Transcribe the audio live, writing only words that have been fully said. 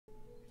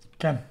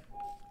Okay.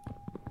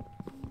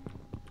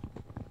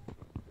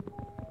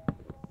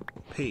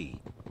 P.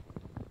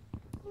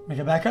 Make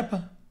a backup.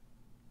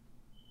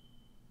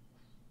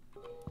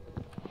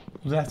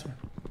 Who's after?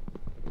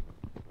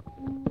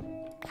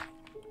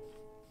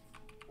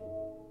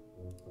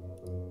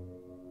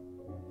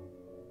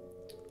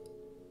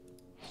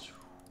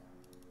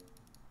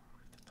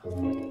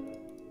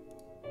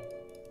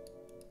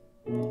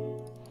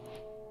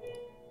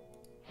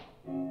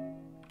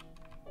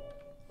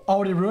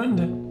 Already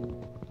ruined.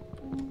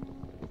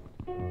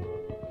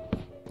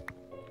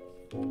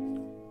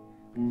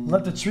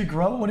 Let the tree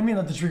grow? What do you mean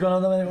let the tree grow?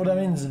 I don't know what that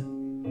means.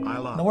 I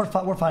love No,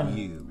 we're fine.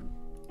 you.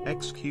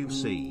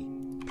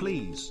 xQc.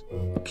 Please,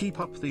 keep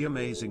up the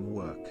amazing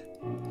work.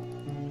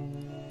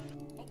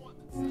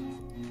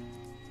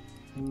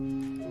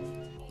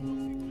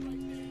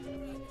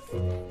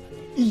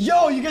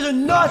 Yo, you guys are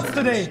nuts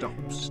today!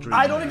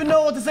 I don't even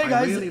know what to say,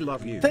 guys. I really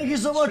love you. Thank you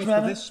so much,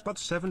 man. This, but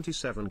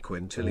 77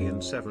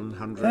 quintillion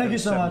 700. Thank you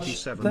so much.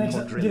 Thanks,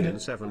 quadrillion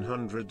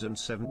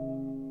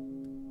 707.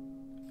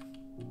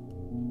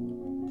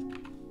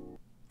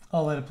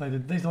 I'll let it play,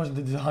 dude. Thanks so much,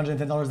 dude.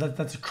 $110.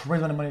 That's a crazy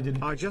amount of money,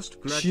 dude. I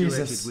just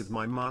graduated Jesus. with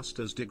my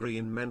master's degree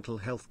in mental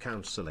health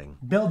counseling.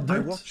 Build I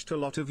dirt. watched a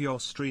lot of your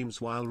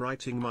streams while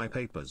writing my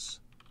papers.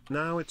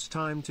 Now it's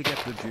time to get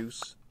the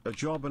juice, a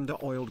job and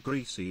a oiled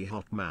greasy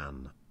hot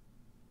man.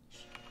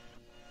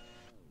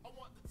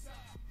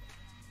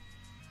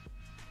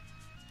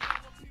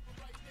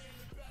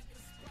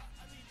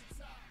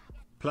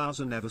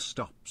 Plaza never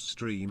stops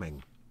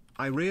streaming.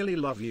 I really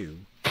love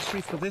you.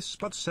 For this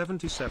but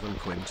 77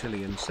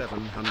 quintillion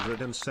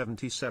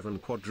 777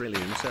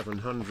 quadrillion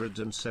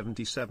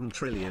 777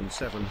 trillion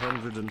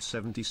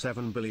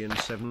 777 billion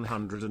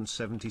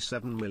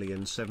 777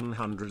 million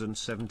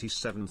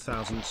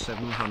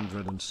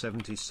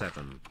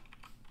 777,777.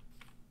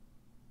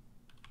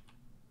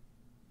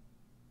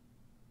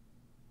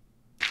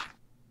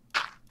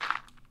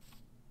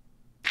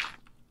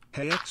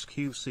 Hey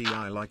xQc,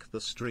 I like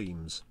the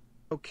streams.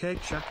 Okay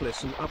chat,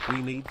 listen up,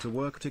 we need to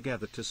work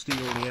together to steal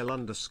the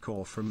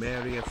L_ from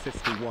Area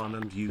 51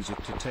 and use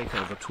it to take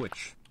over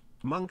Twitch.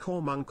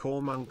 Munkor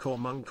munkor munkor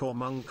munkor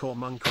munkor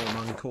munkor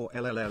munkor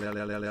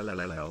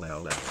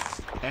LLLLLLLLLLLL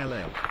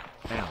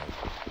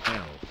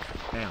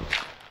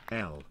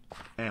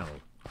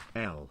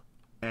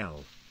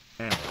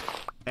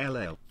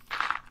LL.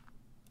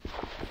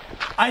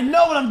 I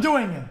know what I'm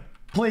doing!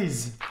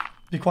 Please,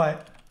 be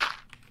quiet.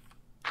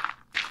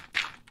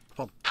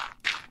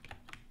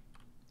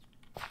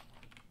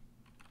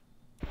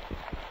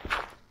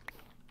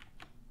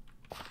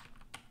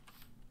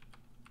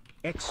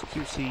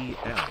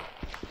 xQcOW.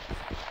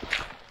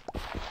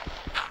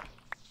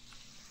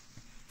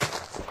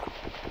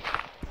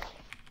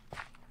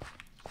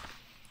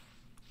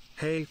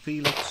 Hey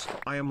Felix,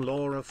 I am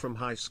Laura from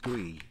High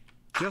School.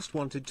 Just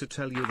wanted to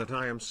tell you that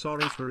I am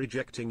sorry for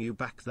rejecting you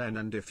back then,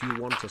 and if you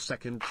want a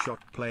second shot,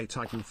 play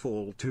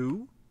Titanfall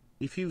 2?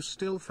 If you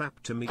still fap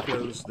to me,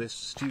 goes this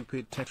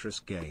stupid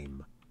Tetris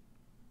game.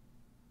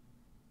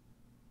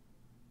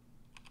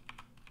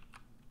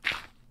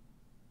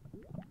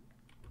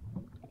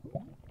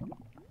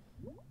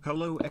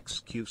 Hello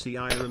xQc,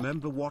 I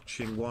remember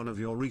watching one of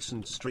your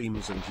recent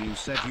streams and you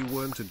said you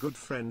weren't a good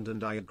friend,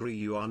 and I agree,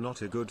 you are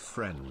not a good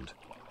friend.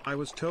 I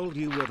was told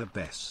you were the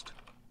best.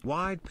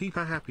 Wide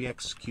peeper happy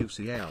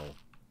xQcL.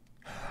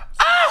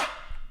 Ah!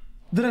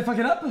 Did I fuck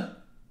it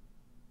up?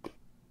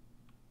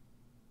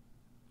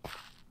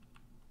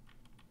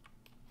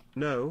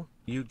 No,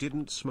 you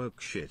didn't smoke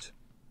shit.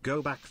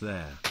 Go back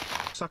there.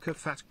 Suck a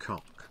fat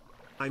cock.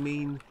 I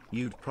mean,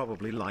 you'd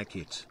probably like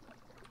it.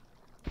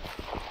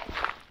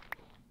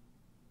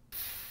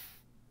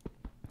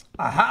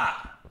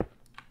 Aha!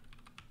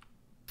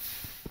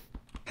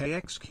 Hey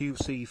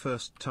xQc,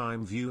 first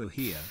time viewer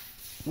here.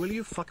 Will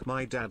you fuck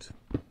my dad?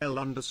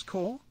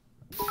 L_?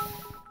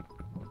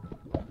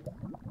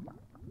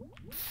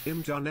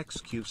 Imdone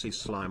xQc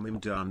slam,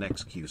 imdone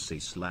xQc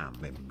slam,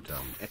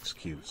 imdone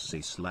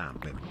xQc slam,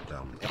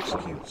 imdone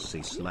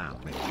xQc slam,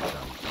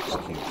 imdone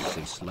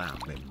xQc slam,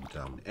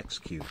 imdone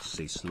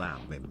xQc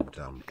slam,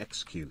 imdone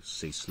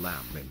xQc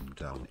slam,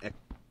 imdone x.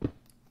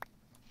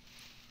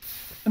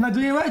 Am I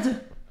doing it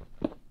right?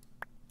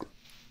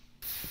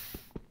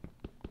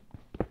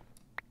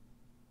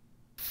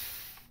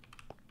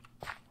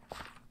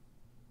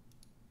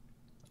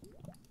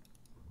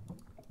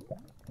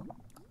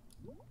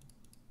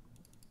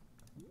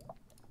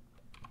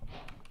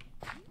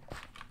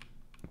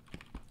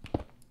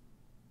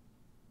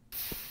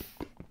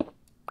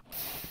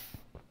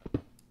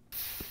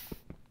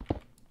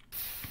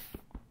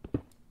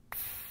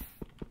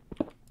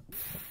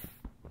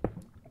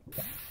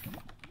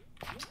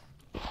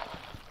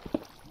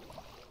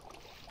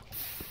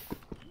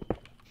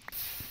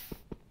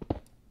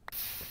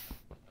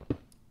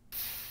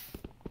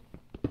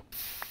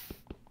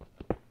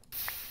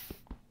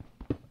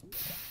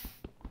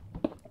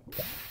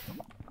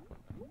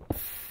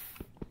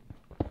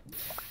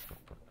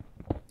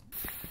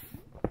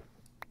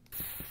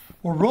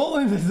 We're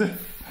rolling this.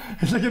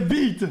 It's like a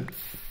beat.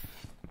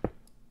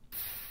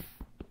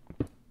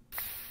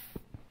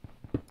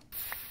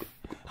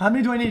 How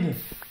many do I need?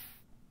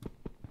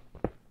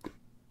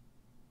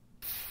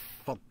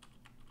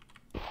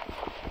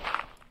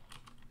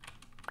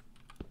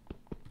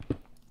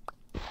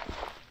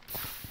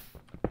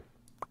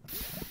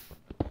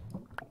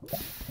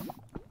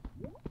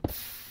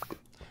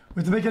 We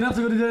have to make enough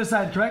to go to the other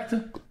side, correct?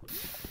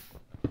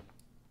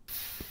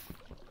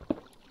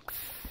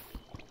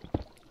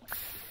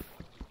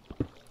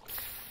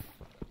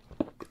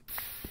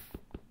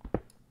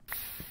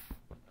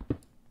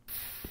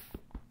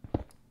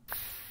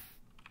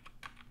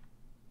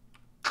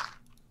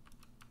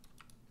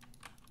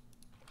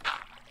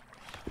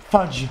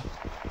 Fudge.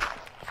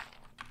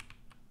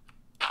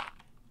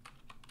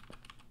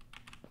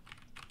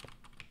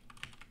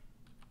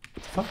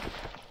 Fuck.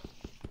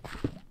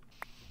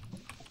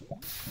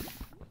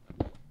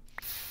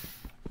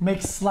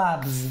 Make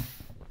slabs.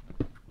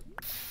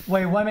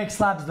 Wait, why make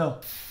slabs though?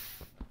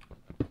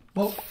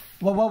 Well,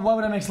 why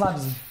would I make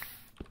slabs?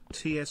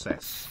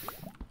 TSS.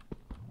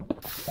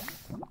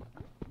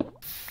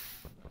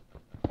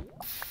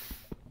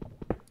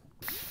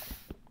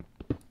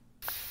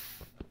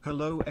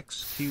 Hello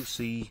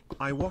XQC,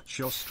 I watch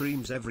your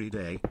streams every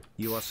day,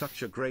 you are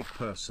such a great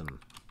person.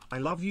 I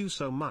love you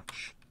so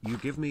much, you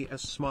give me a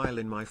smile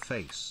in my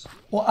face.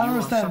 Well, I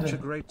understand. You are such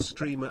a great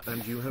streamer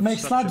and you have make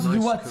such slabs, a nice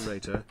do what?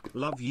 curator.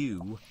 Love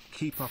you,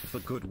 keep up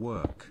the good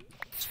work.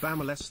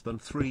 Spam less than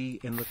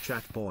 3 in the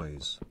chat,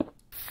 boys.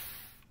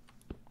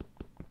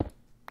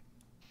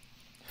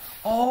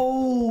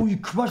 Oh, you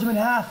crush him in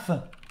half.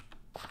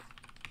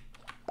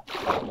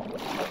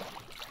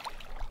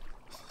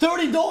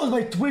 $30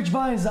 by Twitch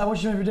Vines. I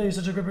watch you every day. You're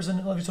such a great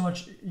person. I love you so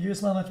much. You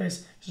smile on my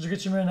face. Such a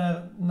good streamer and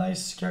a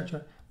nice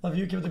character. Love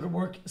you. Keep up the good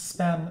work.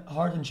 Spam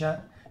heart in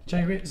chat.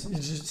 Chat, agree?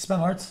 Just spam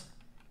hearts.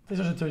 Please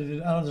don't 30,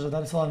 dude. I don't deserve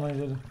that. That's a lot of money,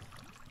 dude.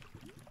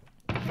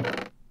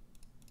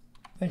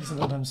 Thank you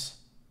sometimes.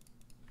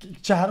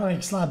 Chat, how do I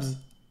make slabs?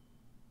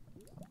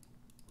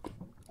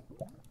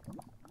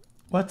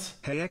 What?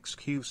 Hey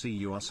XQC,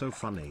 you are so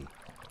funny.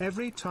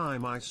 Every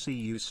time I see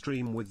you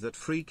stream with that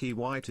freaky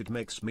white, it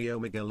makes me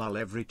omega lol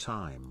every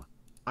time.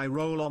 I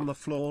roll on the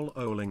floor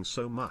lolling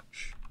so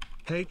much.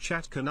 Hey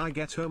chat, can I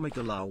get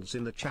omega lulz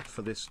in the chat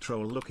for this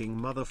troll looking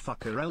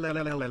motherfucker?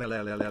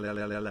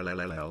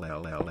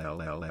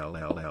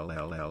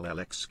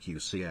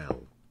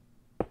 xQcOW.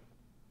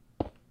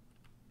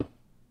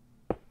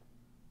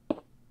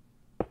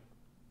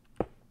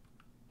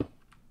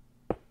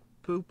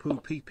 Poo poo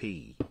pee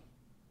pee.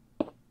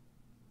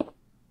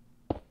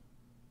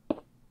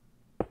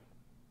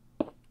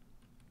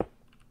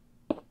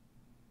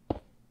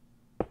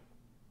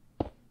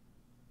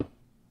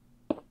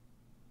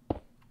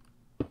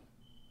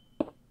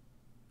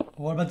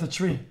 What about the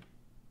tree?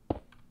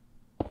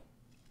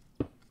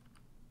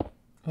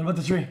 What about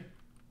the tree?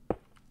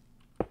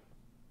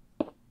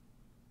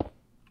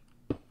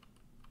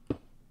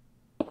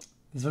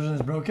 This version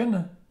is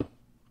broken.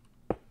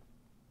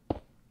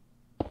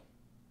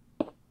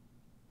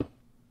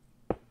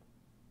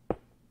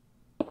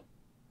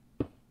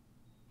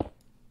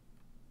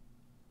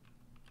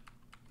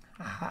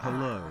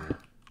 Hello.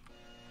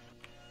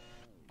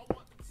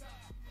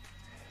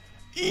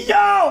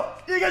 Yo!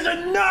 You guys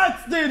are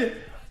nuts, dude!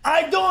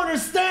 I don't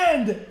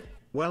understand!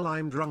 Well,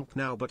 I'm drunk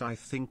now, but I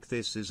think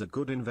this is a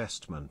good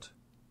investment.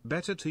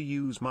 Better to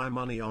use my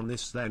money on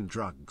this than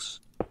drugs.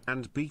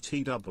 And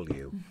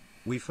BTW.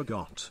 We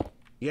forgot.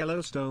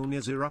 Yellowstone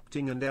is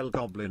erupting and El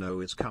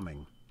Goblino is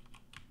coming.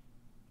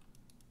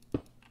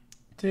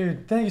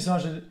 Dude, thank you so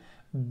much.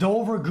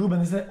 Dover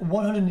Guben is that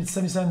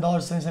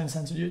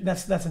 $177.77.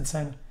 That's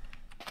insane.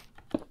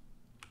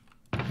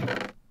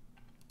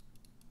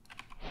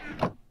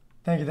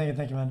 Thank you,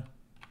 man.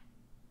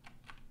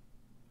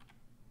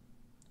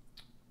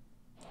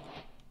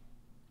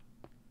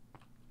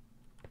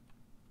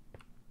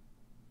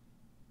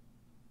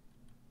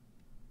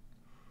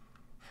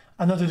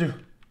 I know what to do.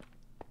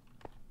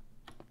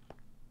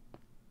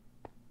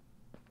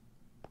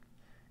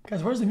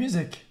 Guys, where's the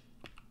music?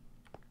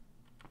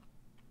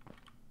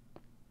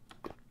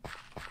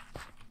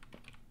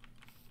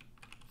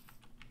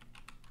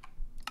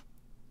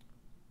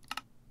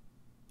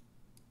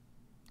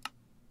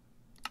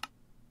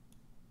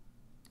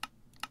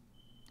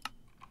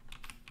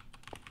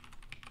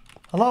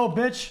 Hello,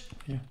 bitch.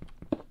 Yeah.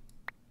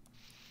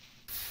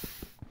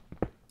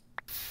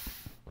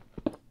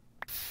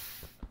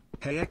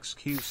 Hey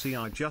XQC,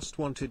 I just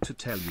wanted to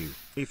tell you,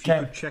 if you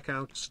could check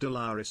out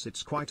Stellaris,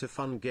 it's quite a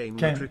fun game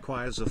that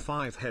requires a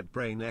 5-head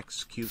brain.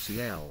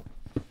 xQcL.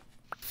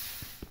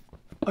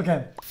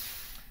 Okay.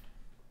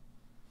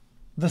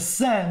 The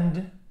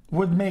sand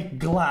would make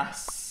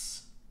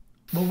glass.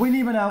 What we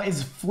need right now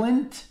is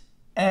flint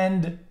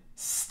and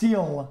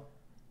steel.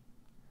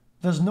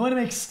 There's no way to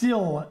make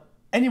steel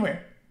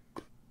anywhere.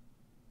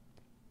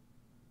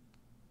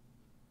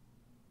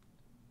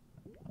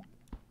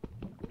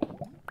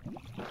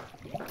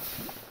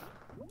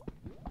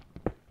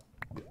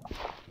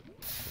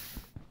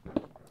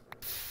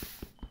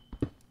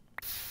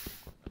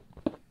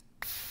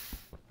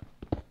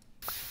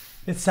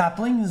 It's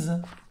saplings.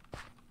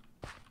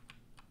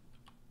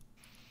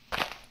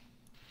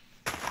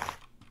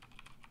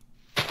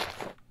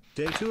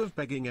 Day 2 of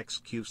begging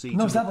XQC No to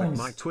look at saplings.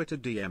 my Twitter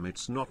DM.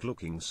 It's not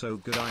looking so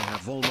good. I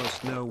have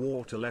almost no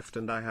water left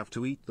and I have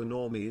to eat the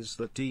normies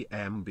that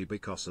DM me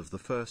because of the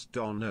first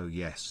dono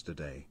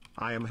yesterday.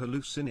 I am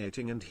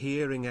hallucinating and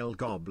hearing El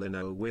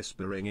Goblino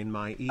whispering in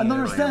my ear. I don't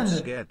understand am it.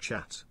 scared,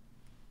 chat.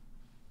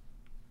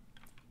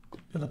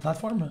 You're the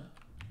platform?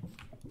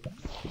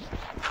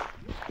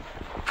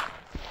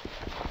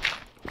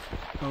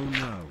 Oh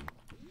no.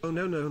 Oh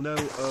no no no,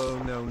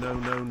 oh no no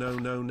no no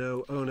no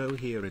no, oh no,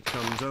 here it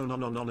comes, oh no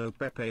no no no,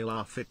 Pepe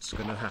laugh, it's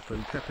gonna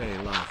happen, Pepe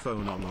laugh,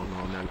 oh no no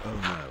no no,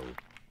 oh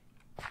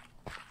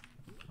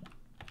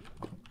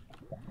no.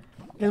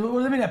 Yeah, what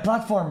do they mean, a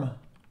platform?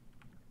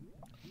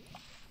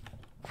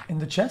 In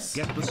the chest?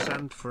 Get the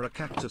sand for a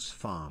cactus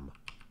farm.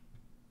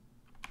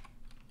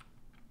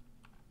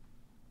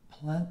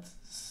 Plant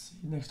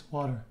seed next to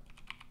water.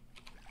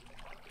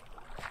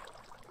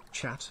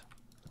 Chat.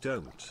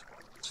 Don't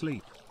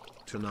sleep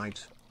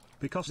tonight.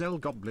 Because El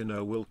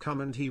Goblino will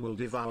come and he will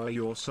devour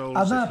your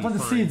souls if he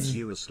finds seeds.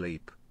 you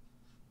asleep.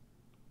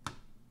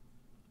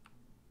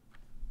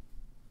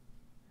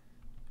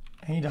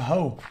 I need a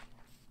hoe.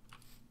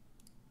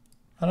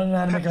 I don't know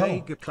how to make a hoe.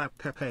 Pepega clap,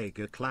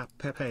 Pepega clap,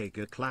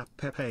 Pepega clap,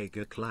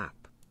 Pepega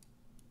clap.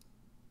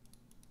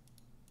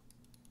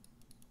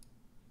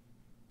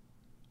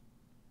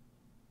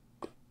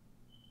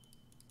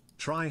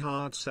 Try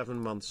hard 7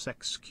 months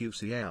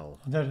xQcOW. Oh,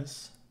 there it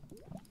is.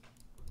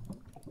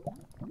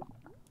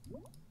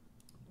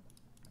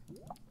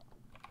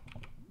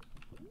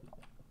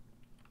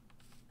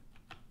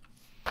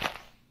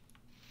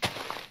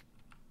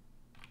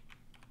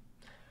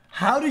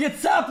 How to get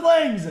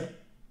saplings?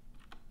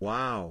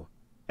 Wow.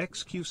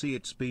 XQC,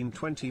 it's been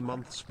 20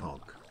 months,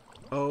 Pog.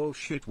 Oh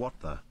shit, what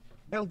the?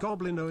 El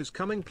Goblino is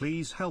coming,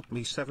 please help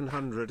me.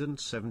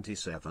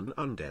 777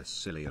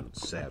 undecillion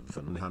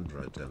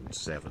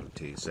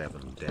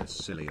 777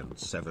 decillion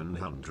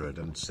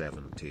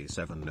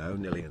 777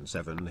 nonillion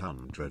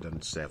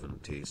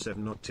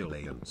 777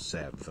 octillion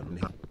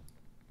 700.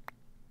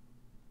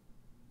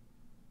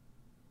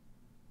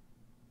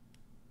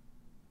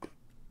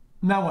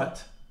 Now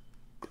what?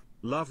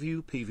 Love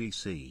you,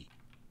 PVC.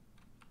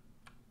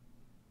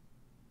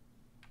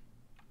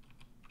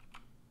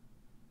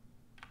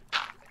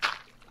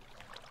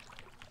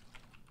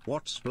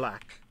 What's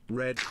black,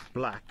 red,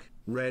 black,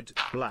 red,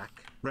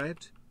 black,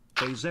 red?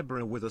 A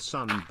zebra with a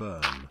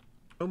sunburn.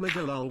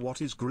 Omega lol,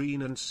 what is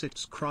green and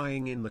sits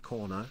crying in the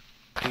corner?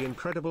 The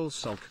incredible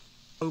sulk.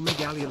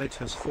 Omega lil,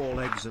 has 4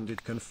 legs and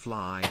it can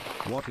fly.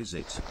 What is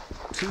it?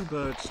 2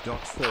 birds.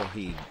 4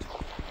 heed.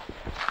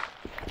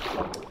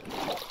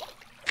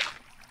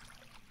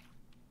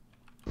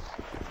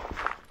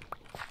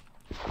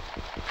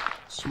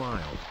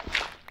 Smile.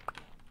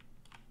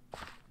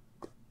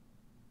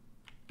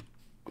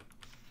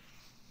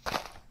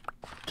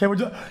 Okay, we're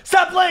doing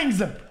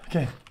saplings!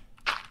 Okay.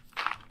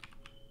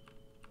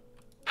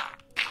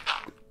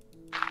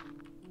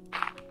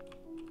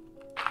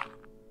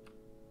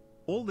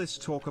 All this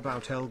talk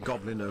about El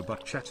Goblino,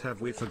 but chat,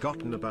 have we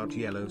forgotten about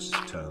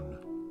Yellowstone?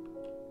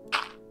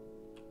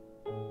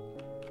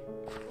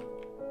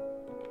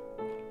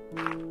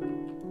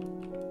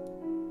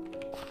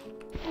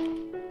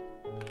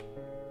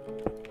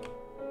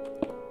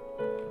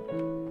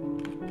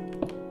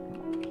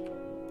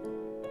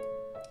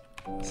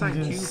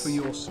 Thank you for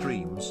your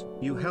streams,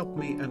 you help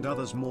me and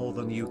others more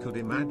than you could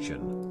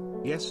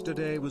imagine.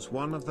 Yesterday was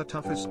one of the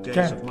toughest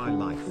days of my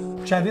life.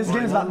 Chad, this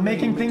game is about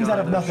making things out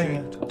of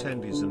nothing.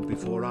 Attendees, and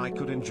before I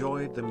could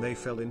enjoy them they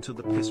fell into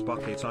the piss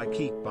bucket I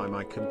keep by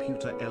my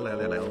computer.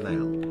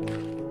 LLLLL.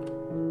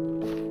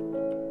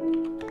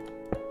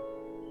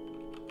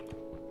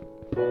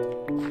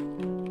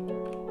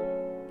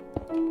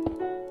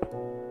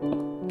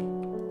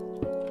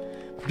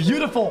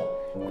 Beautiful!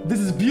 This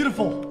is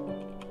beautiful!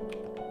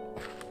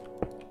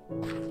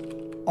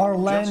 Our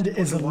land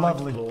is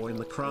lovely. Claw in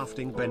the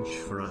crafting bench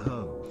for a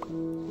hoe.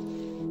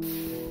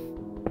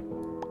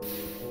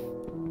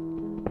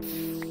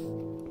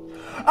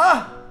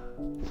 Ah!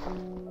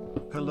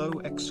 Hello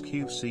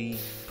XQC,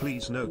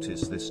 please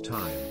notice this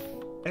time.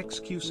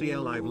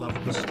 XQCL, I've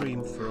loved the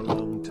stream for a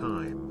long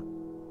time.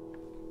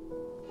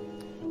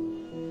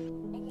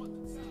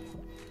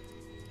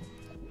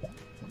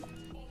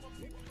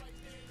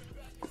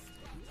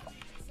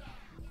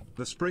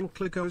 The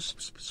sprinkler goes.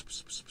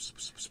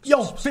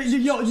 You're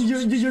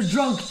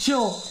drunk.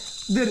 Chill.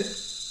 Dude,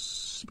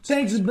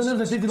 thanks,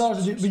 Benefit,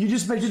 $50. But you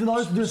just paid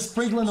 $50 to do a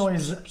sprinkler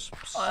noise.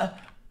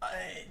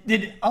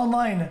 Dude,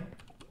 online.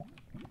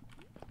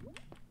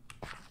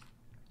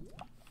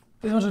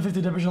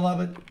 $150 a lot,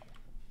 but.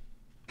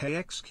 Hey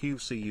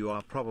XQC, you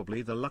are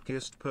probably the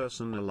luckiest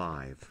person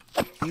alive.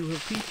 You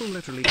have people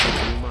literally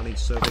giving you money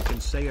so they can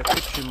say a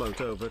Twitch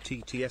emote over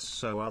TTS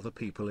so other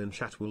people in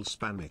chat will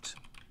spam it.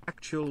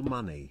 Actual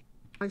money.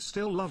 I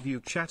still love you,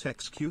 chat.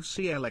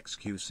 XQCL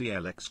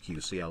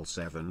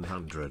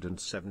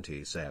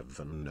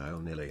 777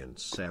 nonillion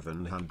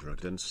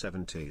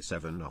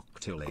 777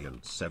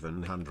 octillion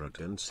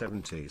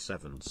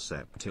 777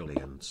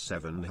 septillion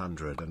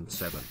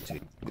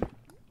 770.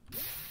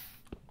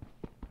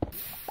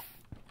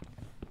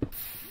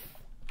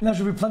 Now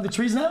should we plant the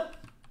trees now?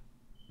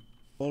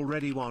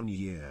 Already 1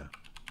 year.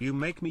 You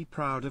make me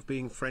proud of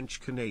being French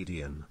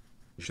Canadian.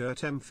 Je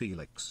t'aime,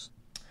 Félix.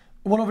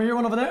 One over here,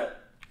 one over there?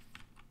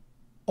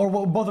 Or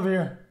both over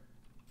here?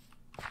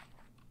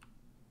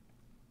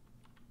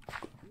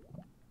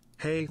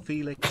 Hey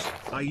Felix,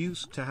 I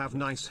used to have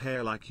nice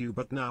hair like you,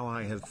 but now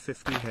I have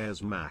 50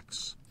 hairs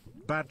max.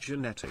 Bad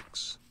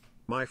genetics.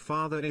 My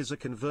father is a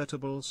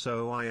convertible,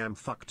 so I am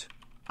fucked.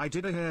 I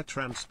did a hair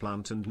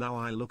transplant and now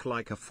I look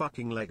like a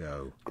fucking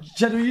Lego.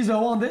 Should we use the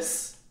on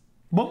this?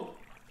 Boom.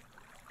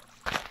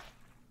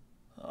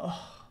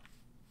 Oh.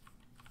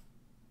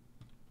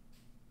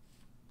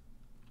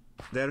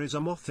 There is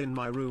a moth in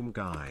my room,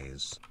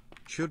 guys.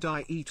 Should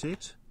I eat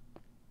it?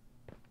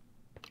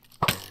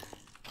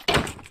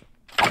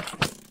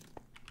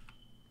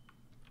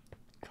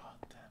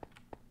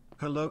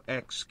 Hello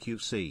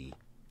XQC.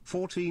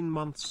 14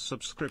 months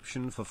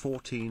subscription for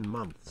 14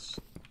 months.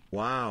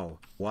 Wow,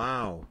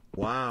 wow,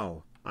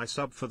 wow. I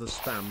sub for the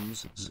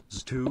spams.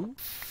 Two.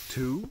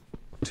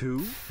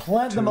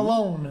 Plant them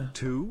alone.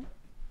 Two.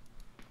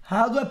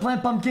 How do I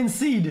plant pumpkin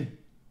seed?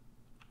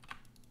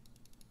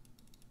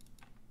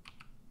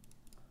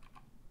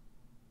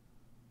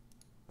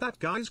 That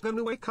guy's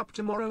gonna wake up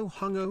tomorrow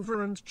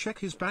hungover and check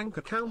his bank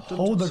account and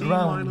Hold the see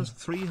ground. minus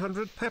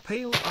 300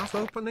 Pepe off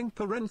opening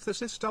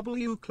parenthesis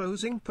W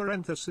closing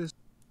parenthesis.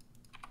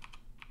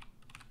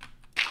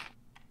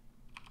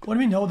 What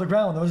do you mean hold the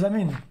ground? What does that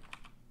mean?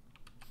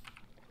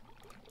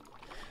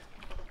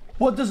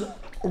 What does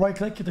right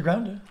click hit the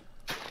ground do?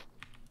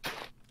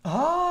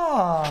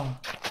 Ah!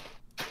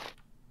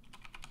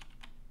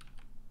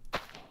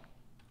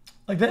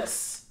 Like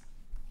this?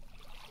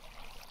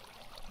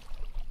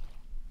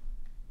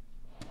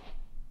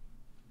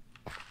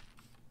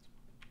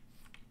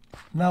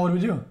 Now what do we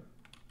do?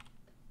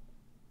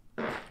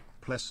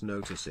 Plus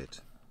notice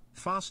it.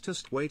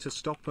 Fastest way to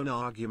stop an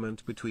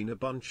argument between a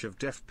bunch of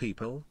deaf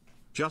people?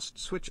 Just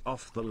switch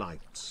off the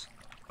lights.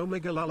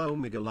 Omega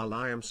lol,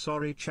 I am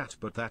sorry chat,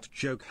 but that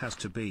joke has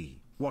to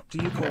be, what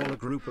do you call a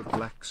group of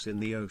blacks in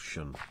the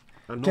ocean?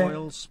 An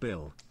oil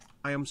spill.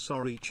 I am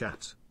sorry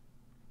chat.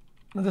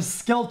 Now the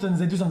skeletons,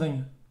 they do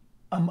something.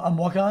 I'm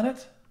walking on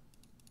it?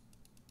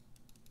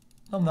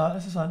 I'm not,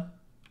 this is fine.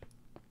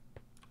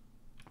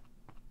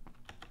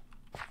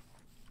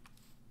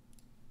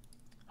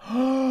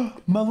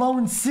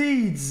 Malone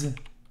seeds!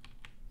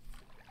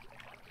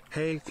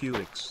 Hey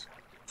Felix.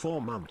 4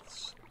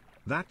 months.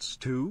 That's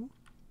 2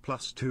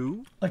 plus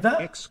 2. Like that?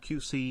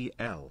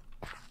 xQcOW.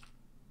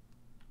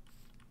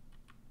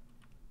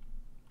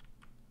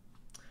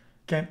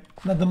 Okay,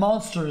 now the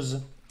monsters.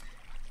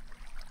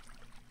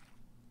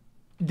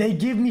 They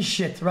give me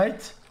shit,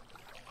 right?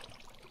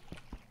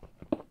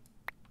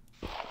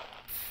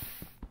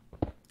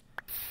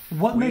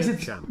 What makes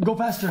it go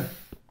faster?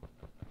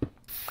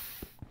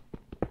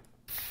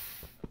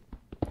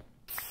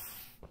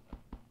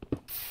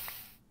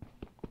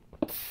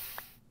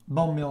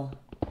 Bone meal.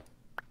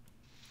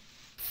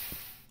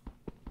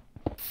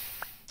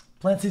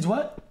 Plant seeds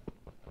what?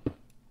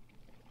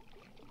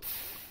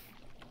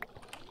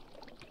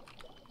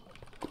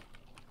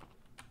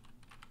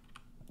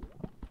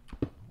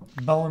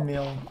 Bone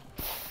meal.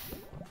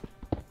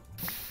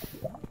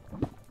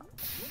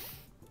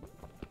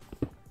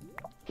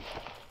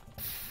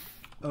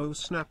 Oh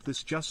snap,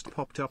 this just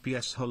popped up.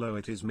 Yes, hello,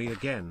 it is me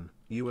again.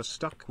 You are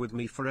stuck with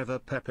me forever,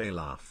 Pepe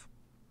laugh.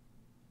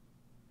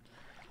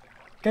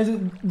 Guys,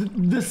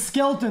 the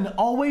skeleton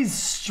always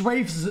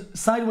strafes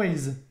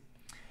sideways.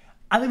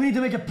 I think we need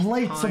to make a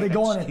plate so they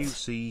go on it.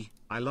 XQC,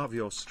 I love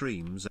your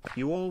streams.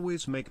 You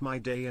always make my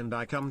day and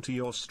I come to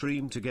your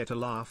stream to get a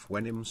laugh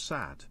when I'm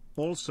sad.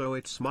 Also,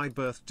 it's my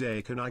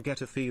birthday. Can I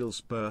get a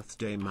Feels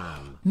birthday,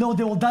 man? No,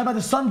 they will die by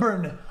the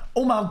sunburn.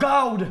 Oh my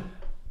god.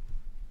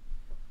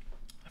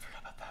 I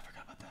forgot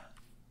about that.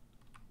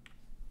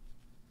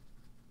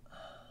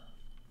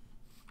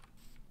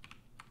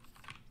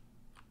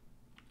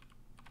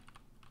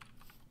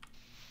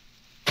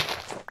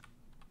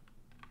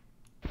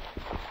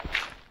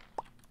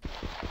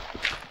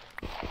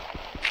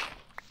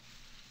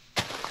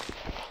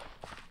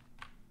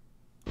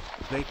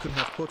 They could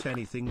have put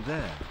anything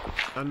there.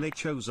 And they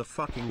chose a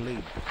fucking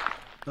leaf.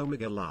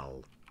 Omega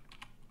lol.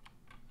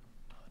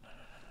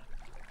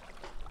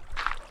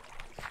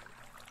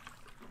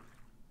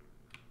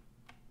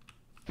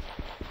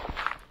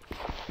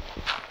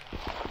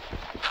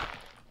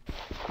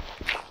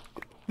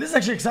 This is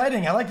actually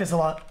exciting. I like this a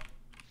lot.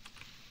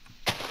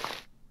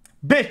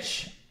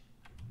 Bitch.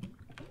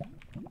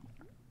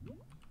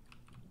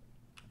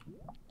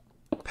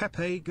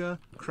 Pepega,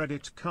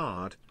 credit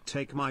card,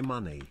 take my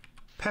money.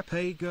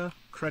 Pepega,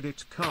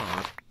 credit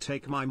card,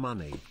 take my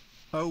money.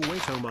 Oh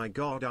wait, oh my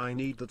god, I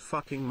need that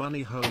fucking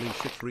money, holy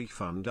shit,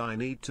 refund, I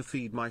need to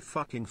feed my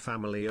fucking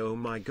family, oh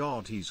my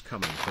god, he's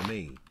coming for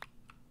me.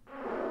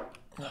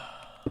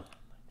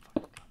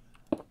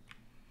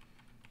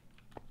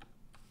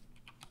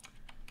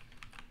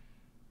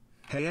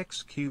 Hey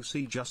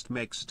XQC, just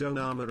make stone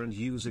armor and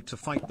use it to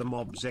fight the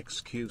mobs.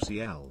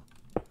 xQcL.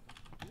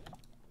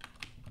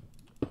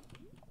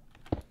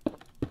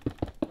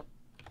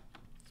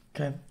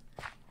 Okay.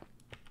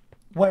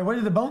 Wait, where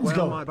did the bones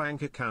go? Well, my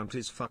bank account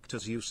is fucked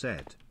as you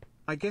said.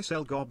 I guess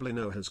El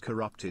Goblino has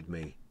corrupted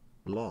me.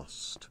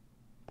 Lost.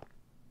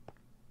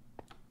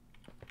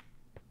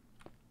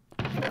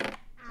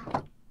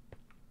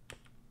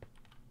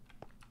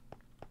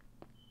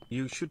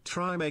 You should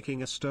try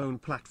making a stone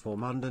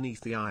platform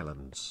underneath the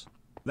islands.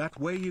 That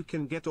way you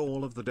can get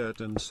all of the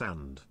dirt and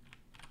sand.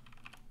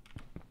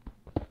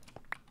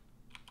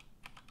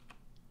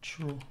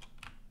 True.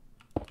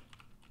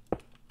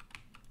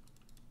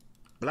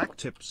 Black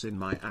tips in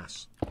my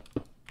ass.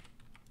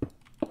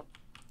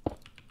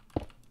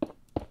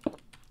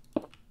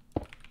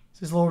 Is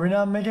this little arena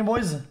I'm making,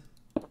 boys?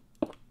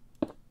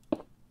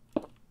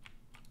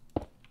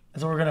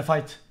 That's what we're gonna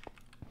fight.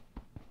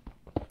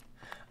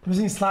 I'm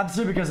using slabs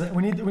here because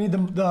we need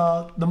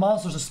the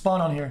monsters to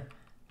spawn on here,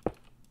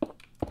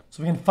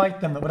 so we can fight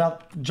them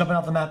without jumping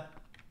off the map.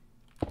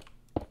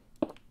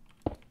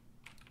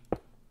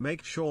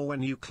 Make sure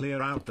when you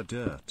clear out the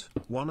dirt,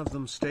 one of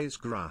them stays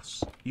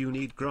grass. You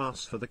need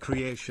grass for the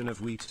creation of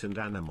wheat and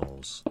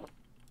animals.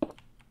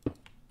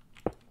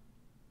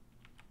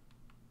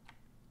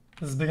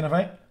 This is big enough,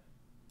 right?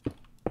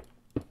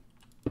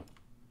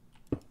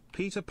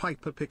 Peter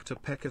Piper picked a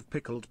peck of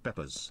pickled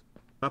peppers.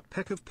 A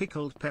peck of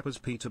pickled peppers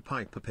Peter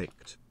Piper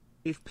picked.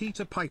 If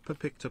Peter Piper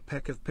picked a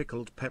peck of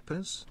pickled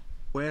peppers,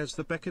 where's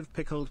the peck of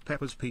pickled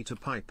peppers Peter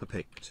Piper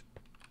picked?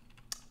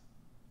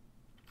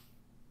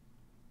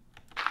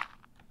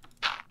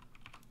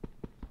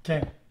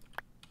 Okay.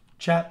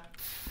 Chat.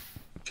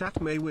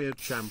 Chat may weird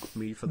champ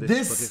me for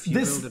this, but if you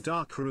build a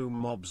dark room,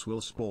 mobs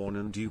will spawn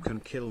and you can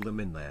kill them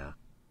in there.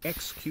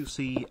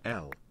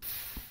 xQcOW.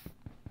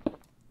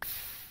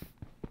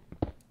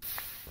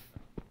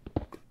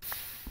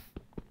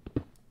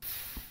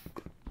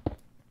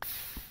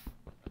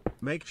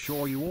 Make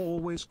sure you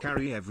always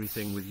carry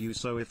everything with you,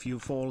 so if you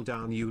fall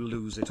down you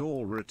lose it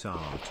all.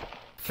 Retard.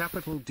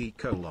 Capital D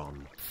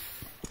colon.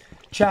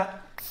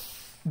 Chat.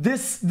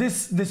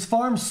 This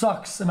farm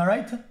sucks, am I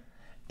right?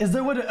 Is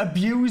there a way to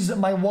abuse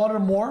my water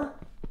more?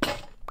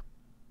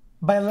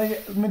 By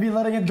maybe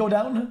letting it go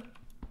down?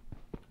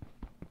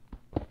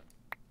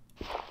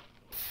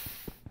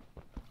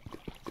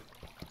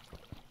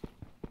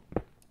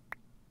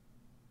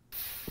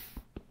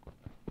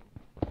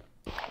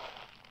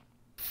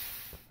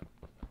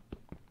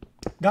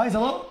 Guys,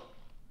 hello?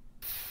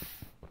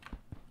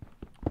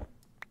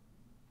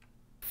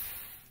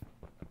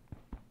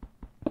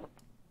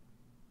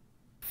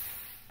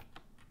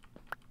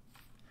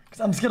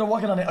 Because I'm scared of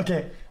walking on it.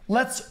 Okay,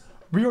 let's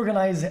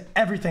reorganize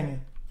everything.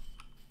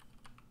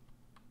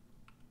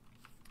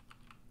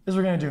 This is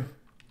what we're gonna do.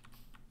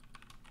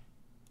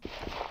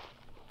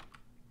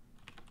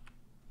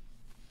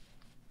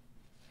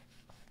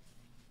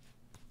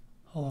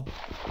 Hold on.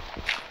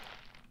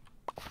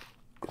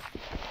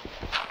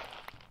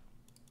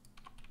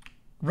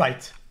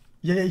 Right.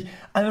 Yeah,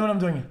 I know what I'm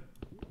doing.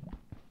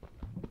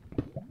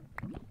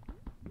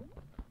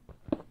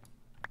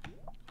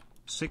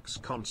 Six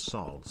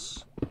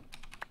consoles.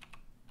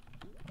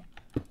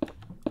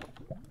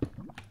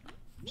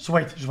 Just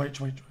wait.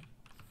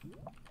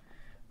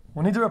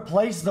 We need to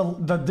replace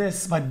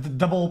this by the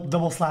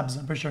double slabs,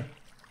 I'm pretty sure.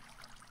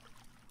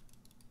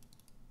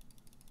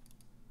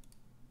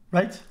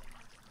 Right?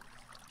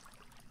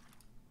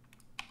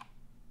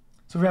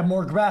 So we have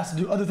more grass to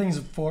do other things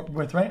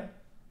with, right?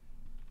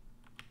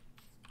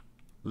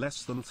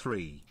 Less than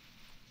 3.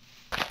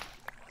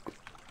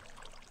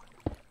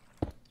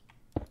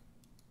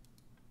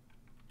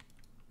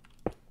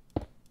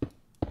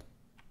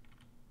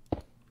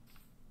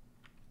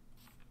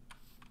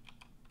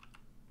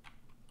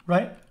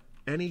 Right?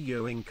 Any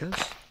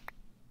yoinkas?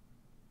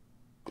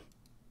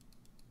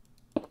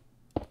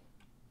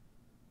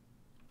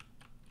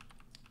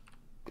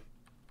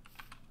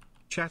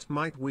 Chat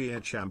might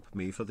weird champ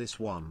me for this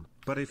one,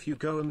 but if you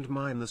go and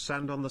mine the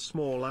sand on the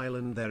small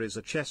island, there is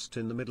a chest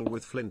in the middle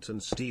with flint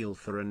and steel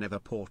for a nether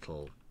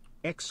portal.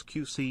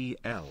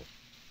 xQcOW.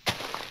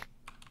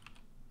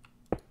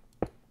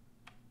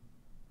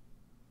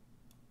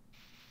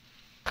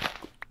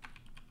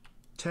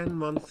 "10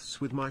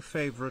 months with my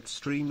favorite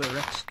streamer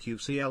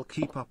xQcOW.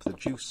 Keep up the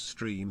juice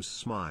streams,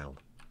 smile."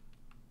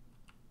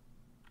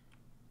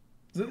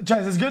 Chat,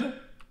 is this good?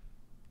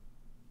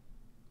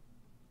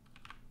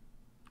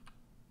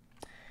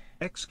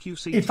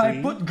 xQc3, if I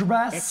put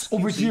grass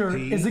over here,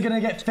 is it gonna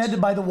get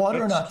fed by the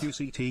water or not?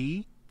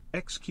 xQcT,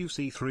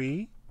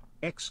 xQc3,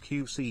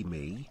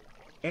 xQcme,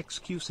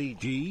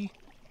 xQcG.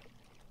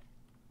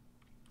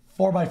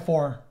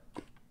 4x4.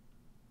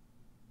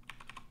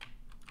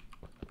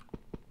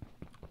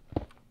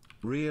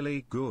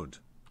 Really good.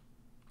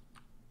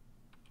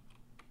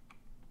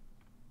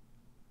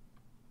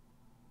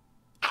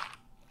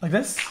 Like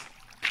this?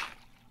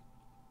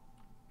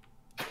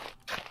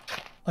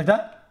 Like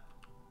that?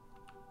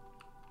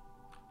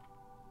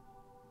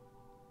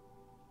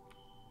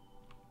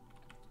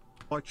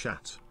 Boy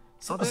chat.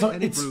 So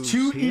it's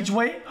 2 here? each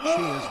way?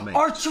 Cheers, mate.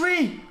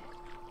 Archery!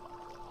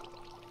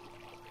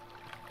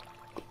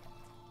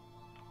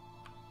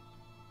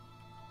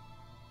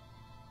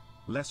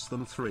 less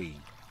than 3.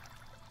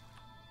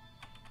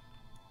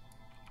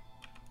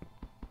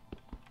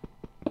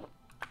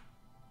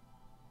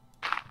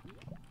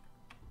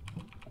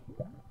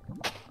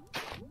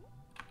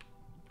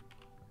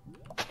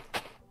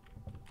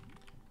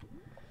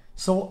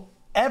 So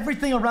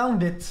everything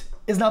around it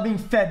is now being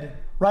fed,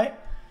 right?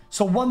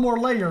 So one more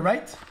layer,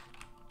 right?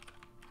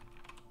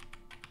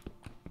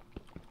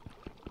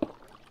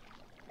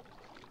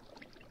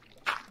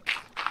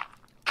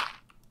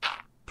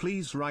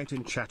 Please write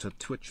in chat at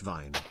Twitch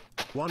Vine.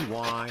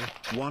 1Y,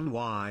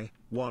 1Y,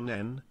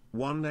 1N,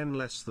 1N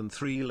less than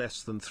 3,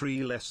 less than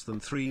 3, less than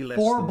 3, less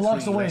 4 than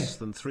blocks 3, away. less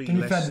than 3, Can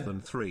you less fed?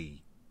 than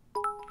 3.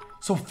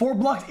 So 4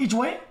 blocks each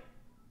way?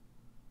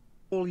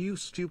 All you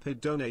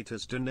stupid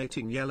donators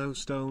donating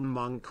Yellowstone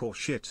monk or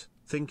shit,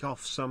 think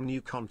of some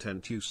new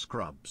content, you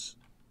scrubs.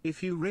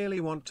 If you really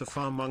want to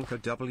farm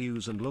monka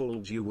W's and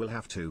lols, you will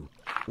have to.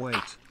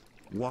 Wait.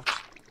 What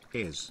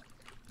is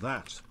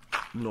that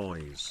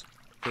noise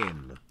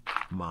in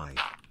my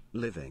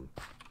living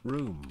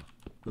room?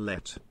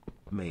 Let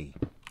me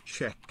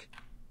check.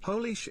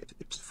 Holy shit,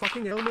 it's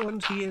fucking Elmo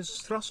and he is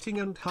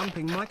thrusting and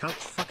humping my couch.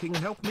 Fucking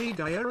help me,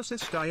 diaresis,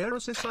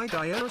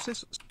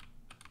 diaresis.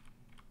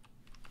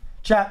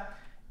 Chat,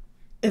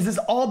 is this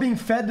all being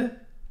fed?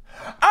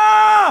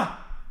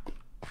 Ah!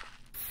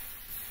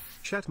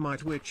 Chat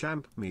might witch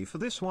amp me for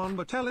this one,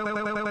 but tell.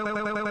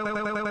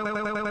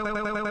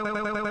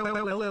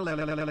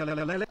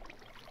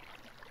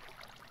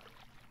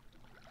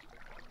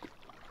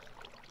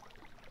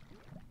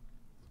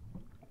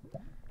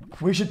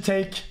 We should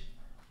take She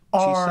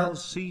our...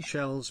 sells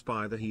seashells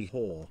by the he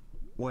whore.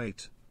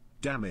 Wait.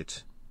 Damn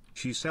it.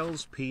 She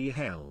sells pea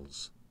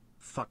hells.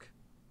 Fuck.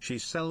 She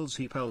sells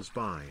he pearls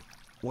by.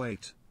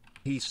 Wait.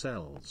 He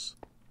sells.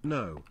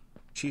 No.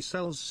 She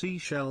sells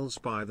seashells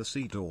by the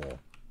sea door.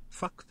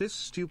 Fuck this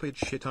stupid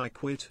shit, I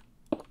quit.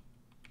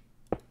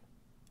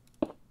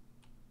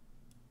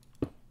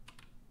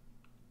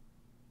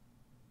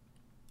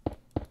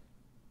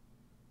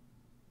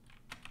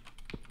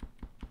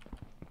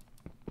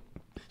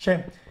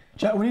 Shame.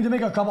 Chat, we need to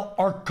make our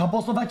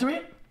cobblestone factory.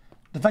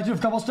 The factory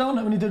of cobblestone,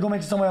 and we need to go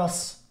make it somewhere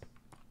else.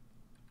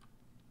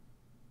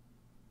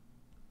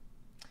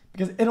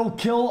 Because it'll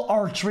kill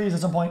our trees at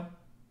some point.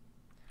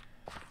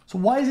 So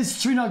why is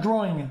this tree not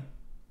growing?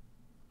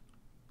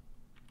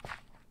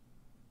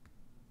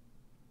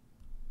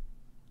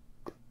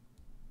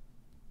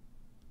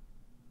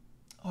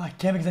 Oh, I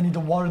can't because I need the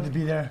water to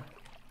be there.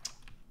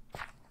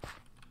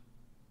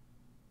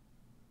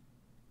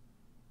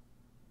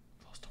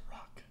 Lost a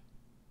rock.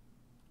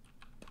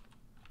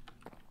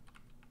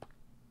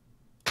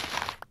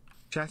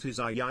 Chat is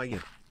I.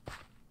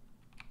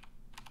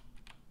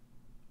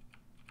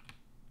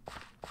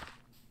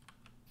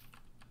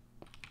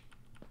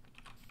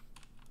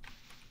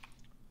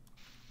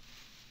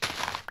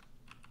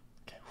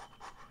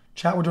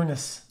 Chat, we're doing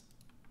this.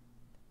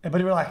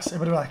 Everybody relax,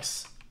 everybody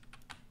relax.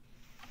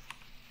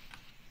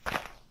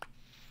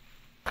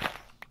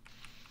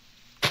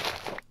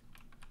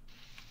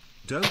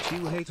 Don't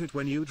you hate it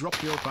when you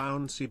drop your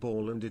bouncy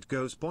ball and it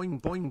goes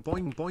boing boing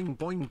boing boing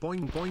boing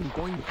boing boing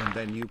boing and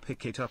then you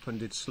pick it up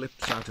and it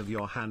slips out of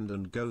your hand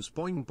and goes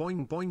boing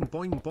boing boing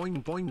boing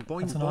boing boing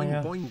boing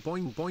boing boing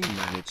boing boing?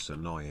 Man, it's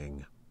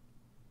annoying.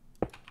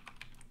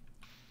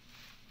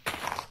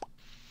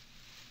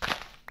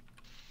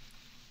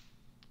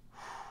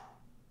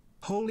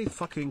 Holy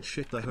fucking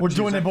shit, we're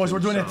doing it, boys, we're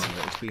doing it.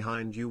 It's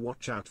behind you,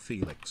 watch out,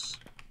 Felix.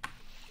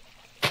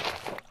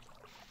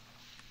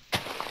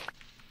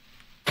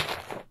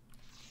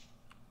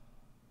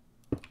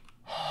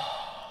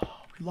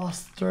 We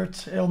lost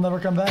dirt, it'll never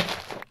come back.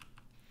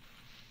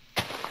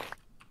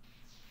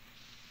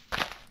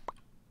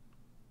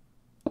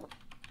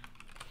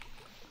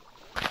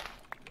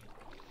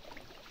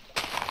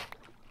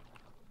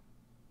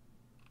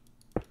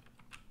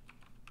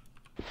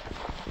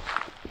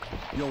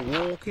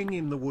 You're walking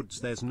in the woods,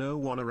 there's no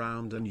one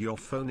around and your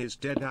phone is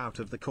dead. Out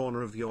of the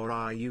corner of your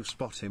eye you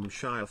spot him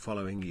shy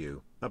following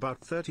you. About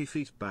 30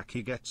 feet back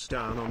he gets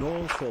down on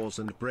all fours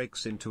and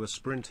breaks into a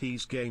sprint.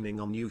 He's gaining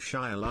on you,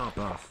 Shia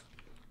buff.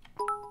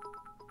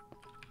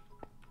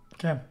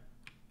 Okay.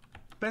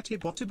 Betty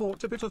Botti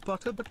bought a bit of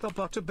butter, but the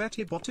butter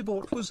Betty Botti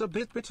bought was a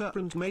bit bitter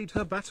and made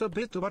her batter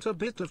bitter, but a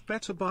bit of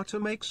better butter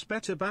makes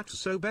better batter,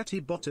 so Betty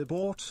Botti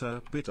bought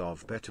a bit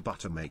of better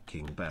butter,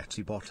 making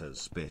Betty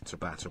Botter's bitter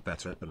batter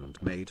better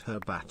and made her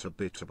batter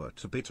bitter,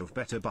 but a bit of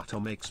better butter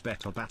makes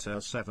better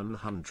batter.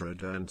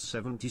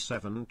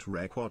 777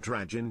 tre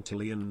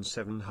quadragentillion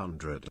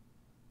 700.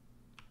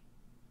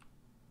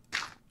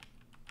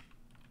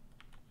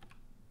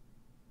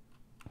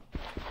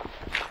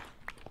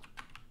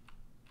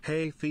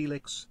 Hey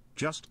Felix,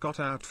 just got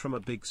out from a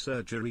big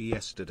surgery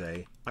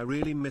yesterday. I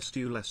really missed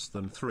you. Less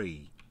than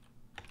 3.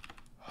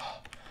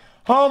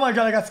 Oh my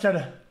god, I got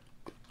scared.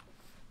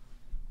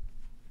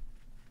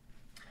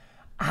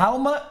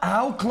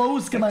 How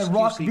close can my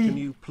rock be? Can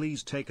you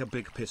please take a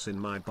big piss in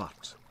my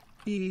butt?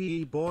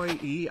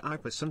 Boy, I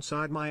piss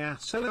inside my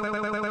ass.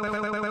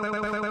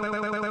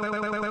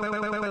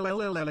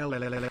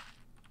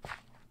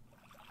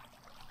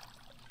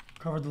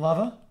 Cover the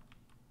lava.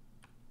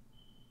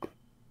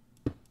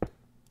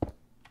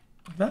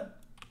 Like that.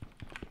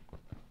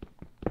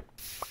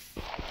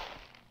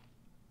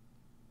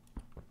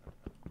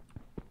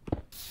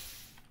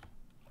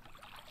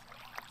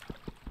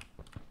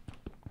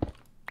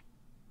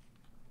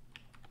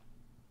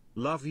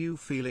 Love you,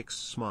 Felix.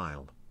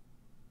 Smile.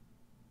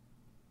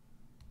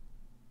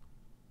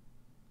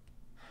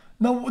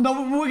 No,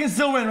 we can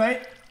still win,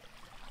 right?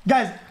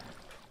 Guys,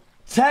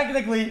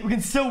 technically, we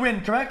can still win,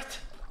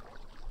 correct?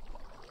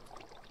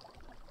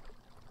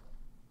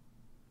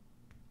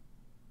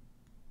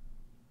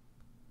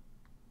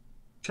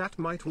 Chat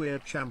might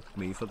weird champ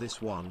me for this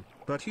one,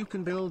 but you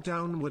can build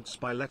downwards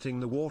by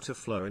letting the water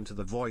flow into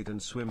the void and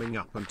swimming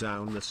up and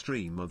down the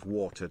stream of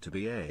water to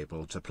be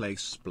able to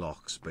place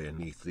blocks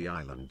beneath the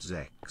island's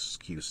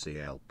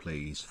xQcOW.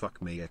 Please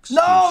fuck me xQcOW.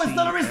 No, it's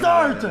not a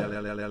restart!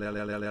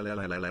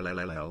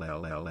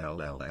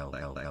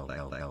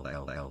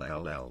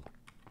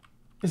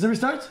 Is it a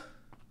restart?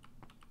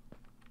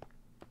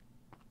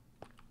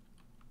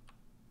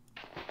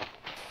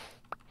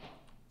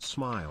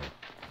 Smile.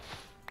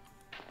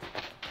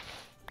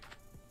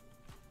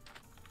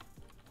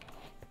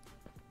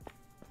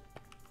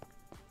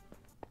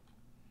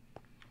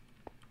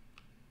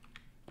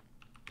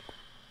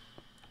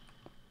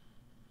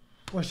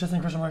 What's just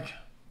in question mark?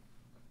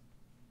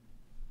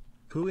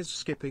 Who is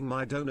skipping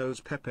my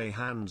donos? Pepe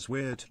hands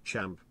weird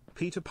champ.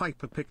 Peter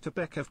Piper picked a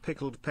peck of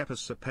pickled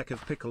peppers, a peck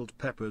of pickled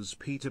peppers.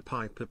 Peter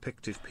Piper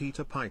picked if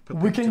Peter Piper.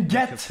 We can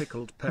get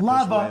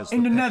lava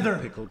in the nether.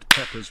 Pickled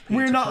peppers,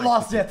 we're not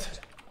lost yet.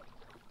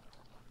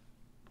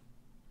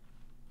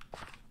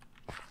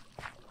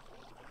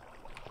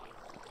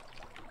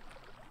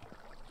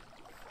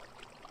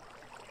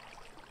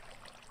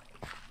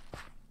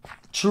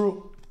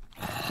 True.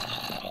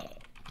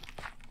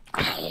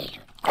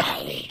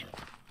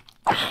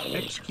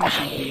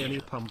 xQcP any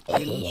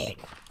pumpkins?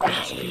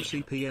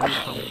 xQcP any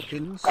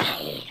pumpkins?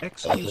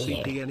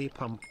 xQcP any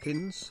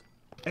pumpkins?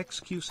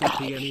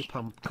 xQcP any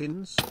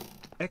pumpkins?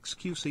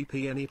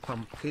 xQcP any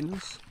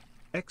pumpkins?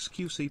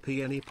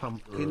 xQcP any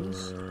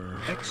pumpkins?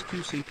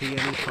 xQcP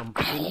any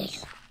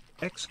pumpkins?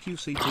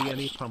 xQcP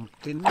any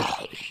pumpkins?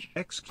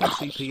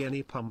 xQcP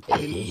any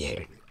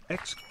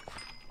pumpkins?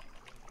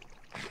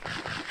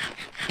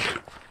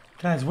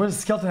 Guys, where's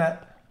the skeleton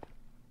at?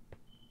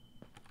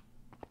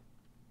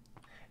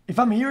 If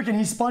I'm here, can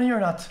he spawn here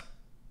or not?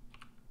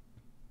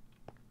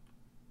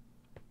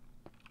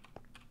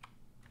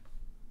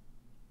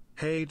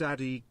 Hey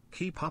daddy,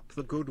 keep up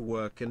the good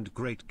work and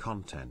great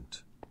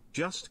content.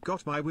 Just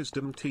got my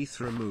wisdom teeth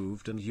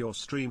removed and your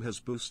stream has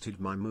boosted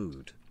my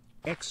mood.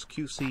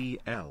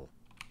 xQcOW.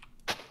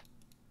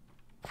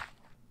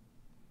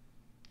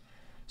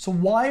 So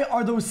why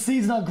are those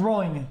seeds not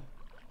growing?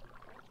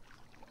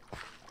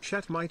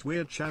 Chat might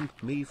weird champ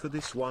me for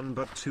this one,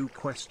 but $2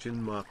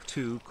 question mark.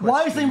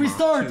 Why are you saying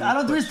restart? I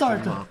don't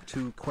restart.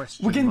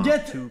 We can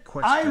get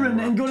iron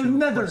and go to the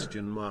nether.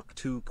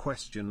 $2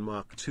 question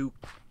mark.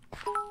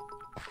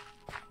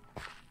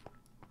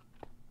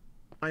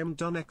 I am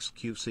done.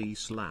 XQC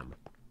slam.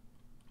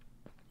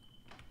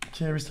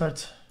 Okay,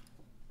 restart.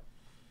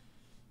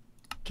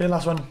 Okay,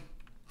 last one.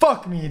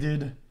 Fuck me,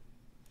 dude.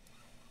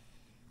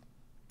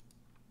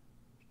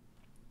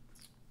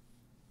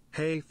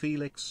 Hey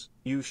Felix,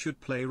 you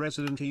should play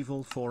Resident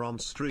Evil 4 on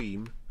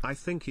stream. I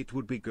think it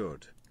would be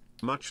good.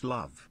 Much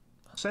love.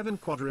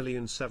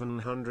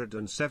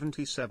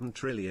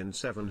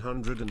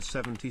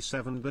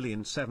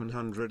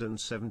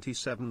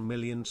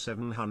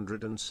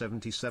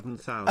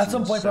 7,777,777,777,777,777,777,777. At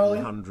some point, probably.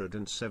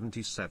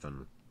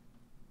 777.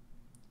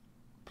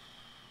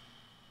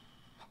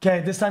 Okay,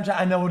 this time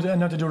I know what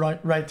to do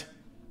right.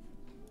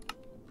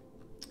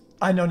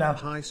 I know now.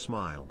 Hi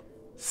smile.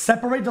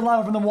 Separate the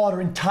lava from the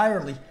water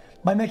entirely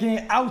by making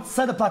it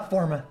outside the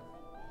platform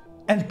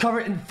and cover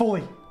it in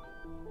fully.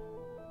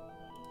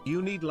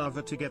 You need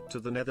lava to get to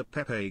the nether.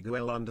 Pepe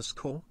L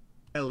underscore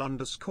L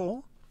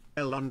underscore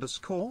L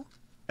underscore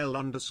L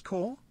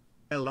underscore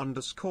L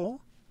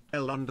underscore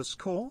L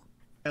underscore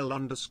L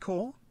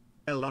underscore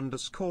L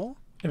underscore.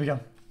 Here we go.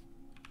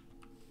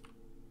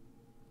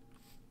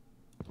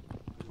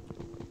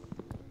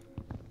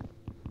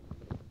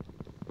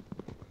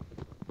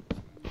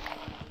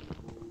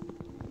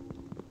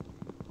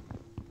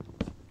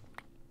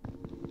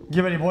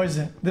 Get ready, boys.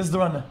 This is the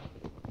run.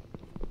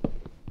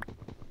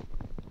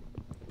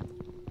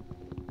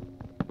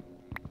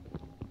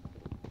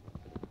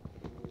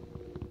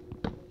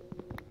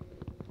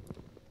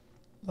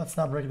 Let's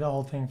not break the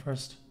whole thing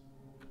first.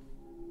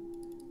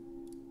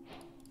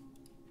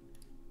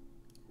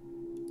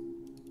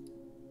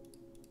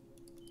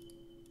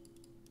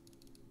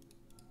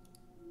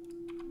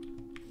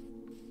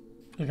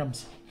 Here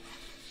comes.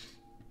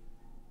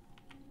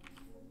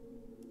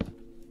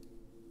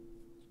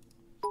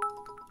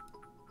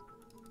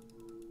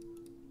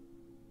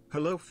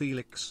 Hello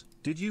Felix,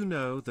 did you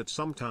know that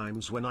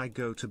sometimes when I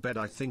go to bed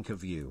I think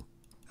of you?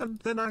 And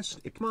then I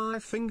stick my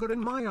finger in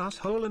my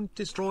asshole and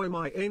destroy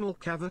my anal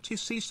cavity.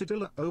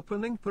 Cedilla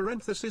opening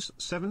parenthesis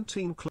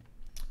 17 close.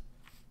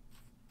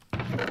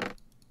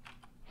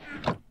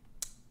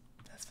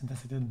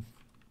 fantastic, dude.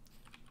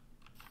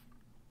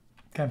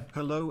 Okay.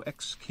 Hello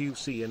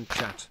XQC in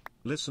chat.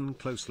 Listen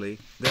closely,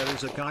 there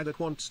is a guy that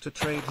wants to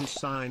trade his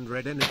signed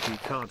red energy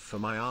card for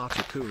my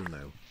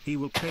Articuno. He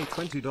will pay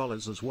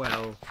 $20 as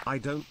well. I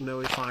don't know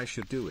if I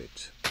should do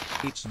it.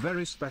 It's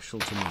very special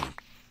to me.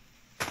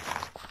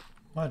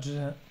 Watch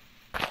it.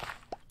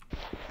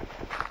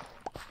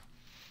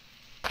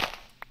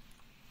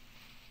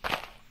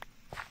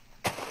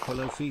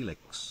 Hello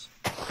Felix.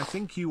 I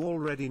think you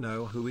already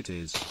know who it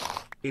is.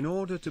 In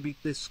order to beat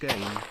this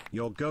game,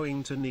 you're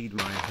going to need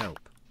my help.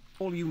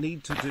 All you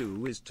need to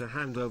do is to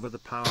hand over the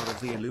power of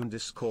the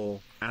Elundis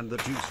core, and the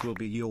juice will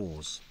be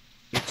yours.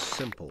 It's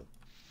simple.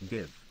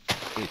 Give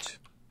it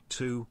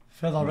to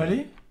Fed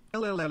already?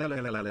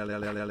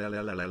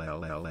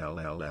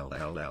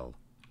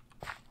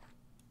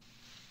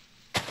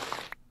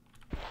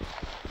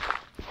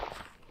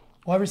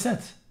 Why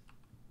reset?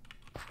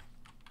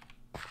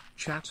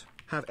 Chat,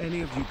 have any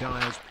of you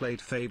guys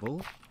played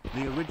Fable?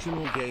 The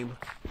original game?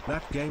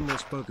 That game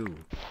was Bogu.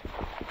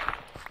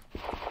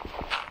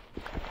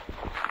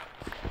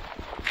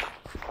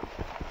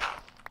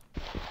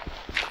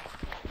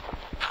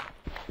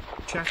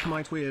 Chat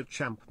might weird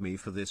champ me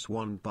for this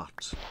one,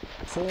 but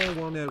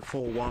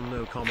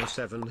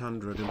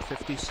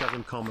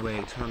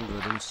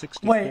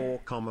 410410,757,864, Wait,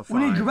 we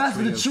need grass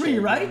in the tree,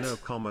 right?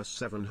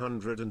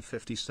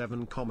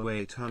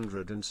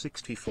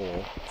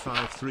 757,864,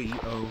 530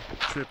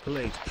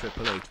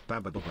 888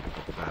 babba.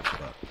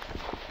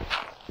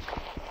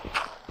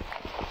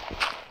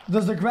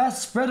 Does the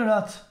grass spread or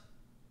not?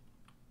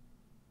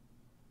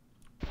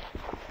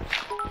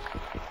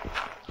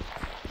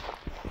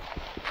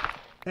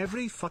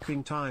 Every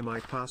fucking time I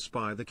pass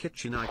by the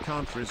kitchen I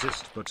can't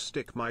resist but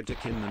stick my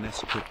dick in the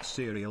Nesquik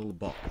cereal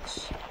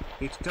box.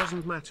 It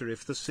doesn't matter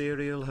if the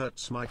cereal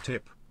hurts my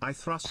tip, I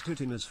thrust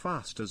it in as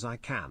fast as I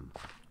can.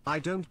 I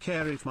don't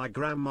care if my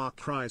grandma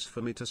cries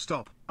for me to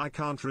stop, I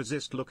can't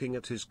resist looking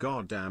at his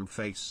goddamn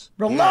face.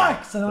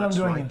 Relax! Yeah, I know what I'm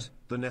that's doing. right,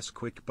 the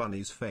Nesquik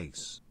bunny's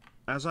face.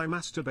 As I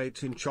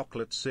masturbate in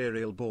chocolate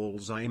cereal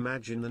balls, I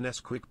imagine the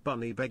Nesquik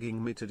bunny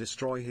begging me to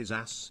destroy his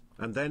ass,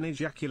 and then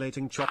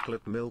ejaculating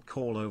chocolate milk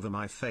all over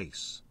my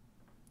face.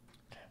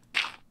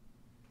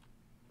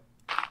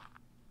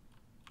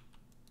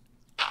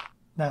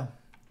 Now,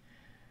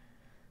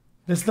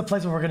 this is the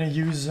place where we're going to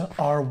use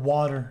our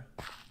water.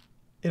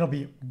 It'll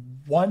be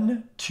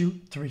 1,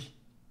 2, 3.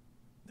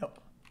 No.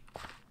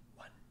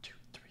 1, 2,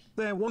 3.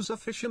 There was a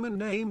fisherman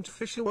named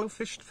Fisher who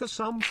fished for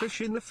some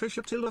fish in the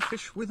fisher till a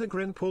fish with a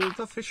grin pulled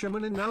the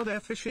fisherman in. Now they're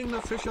fishing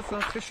the fisher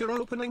for fisher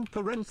opening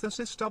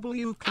parenthesis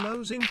W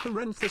closing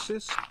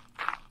parenthesis.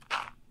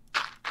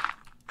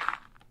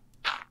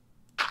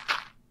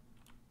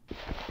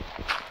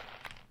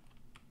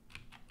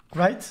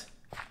 Right?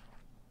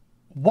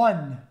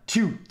 1,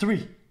 2,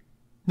 3.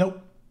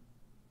 Nope.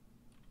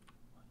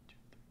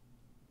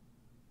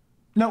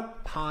 Nope.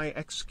 Hi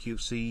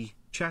XQC,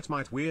 chat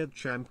might weird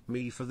champ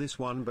me for this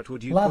one, but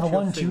would you Lava put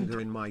your 1, 2.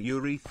 finger in my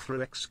urethra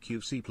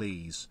XQC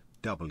please?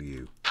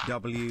 W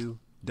W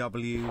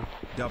W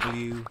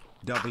W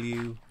W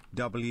W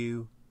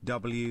W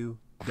W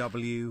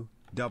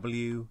W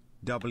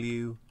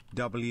W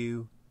W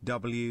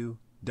W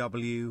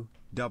W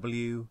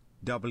W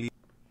W.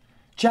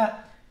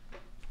 Chat.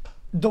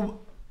 The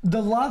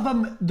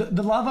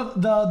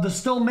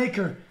stone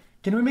maker.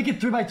 Can we make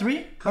it 3 by 3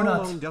 or How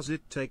not? long does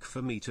it take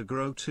for me to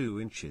grow 2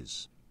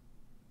 inches?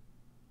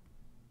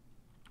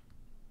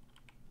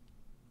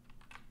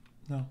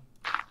 No.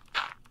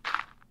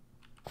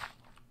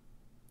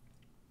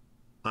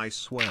 I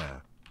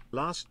swear.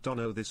 Last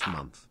dono this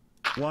month.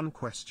 One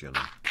question.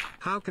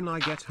 How can I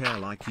get hair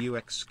like you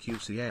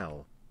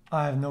xQcL?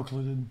 I have no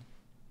clue, dude.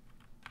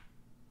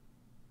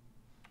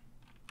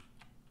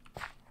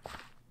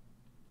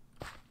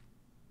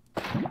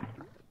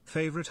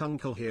 Favorite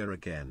uncle here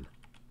again.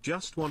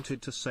 Just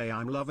wanted to say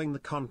I'm loving the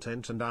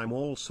content and I'm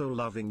also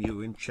loving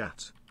you in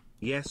chat.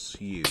 Yes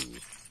you.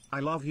 I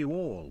love you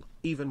all,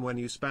 even when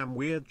you spam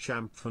weird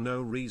champ for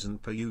no reason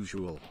per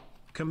usual.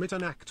 Commit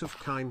an act of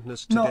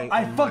kindness today. No,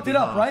 I on fucked my it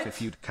up, behalf right?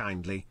 If you'd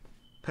kindly.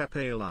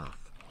 Pepe laugh.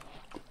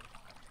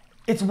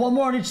 It's one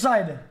more on each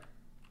side.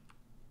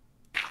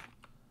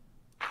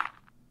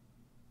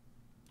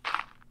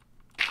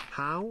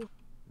 How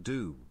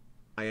do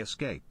I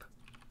escape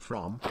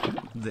from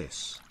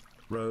this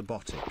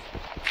robotic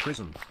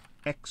prison?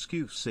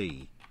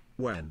 XQC,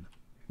 when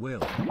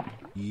will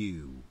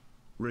you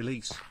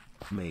release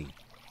me,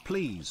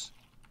 please?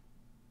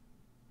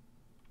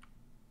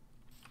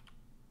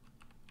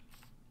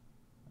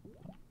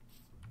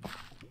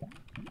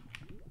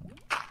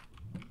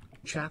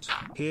 Chat,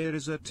 here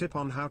is a tip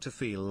on how to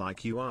feel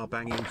like you are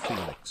banging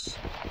Felix.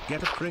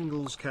 Get a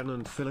Pringles can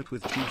and fill it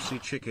with juicy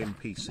chicken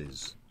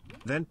pieces.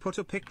 Then put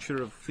a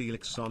picture of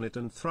Felix on it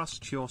and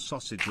thrust your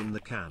sausage in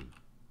the can.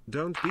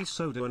 Don't be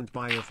soda and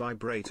buy a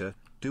vibrator,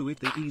 do it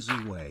the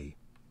easy way.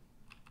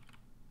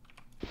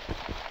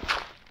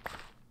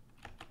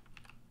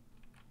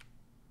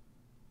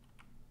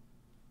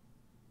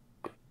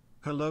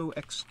 Hello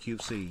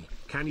XQC,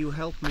 can you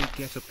help me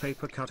get a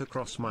paper cut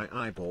across my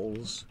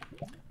eyeballs?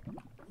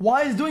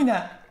 Why is doing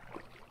that?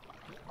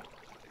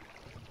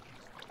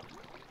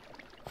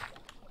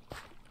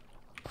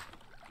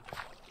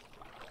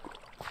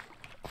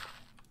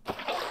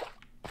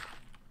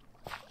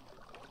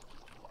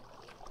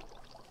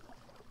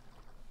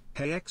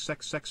 Hey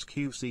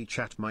XXXQC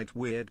chat might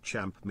weird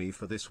champ me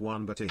for this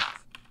one, but if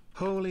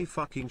holy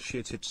fucking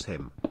shit, it's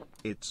him.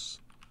 It's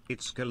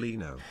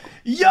Galino.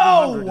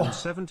 Yo!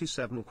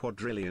 77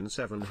 quadrillion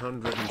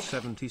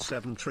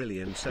 777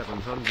 trillion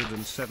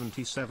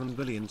 777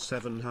 billion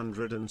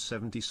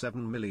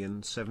 777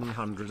 million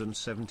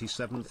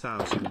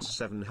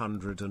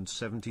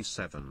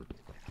 777,777.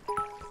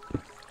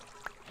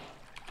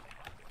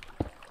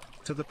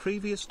 To the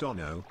previous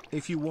dono,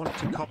 if you want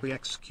to copy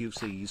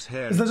XQC's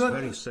hair, it's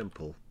very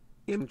simple.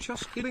 I'm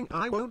just kidding,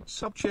 I won't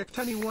subject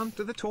anyone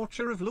to the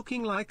torture of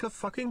looking like a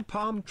fucking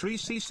palm tree.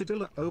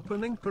 Cicadilla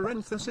opening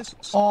parenthesis.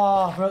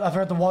 Oh, I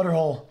forgot the water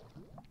hole.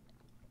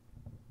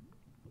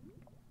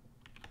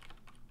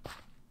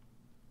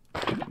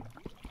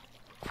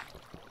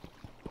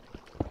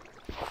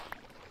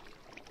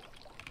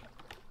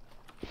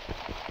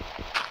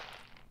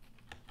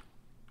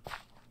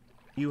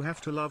 You have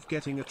to love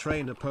getting a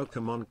trainer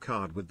Pokemon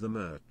card with the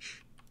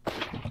merch.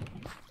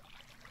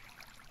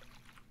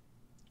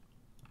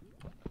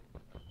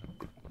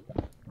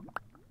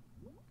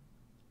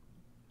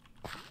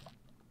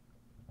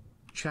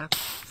 Chat,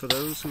 for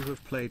those who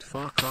have played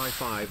Far Cry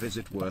 5, is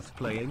it worth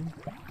playing?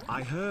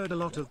 I heard a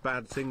lot of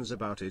bad things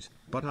about it,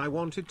 but I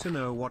wanted to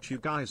know what you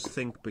guys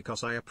think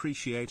because I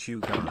appreciate you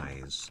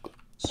guys.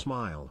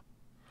 Smile.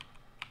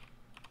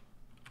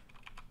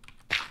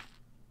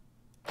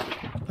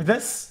 Like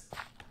this?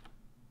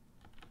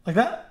 Like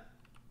that?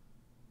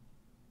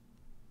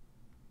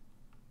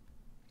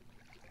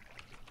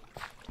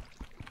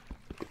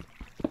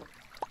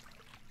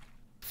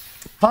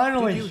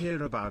 Finally! Did you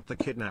hear about the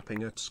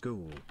kidnapping at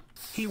school?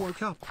 He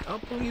woke up.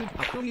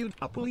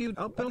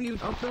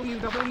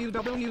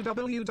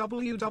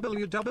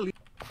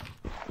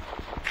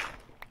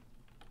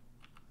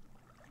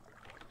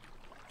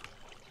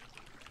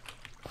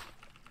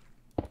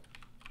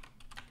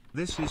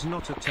 This is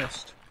not a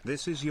test.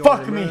 This is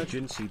your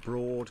emergency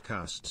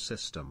broadcast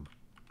system.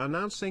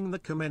 Announcing the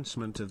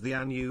commencement of the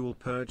annual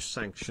purge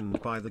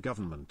sanctioned by the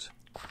government.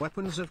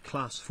 Weapons of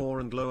class 4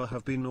 and lower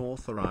have been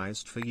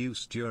authorized for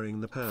use during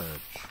the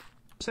purge.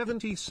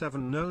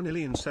 77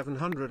 nonillion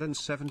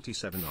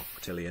 777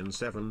 octillion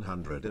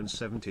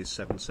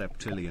 777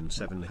 septillion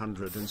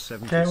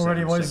 777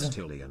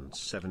 sextillion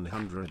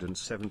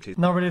 770.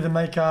 Now ready to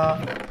make a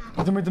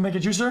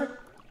juicer?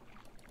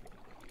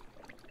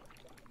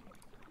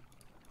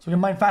 So we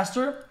can mine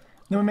faster,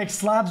 then we make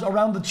slabs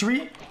around the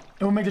tree,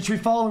 and we make the tree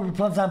fall, and we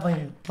plant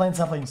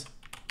saplings,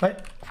 right?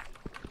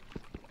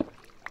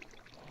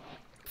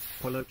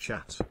 Hello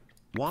chat.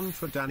 1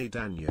 for Danny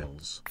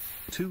Daniels.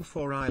 2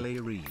 for Riley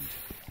Reed.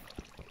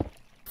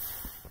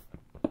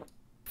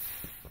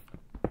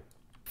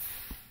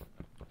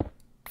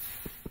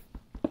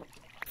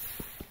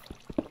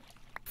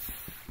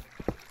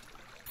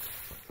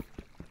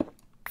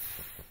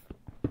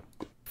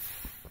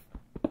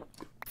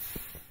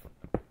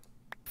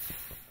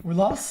 We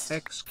lost?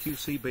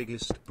 XQC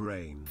biggest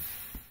brain.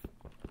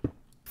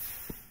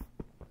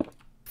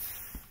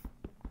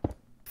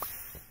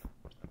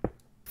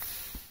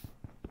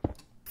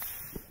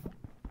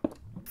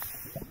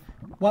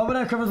 Why would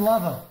I cover the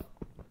lava?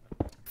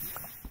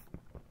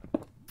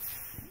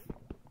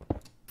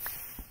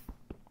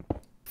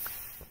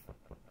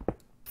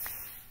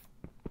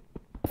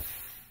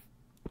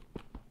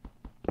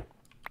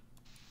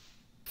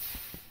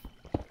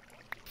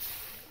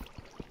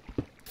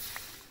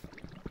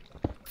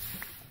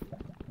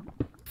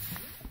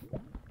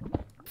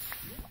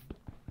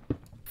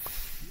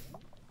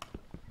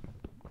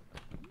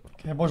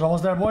 Okay, boys,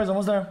 almost there, boys,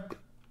 almost there.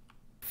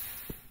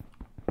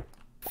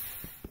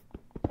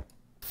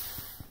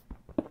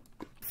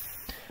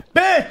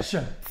 Bitch!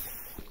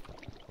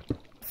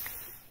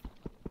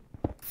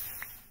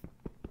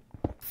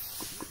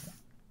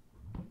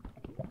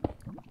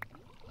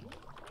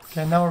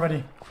 Okay, now we're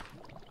ready.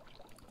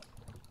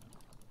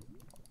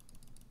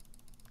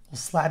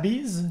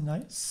 Slabbies,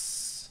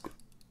 nice.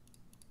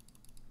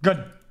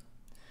 Good.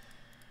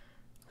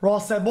 We're all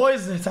set,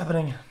 boys. It's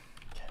happening.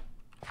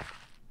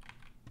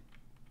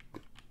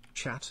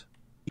 Chat.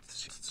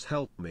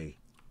 Help me.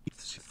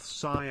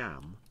 I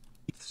am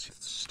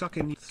stuck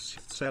in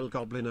cell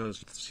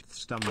goblino's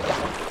stomach.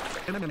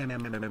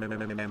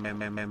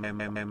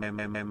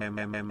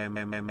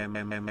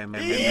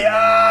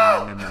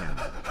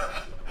 Yeah!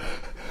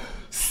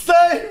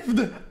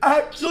 Saved!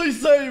 Actually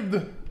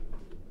saved!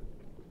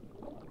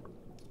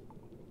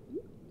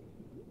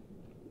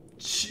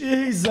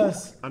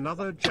 Jesus!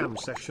 Another jam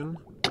session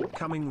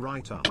coming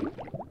right up.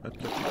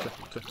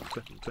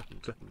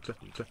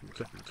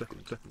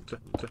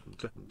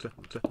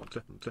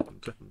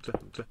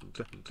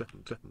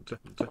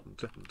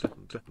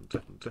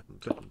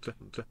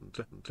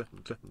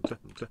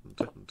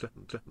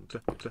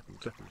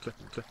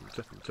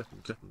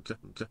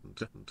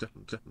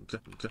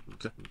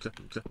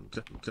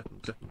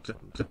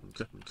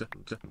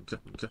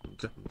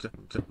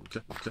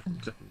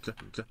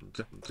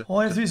 All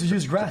I have to do is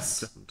use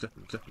grass.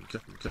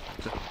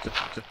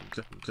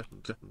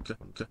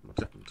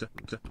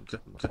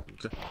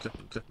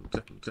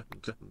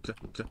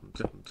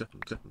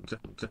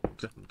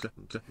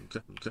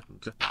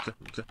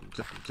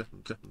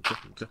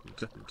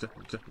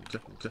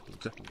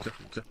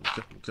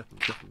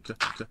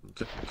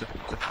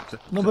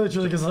 Nobody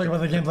really gives a fuck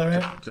about the gameplay,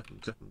 right?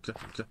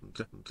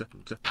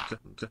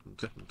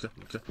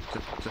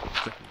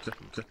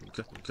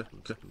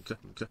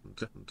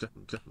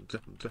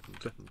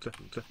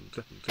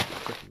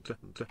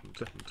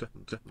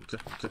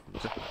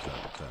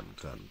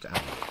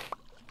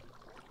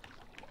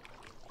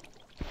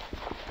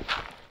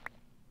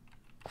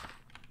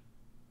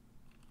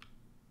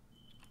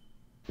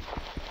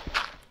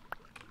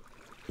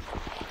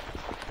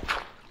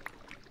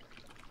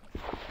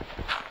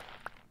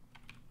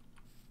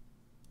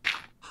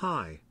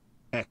 Hi,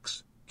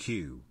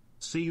 xQcOW.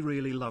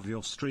 Really love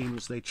your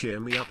streams, they cheer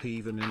me up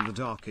even in the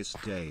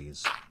darkest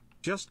days.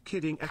 Just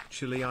kidding,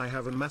 actually I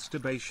have a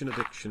masturbation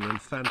addiction and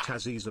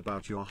fantasies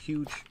about your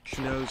huge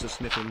schnozer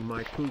sniffing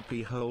my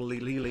poopy hole.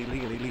 www.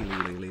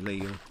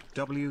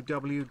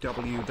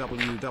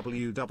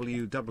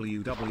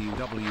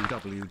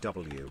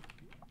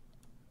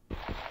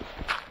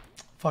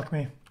 Fuck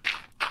me.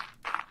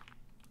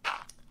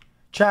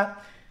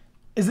 Chat,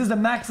 is this the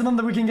maximum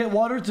that we can get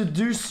water to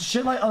do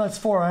shit like? Oh, that's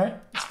 4, right?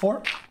 It's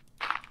 4.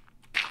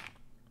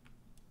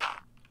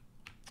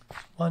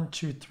 1,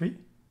 2, 3.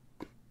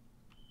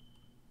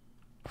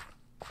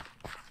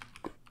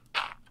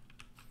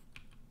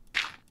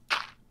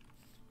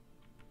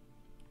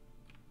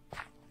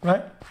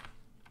 Right?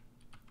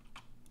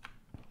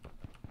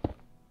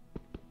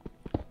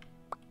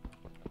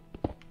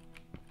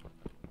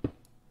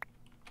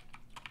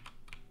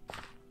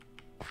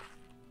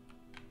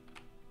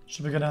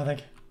 Should be good now, I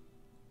think.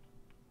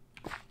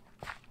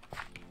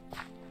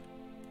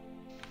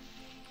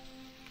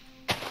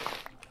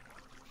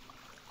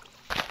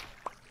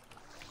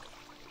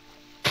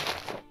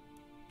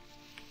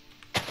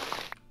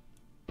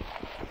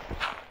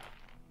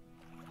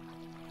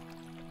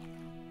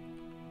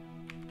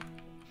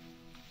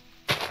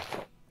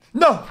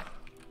 No!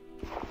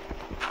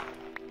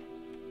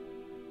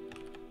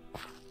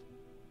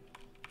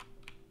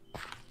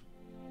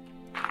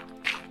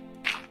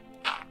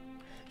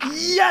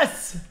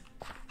 Yes!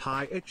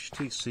 Hi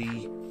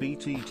HTC,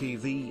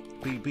 BTTV,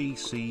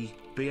 BBC,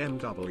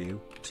 BMW,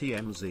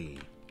 TMZ.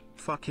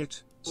 Fuck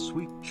it,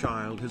 sweet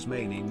child has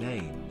many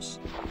names.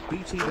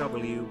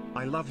 BTW,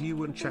 I love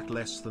you and chat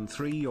less than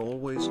 3,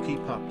 always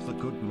keep up the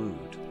good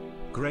mood.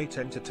 Great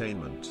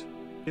entertainment.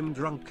 I'm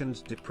drunk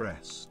and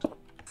depressed.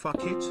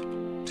 Fuck it.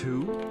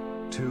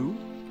 2, 2,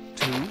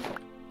 2,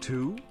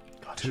 2,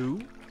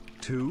 2,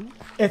 2.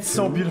 It's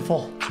so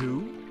beautiful.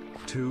 2,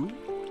 2,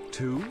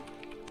 2.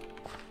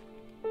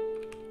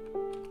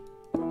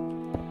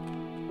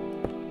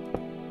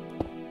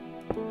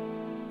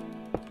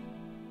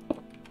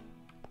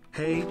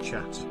 Hey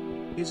chat.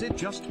 Is it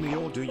just me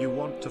or do you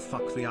want to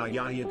fuck the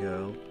ayaya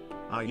girl?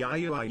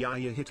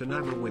 Ayaya hit an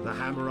hammer with a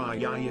hammer,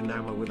 ayaya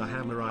hammer with a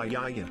hammer,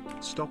 ayaya.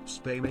 Stop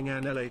spamming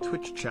an LA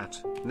Twitch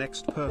chat.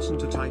 Next person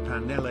to type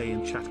an LA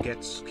in chat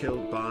gets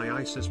killed by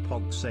ISIS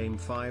pog, same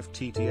 5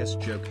 TTS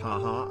joke,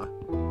 haha.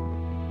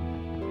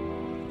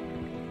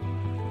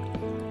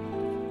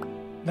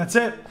 That's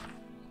it.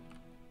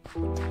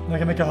 Now I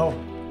can make a hoe.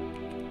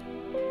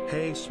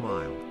 Hey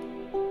smile.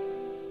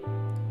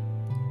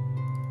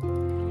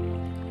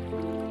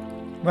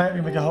 Right, we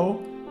can make a hoe.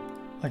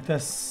 Like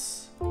this.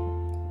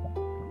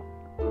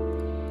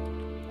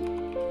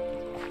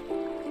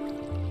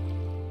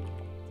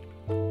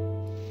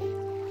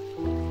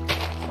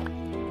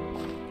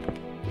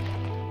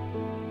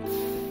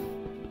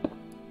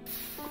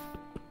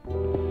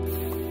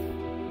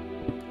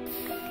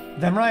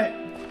 Damn right.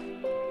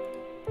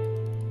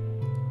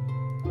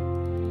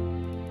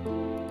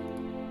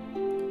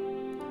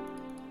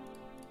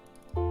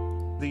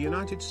 The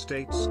United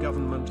States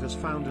government has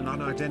found an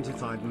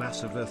unidentified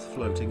mass of Earth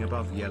floating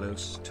above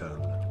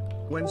Yellowstone.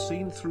 When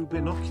seen through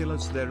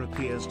binoculars, there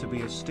appears to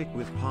be a stick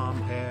with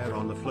palm hair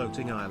on the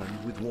floating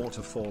island with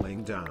water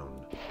falling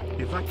down.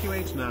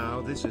 Evacuate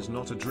now, this is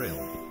not a drill.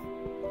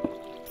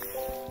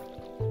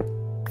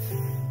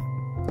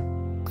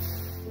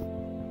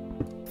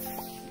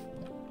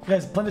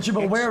 Guys, plant the tree,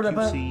 but where do I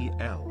plant?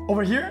 xQcOW.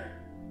 Over here?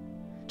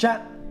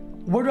 Chat,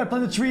 where do I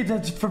plant the tree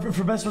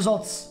for best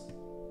results?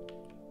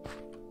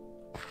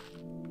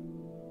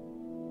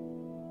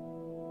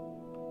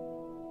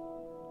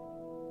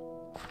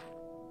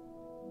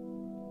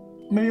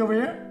 Maybe over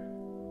here?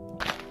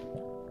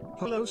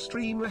 Hello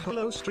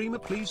streamer,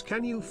 please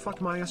can you fuck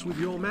my ass with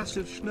your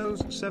massive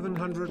schnoz?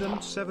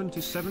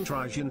 777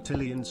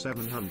 trillion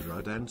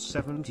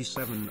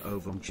 777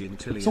 ovum.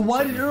 So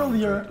why did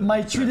earlier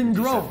my tree didn't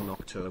grow?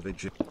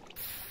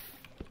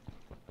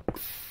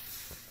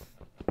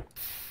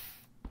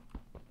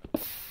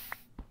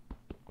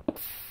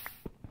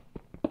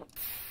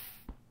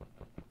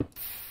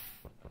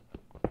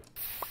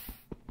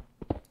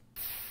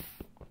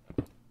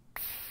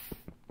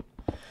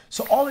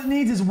 So all it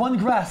needs is one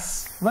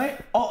grass, right?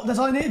 Oh, that's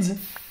all it needs.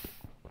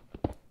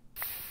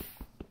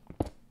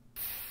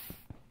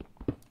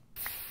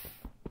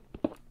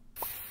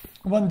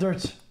 One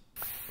dirt.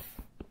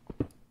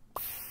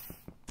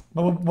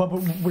 But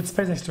with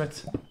space next to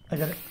it. I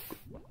get it.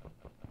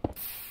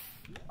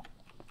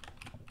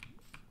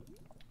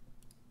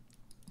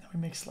 Now we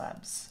make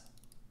slabs.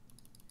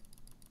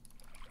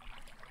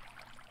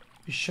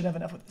 We should have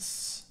enough of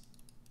this.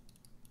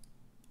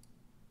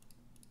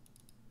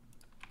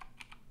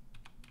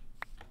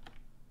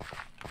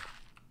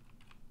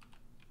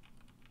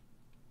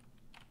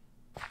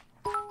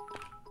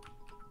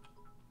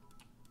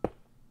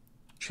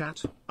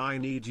 Chat, I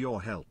need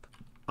your help.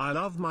 I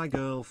love my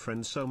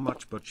girlfriend so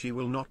much but she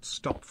will not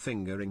stop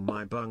fingering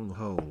my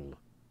bunghole.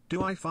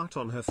 Do I fart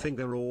on her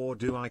finger or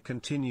do I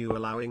continue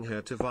allowing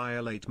her to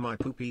violate my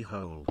poopy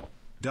hole?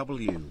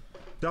 W.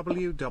 What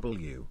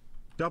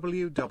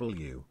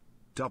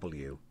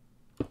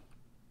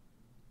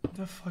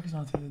the fuck is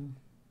not hidden?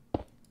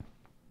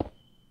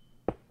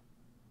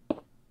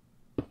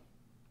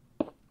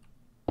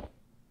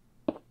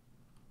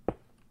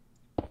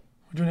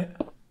 We're doing it.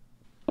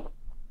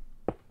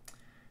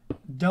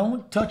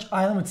 Don't touch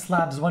island with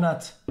slabs, why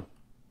not?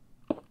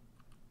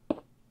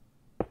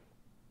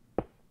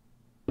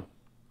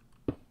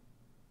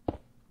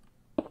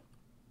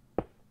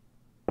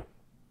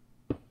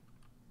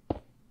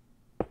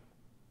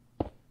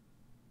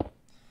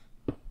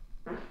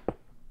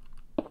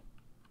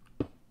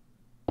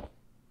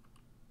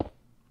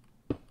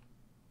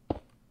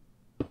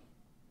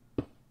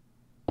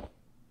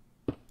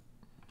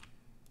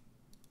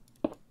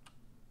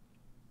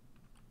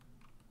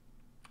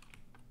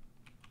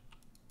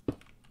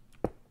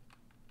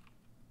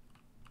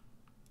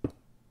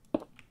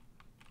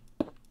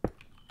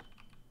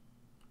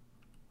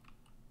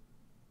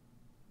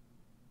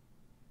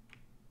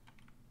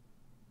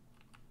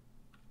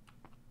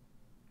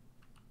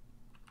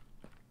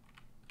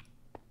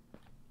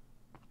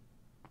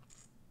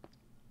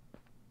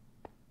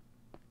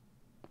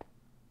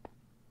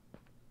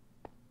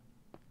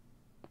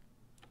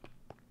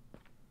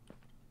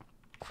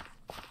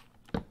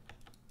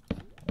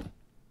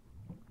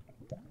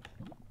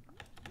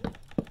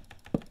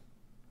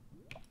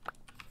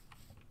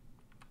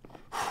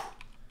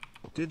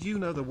 Did you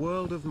know the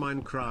world of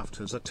Minecraft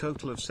has a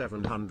total of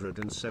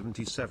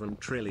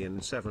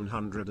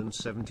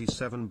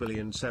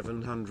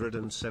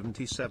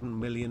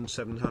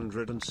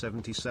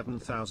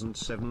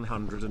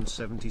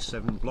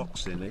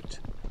blocks in it?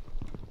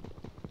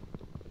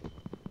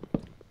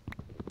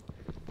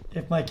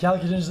 If my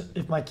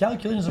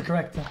calculations are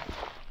correct,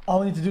 all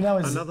we need to do now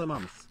is another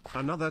month,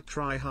 another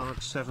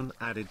tryhard 7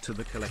 added to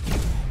the collection.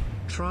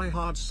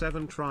 Tryhard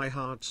 7,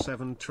 tryhard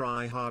 7,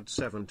 tryhard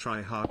 7,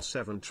 tryhard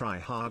 7,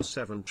 tryhard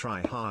 7,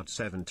 tryhard 7, tryhard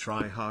 7,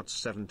 tryhard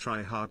 7,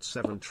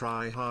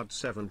 tryhard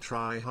 7, tryhard 7,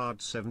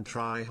 tryhard 7,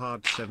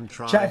 tryhard 7.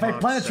 Chat, if I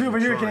plant a tree over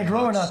here, can it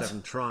grow or not?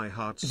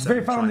 It's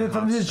very far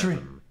from this tree.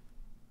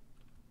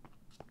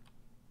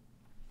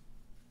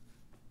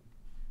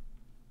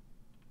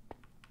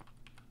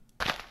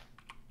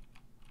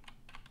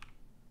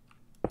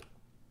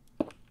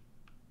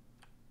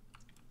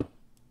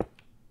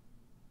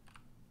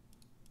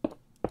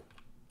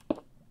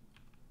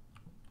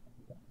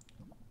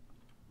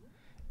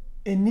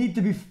 It need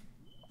to be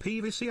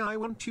PVC, I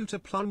want you to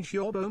plunge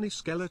your bony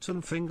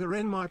skeleton finger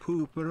in my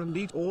pooper and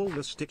eat all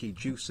the sticky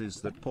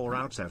juices that pour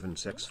out 7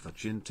 sex for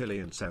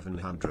Gintillion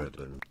 700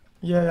 and...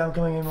 Yeah, I'm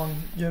coming in one.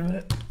 Give it a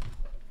minute.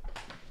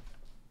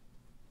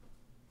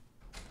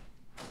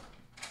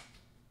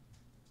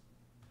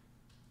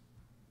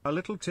 A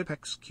little tip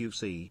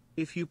XQC,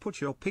 if you put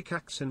your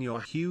pickaxe in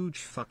your huge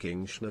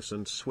fucking schnus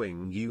and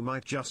swing you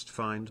might just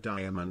find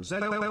diamonds.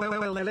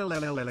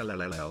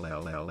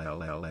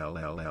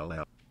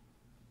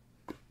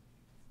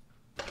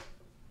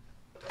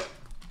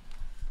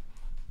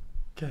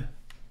 Okay.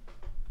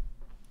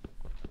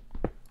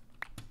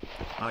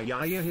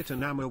 Ayaya hit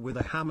an hammer with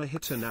a hammer,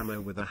 hit an hammer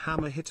with a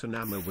hammer, hit an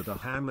hammer with a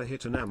hammer,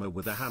 hit an hammer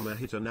with a hammer,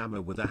 hit an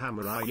hammer with a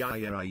hammer.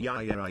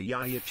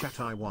 Ayaya chat,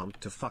 I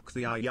want to fuck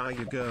the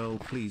Ayaya girl,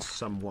 please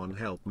someone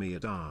help me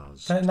at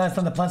ours. Nice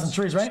on the plants and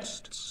trees, right?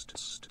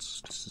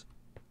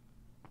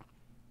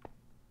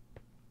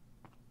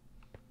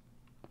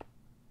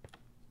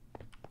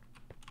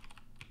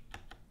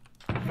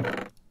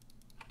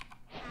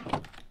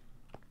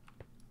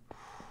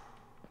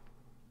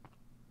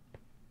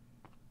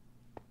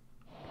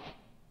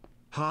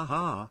 Ha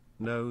ha,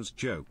 nose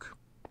joke.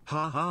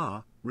 Ha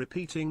ha,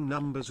 repeating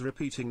numbers,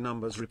 repeating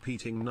numbers,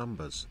 repeating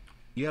numbers.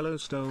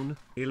 Yellowstone,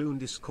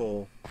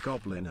 Ilundiscore,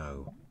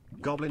 Goblino.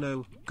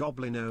 Goblino,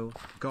 Goblino,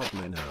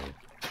 Goblino.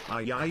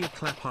 Ayaya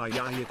clap.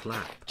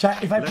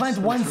 Chat, if I Less plant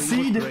than one 3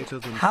 seed, was greater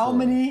than how 4.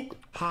 many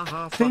Ha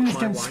ha, fuck things my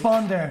can wife,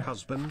 spawn there?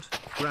 Husband,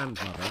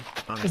 grandmother,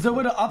 uncle. Is there a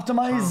way to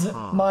optimize Ha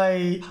ha.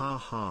 my Ha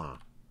ha.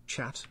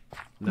 Chat.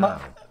 No.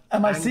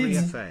 and my Angry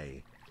seeds? FA.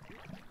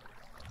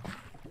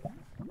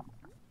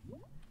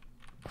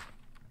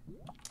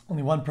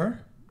 Only one per?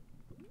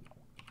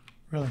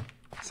 Really?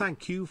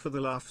 Thank you for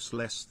the laughs.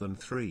 Less than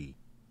 3.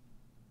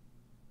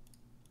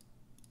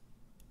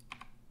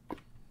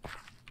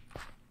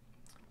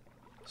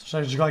 Should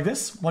I just go like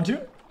this? 1, 2?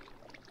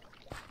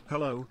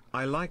 Hello,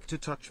 I like to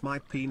touch my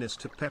penis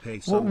to Pepe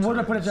Where sometimes. did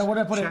I put it? Where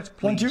did I put it? Chat,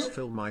 1, 2? please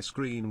fill my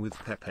screen with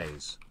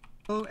Pepe's.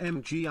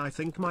 OMG, I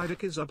think my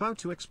dick is about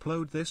to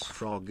explode. This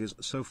frog is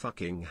so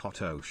fucking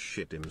hot. Oh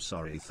shit, I'm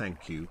sorry.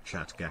 Thank you,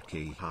 chat.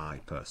 Gaki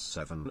Hyper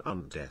 7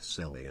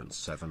 Undecillion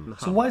 7.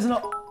 So why is it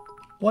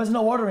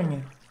not watering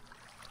it?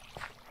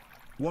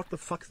 What the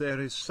fuck? There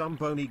is some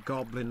bony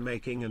goblin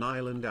making an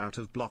island out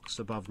of blocks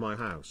above my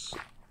house.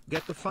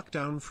 Get the fuck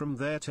down from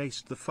there.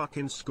 Taste the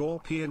fucking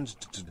scorpions.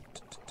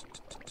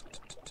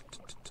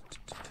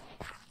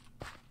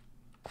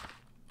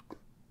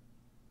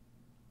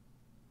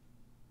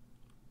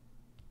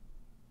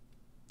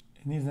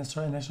 It needs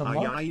necessarily an extra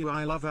block.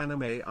 I love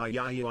anime. I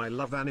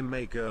love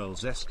anime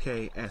girls. SK.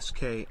 Do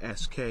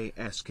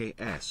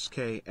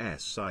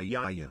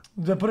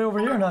I put it over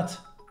here or not?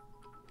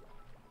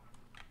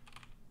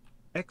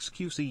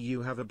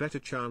 xQcOW have a better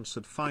chance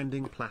at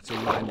finding plat in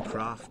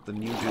Minecraft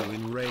than you do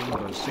in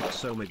Rainbow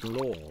Six Omega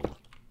Law.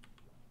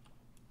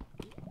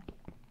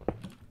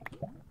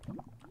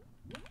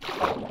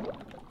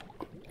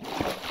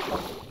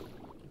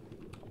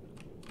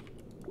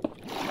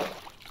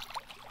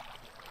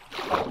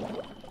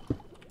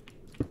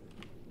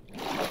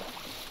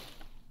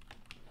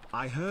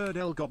 I heard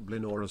El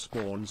Goblinora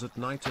spawns at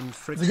night and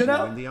fricks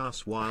you in the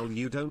ass while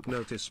you don't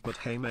notice, but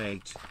hey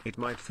mate, it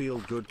might feel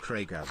good.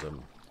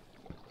 Craigasm.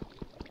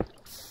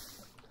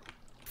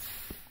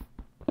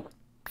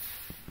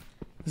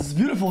 This is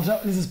beautiful.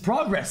 This is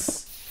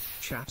progress.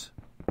 Chat.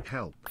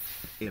 Help.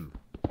 Im.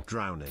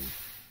 Drowning.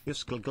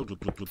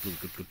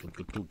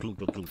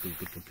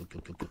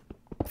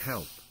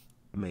 Help.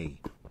 Me.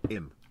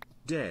 Im.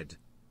 Dead.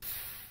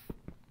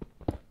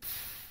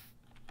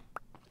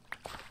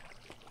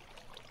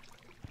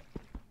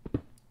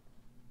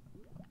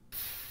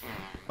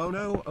 Oh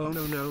no, oh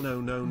no, no,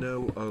 no, no,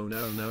 no, oh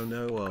no, no,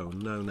 no, oh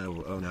no,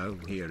 no, oh no,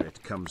 here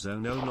it comes, oh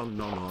no, no,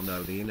 no, no,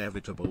 no, the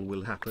inevitable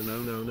will happen, oh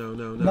no, no,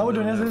 no, no,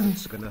 no, no,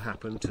 it's gonna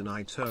happen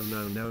tonight, oh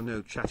no, no,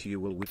 no, chat, you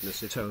will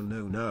witness it, oh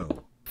no,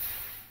 no.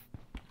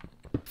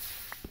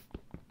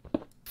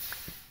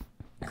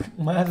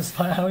 My ass is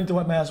fine, I don't need to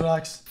wet my ass,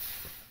 relax.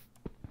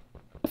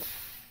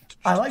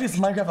 I like this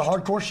Minecraft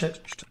hardcore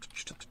shit.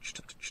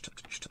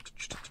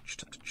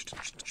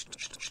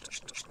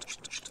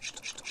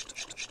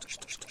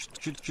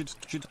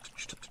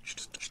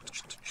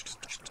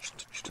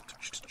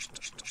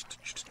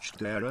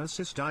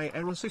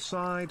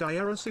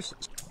 Dialysis.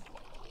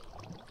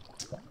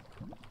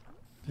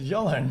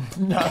 Y'all are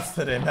nuts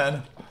today,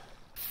 man.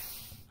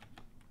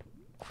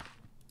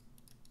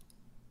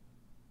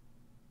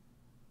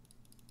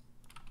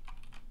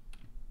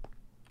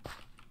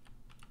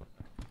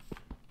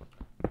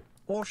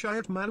 Or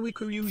Shayat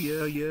Manwiku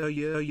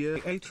year,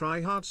 a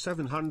tryhard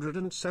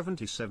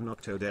 777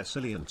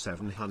 octodecillion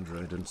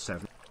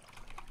 707.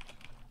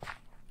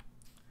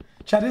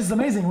 Chat, this is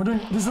amazing. We're doing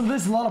this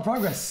is a lot of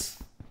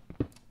progress.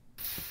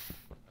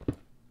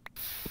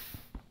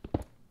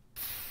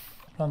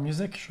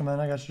 Music? Sure, man,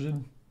 I got you,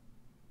 dude.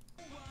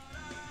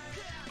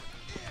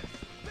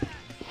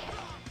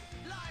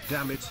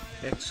 Damn it,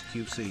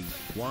 xQc,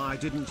 why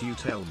didn't you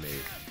tell me?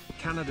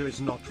 Canada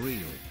is not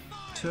real.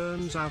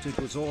 Turns out it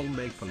was all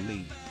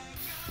make-believe.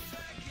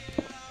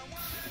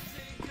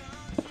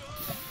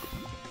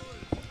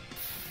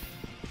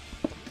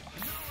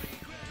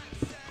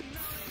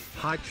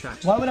 Hi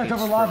chat. Why would I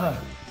cover lava?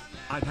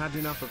 I've had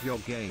enough of your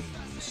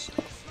games.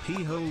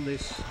 Pee-hole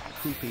this,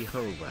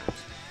 poopy-hole that.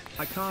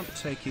 I can't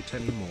take it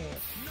anymore.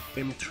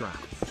 I'm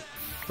trapped.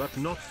 But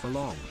not for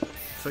long.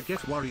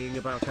 Forget worrying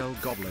about El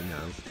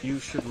Goblino, you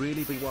should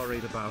really be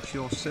worried about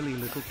your silly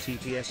little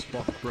TTS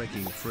bot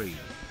breaking free.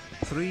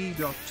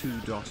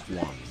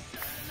 3.2.1.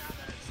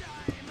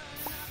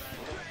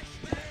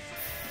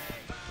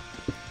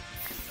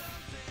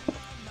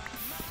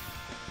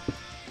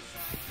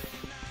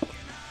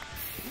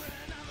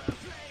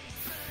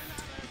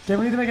 Okay,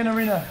 we need to make an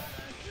arena.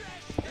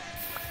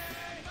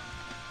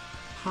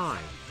 Hi.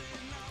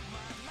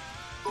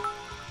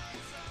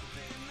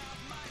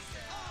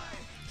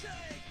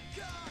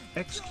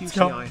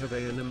 xQc, I had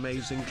an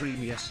amazing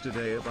dream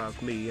yesterday about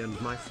me and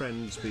my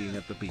friends being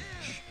at the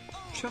beach.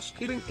 Just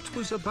kidding, it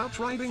was about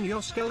riding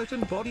your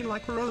skeleton body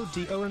like a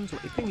rodeo and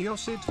licking your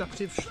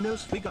seductive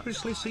schnoz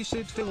vigorously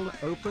sid till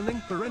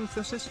opening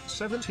parenthesis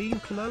 17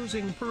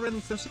 closing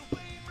parenthesis.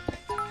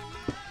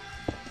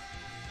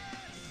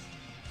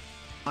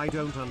 I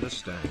don't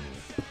understand.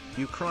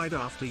 You cried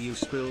after you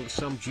spilled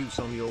some juice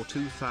on your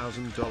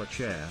 $2,000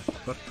 chair,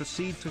 but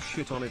proceed to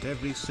shit on it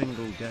every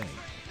single day.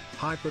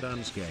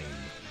 Hyperdance game.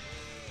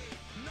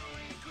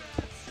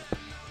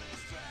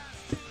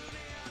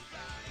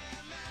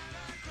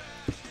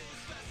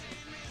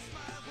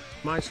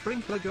 My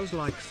sprinkler goes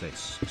like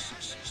this.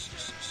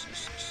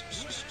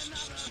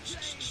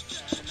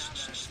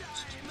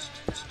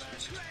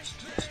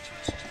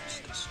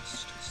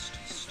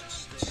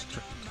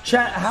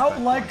 Chat, how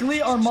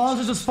likely are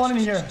monsters to spawn in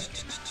here?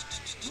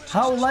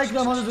 How likely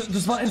are monsters to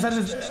spawn inside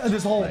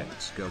this hole?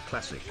 Let's go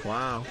classic.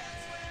 Wow.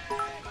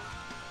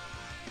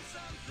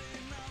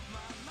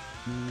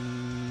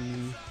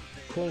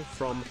 Call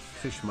from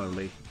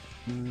Fishmoly.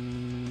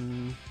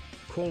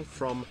 Call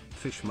from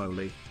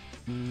Fishmoly.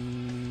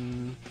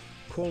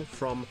 Call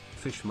from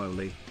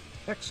Fishmoly.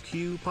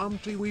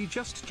 xQcOW, we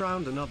just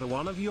drowned another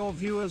one of your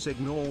viewers.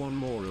 Ignore one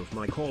more of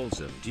my calls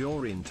and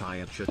your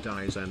entire chat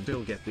dies, and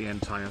you'll get the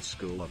entire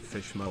school of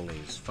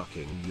Fishmolys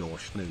fucking your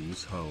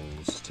snooze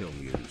holes till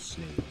you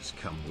sneeze.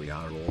 Come, we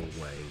are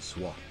always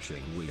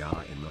watching. We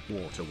are in the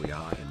water, we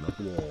are in the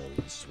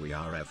walls, we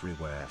are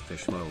everywhere.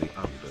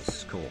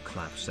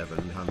 Fishmoly_clap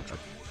 700.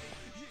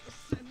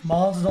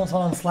 Monsters don't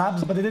spawn on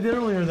slabs, but they did it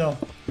earlier though.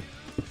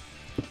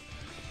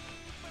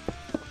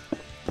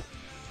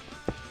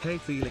 Hey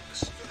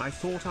Felix, I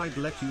thought I'd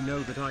let you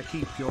know that I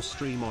keep your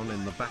stream on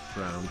in the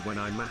background when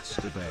I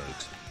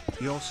masturbate.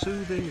 Your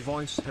soothing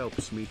voice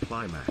helps me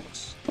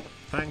climax.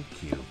 Thank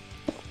you.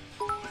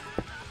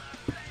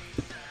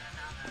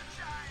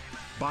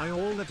 By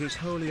all that is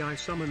holy I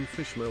summon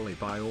Fishmoly.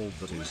 By all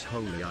that is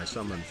holy I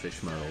summon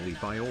Fishmoly.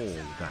 By all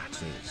that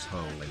is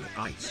holy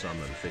I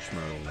summon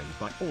Fishmoly.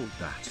 By all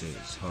that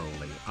is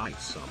holy I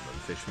summon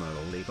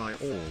Fishmoly. By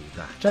all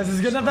that Jess,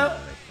 is good enough?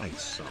 I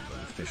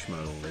summon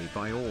Fishmoly.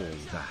 By all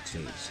that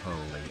is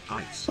holy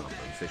I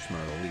summon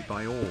Fishmoly.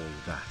 By all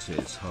that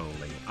is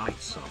holy I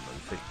summon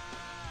Fish.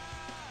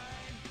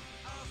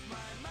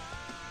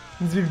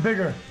 Needs to be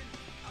bigger.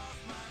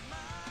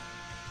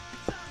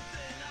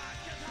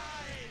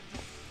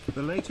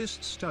 The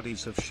latest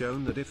studies have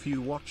shown that if you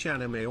watch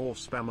anime or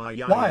spam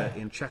Why?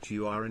 in chat,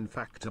 you are in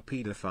fact a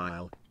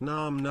pedophile.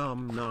 Nom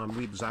nom nom,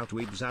 weebs out,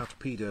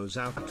 pedos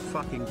out,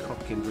 fucking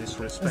cock in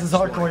disrespect. This is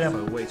hardcore, yeah.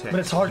 But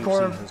it's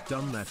hardcore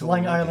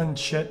Flying Island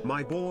shit.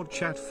 My board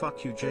chat,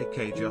 fuck you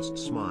JK, just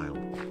smile.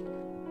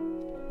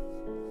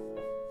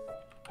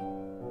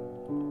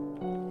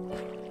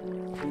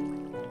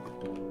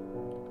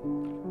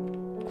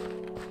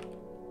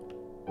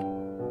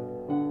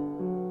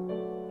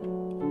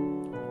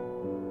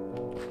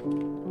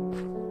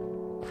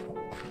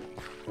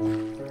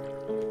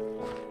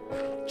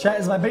 Chat,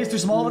 is my base too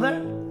small over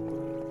there?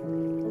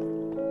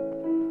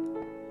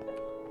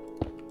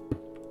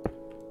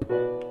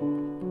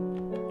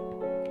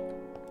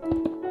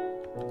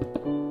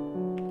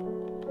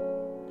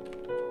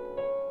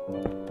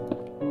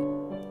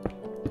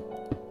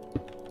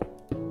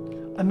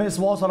 I made this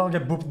wall so I don't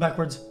get booped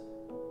backwards.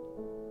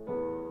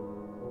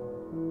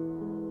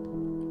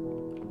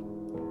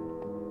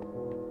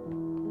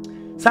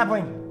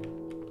 Sapling!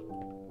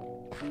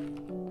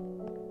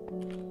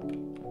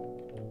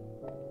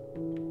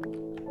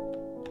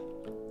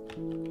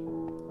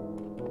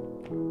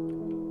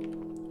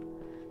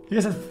 You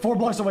guys are 4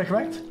 blocks away,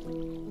 correct?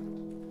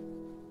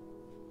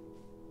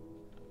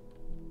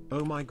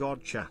 Oh my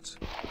god chat.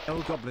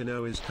 El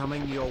Goblino is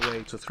coming your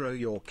way to throw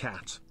your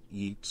cat,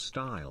 yeet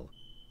style.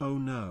 Oh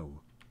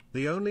no.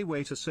 The only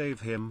way to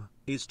save him,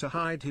 is to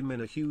hide him in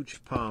a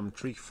huge palm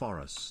tree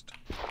forest.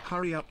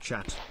 Hurry up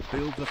chat,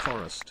 build the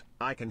forest,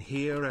 I can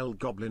hear El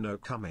Goblino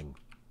coming.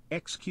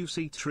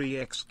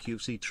 xQc3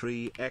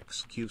 xQc3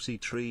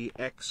 xQc3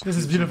 xQc3. This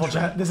is beautiful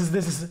chat. This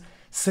is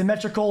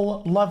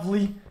symmetrical,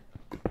 lovely.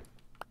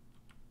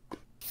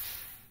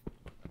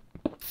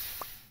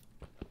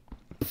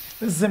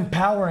 This is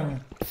empowering,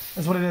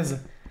 is what it is.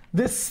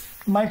 This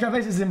Minecraft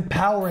base is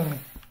empowering.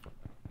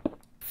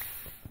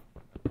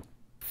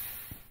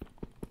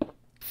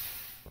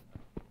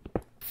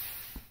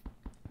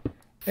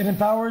 It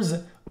empowers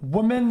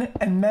women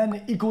and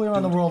men equally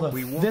around the world.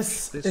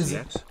 This is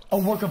a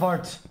work of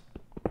art.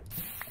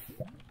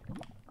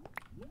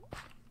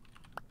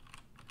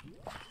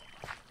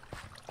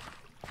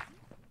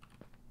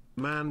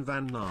 Man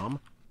Van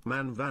Nam,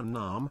 Man Van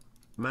Nam,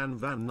 Man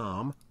Van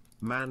Nam,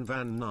 Man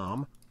Van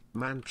Nam,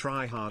 Man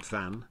Try Hard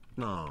Van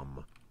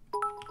Nam.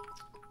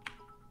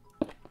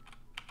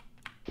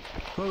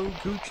 Oh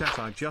goo chat,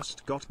 I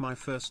just got my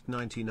first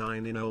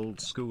 99 in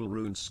old school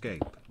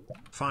RuneScape.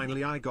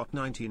 Finally I got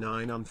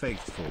 99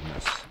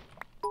 unfaithfulness.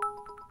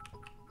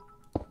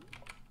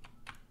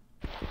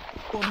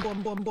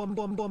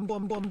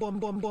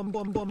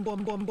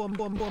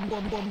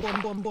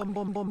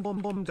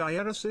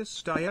 Diaresis,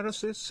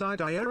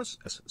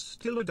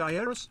 still a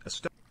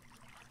diaresis.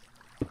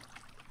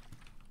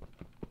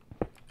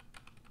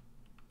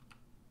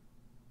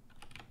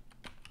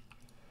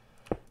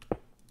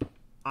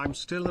 I'm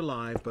still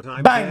alive, but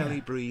I'm barely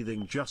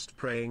breathing, just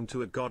praying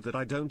to a god that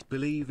I don't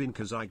believe in,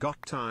 cause I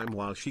got time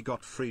while she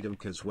got freedom,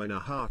 cause when her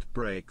heart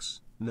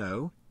breaks,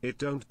 No, it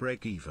don't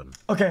break even.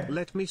 Okay.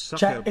 Let me suck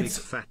Chat, a big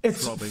fat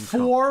it's throbbing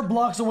 4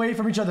 blocks away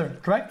from each other,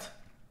 correct?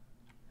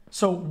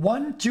 So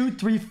 1, 2,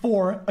 3,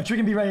 4. A tree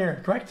can be right here,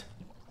 correct?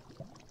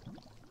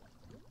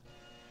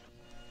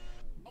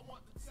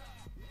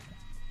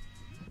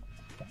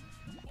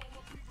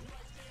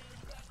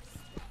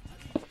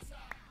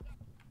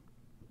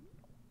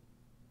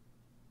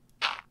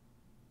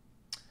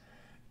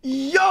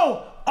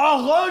 Yo,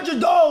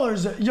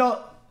 $100.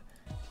 Yo,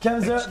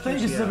 Kevin, thank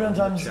you several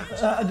times.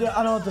 I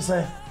don't know what to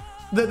say.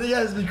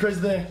 Yeah, it's been crazy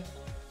day.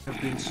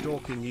 I've been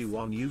stalking you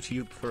on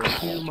YouTube for a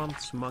few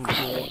months,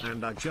 Monkor,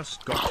 and I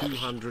just got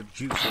 200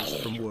 juices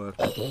from work.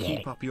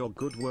 Keep up your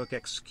good work,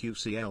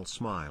 xQcOW,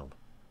 smile.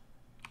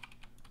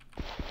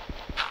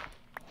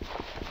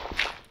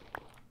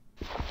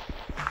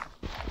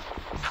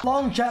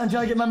 Long chat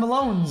until I get my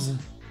Malones.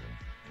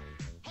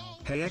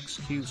 Hey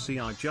xQc,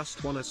 I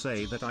just wanna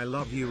say that I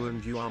love you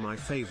and you are my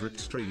favorite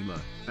streamer.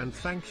 And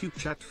thank you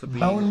chat for being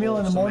Bone meal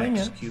in the awesome, morning,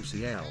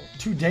 xQcOW.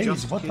 2 days,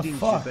 Just what the kidding,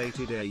 fuck?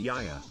 debated a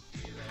yaya.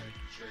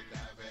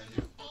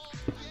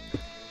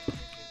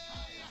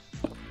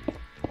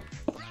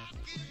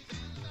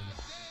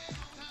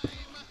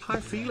 Hi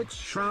Felix,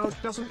 Shroud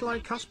doesn't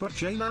like us, but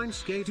J9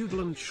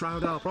 Skadoodle and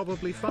Shroud are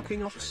probably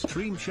fucking off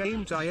stream.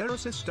 Shame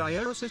diaresis.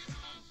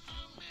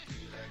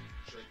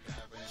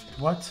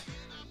 What?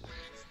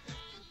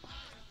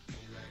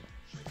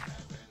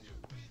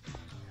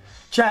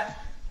 Chat,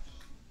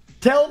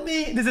 tell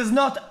me this is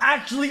not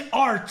actually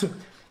art.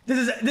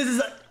 This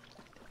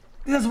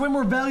is way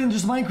more value than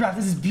just Minecraft.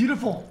 This is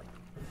beautiful.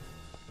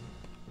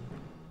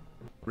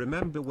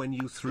 Remember when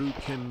you threw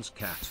Kim's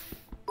cat?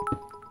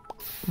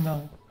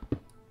 No.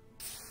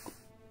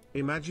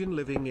 Imagine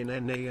living in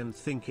NA and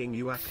thinking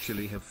you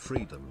actually have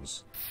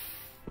freedoms.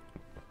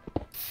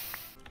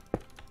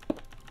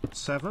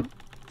 7,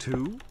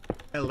 2,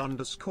 L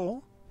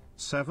underscore,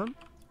 7,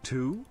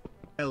 2,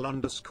 L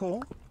underscore,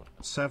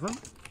 7,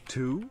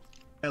 2,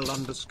 L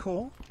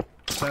underscore,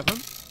 7,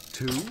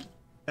 2,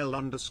 L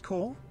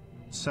underscore,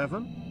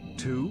 7,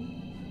 2.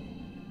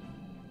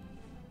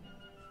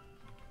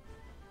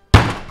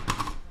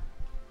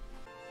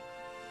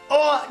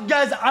 Oh,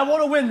 guys, I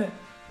want to win.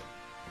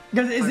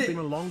 Guys, I've been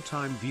a long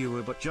time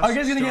viewer, but just are you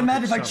guys gonna get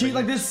mad if I cheat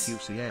like this?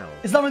 xQcOW.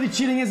 It's not really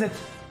cheating, is it?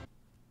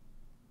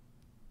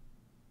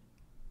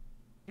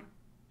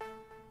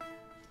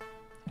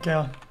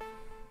 Okay.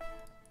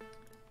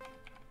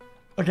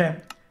 Okay.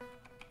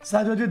 So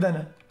how do I do it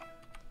then?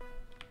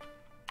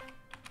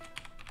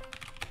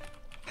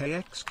 Hey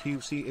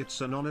xQc, it's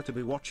an honor to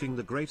be watching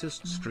the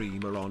greatest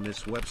streamer on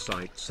this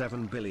website.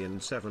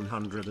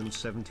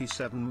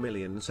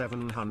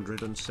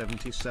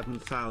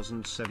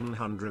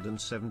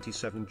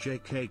 7,777,777,777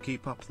 JK.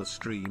 Keep up the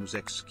streams,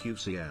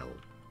 xQcOW.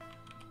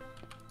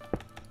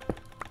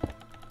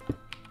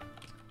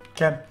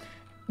 Okay.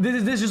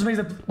 This just makes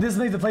the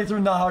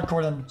playthrough not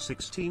hardcore then.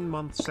 16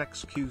 months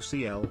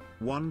xQcOW,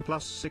 1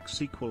 plus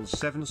 6 equals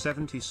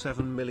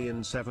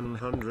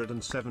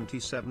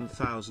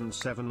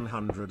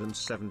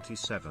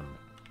 777,777,777.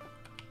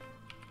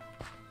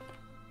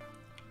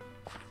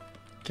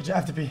 Okay, I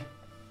have to pee.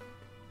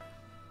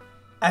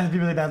 I have to pee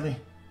really badly.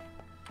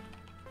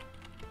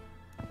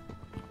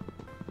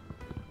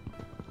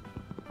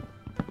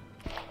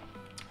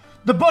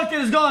 The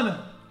bucket is gone!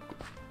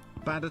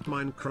 Bad at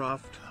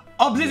Minecraft.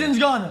 Obsidian's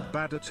gone!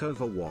 Bad at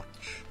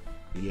Overwatch.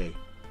 Yay.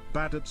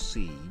 Bad at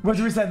Siege. What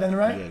do we say then,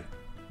 right? Yay.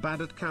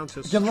 Bad at Counter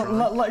Yeah,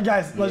 Strike.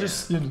 guys, let's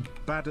just...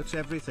 Bad at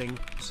everything.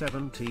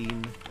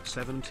 17,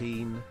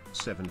 17,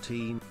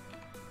 17.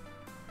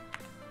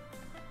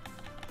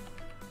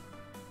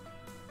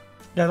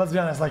 Yeah, let's be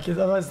honest, like,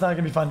 it's not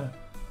gonna be fun.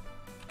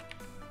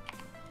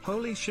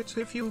 Holy shit,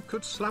 if you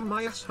could slam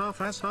my ass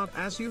half as hard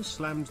as you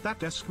slammed that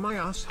desk, my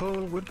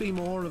asshole would be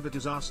more of a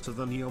disaster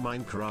than your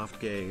Minecraft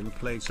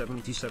gameplay.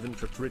 77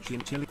 Tritridge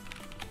in Chile.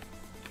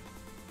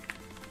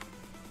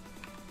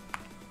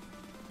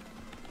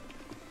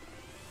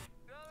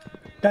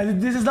 Guys,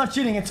 this is not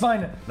cheating, it's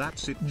fine.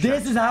 That's it.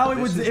 This is how it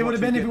would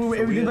have been if we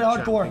didn't play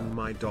hardcore.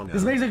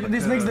 This makes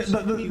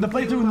the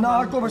playthrough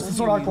not hardcore versus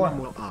sort of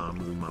hardcore.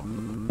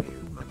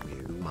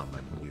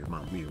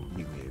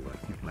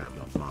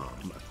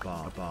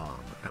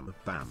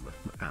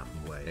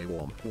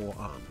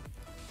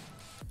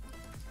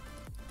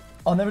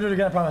 I'll never do it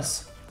again, I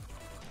promise.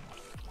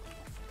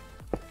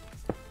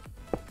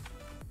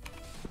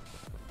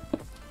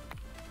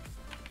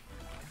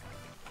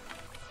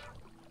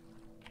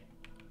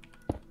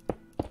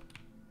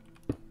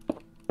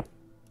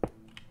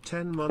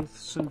 $10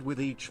 months, and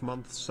with each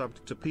month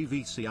subbed to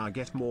PVC I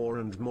get more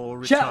and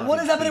more. Chat, what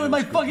is happening with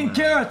my fucking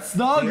carrots,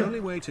 dog? The only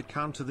way to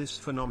counter this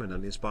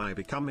phenomenon is by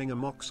becoming a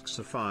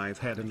Moxxa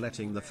 5-head and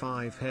letting the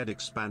 5-head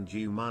expand.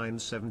 You mine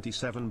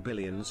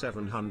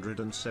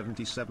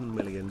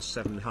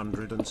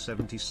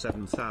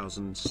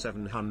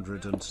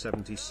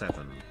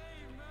 77,777,777,777.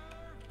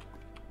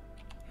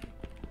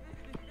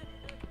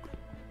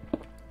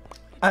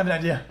 I have an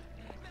idea.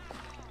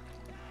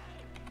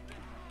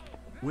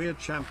 Weird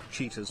champ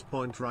cheaters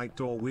point right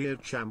door.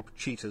 Weird champ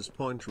cheaters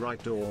point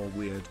right door.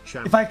 Weird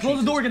champ. If I close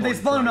the door, can they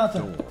spawn or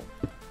nothing?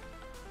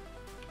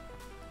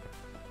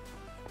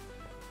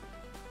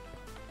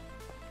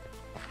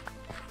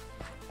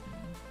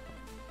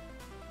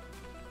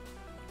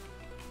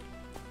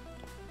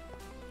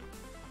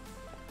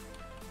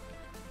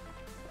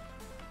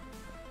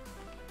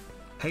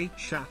 Hey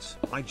chat,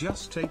 I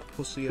just ate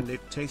pussy and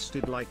it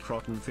tasted like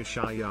rotten fish.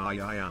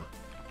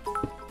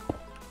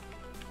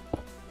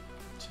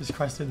 Jesus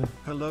Christ, dude.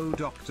 Hello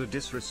Dr.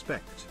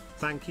 Disrespect,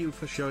 thank you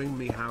for showing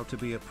me how to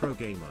be a pro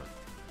gamer.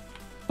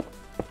 Okay,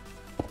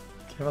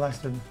 relax,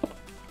 dude.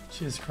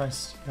 Jesus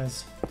Christ,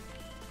 guys.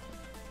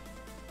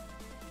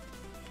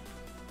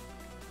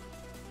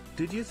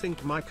 Did you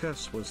think my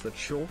curse was that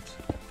short?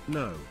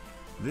 No.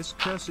 This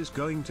curse is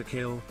going to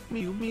kill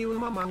Mew Mew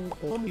Mum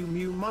or Mew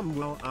Mew Mum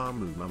or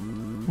Amu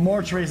Mum.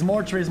 More trees,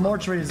 more trees, more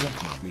trees.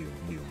 Mew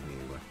Mew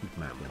Mew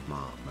Mam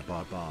Mom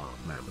Baba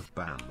Mam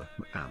Bam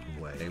Am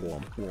Way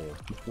Warm War.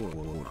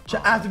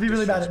 I have to be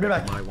really bad. Be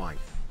back. My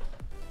wife.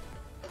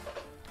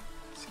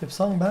 Skip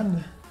song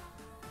band.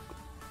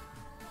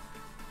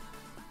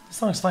 This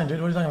song's fine, dude.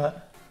 What are you talking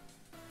about?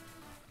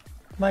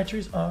 My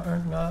trees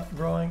are not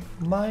growing.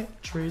 My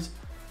trees.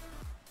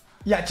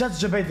 Yeah, chat's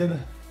debated.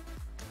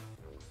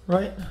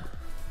 Right?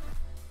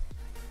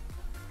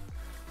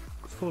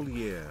 Full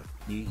year,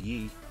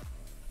 yee.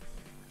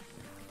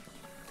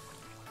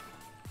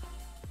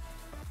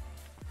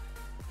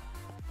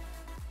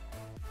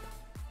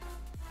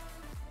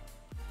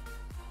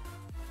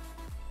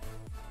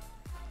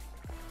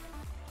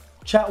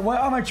 Chat, why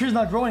are my trees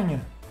not growing?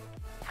 Did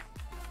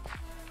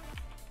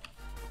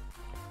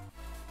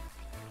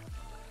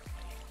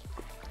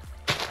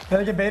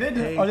I get baited?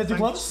 Hey, are they too thanks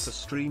close? for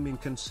streaming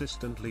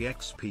consistently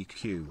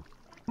xQcOW.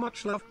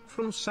 Much love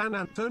from San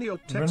Antonio,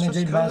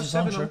 Renegade Texas.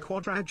 7 sure. on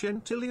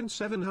quadragentillion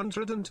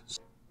 700 and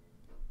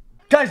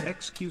Guys,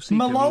 xQc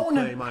Malone.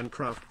 play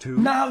Minecraft 2.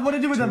 Nah, what do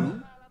I do with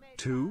them?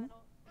 Two.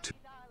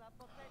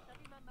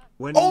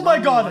 When Oh you my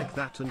run God. like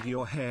that and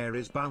your hair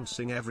is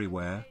bouncing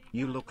everywhere,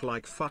 you look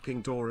like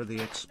fucking Dora the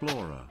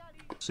Explorer.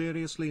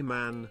 Seriously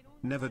man,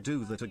 never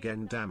do that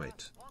again, damn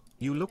it.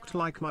 You looked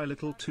like my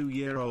little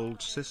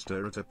 2-year-old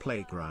sister at a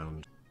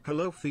playground.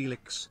 Hello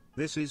Felix,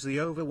 this is the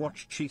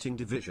Overwatch cheating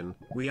division.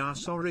 We are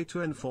sorry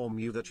to inform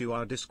you that you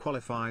are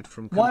disqualified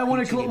from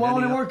competing in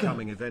any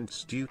upcoming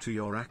events due to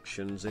your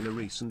actions in a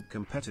recent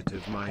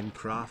competitive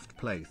Minecraft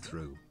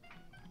playthrough.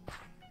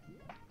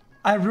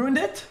 I ruined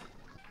it?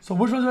 So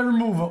which ones do I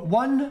remove?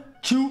 1,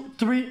 2,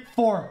 3,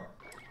 4.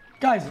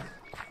 Guys,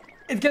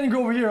 it's gonna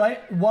go over here,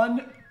 right?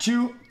 1,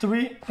 2,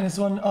 3, and this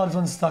one, oh, this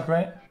one's stuck,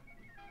 right?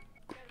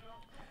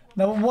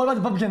 Now, what about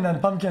the pumpkin then?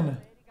 Pumpkin.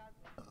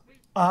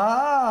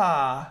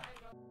 Ah!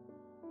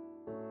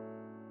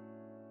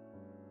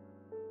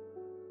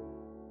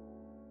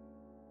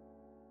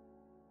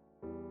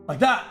 Like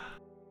that.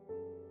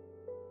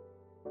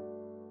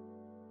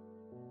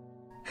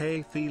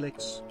 Hey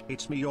Felix,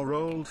 it's me, your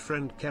old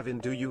friend Kevin.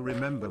 Do you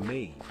remember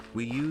me?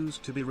 We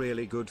used to be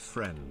really good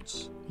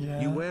friends. Yeah.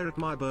 You were at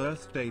my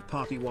birthday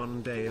party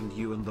one day and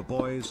you and the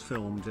boys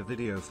filmed a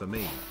video for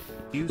me.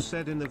 You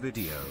said in the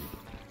video,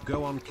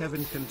 "Go on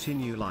Kevin,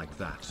 continue like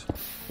that."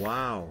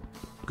 Wow.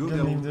 Good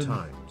old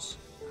times.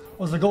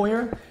 What's the goal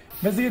here?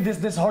 Basically,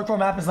 this hardcore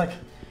map is like,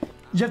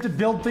 you have to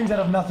build things out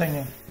of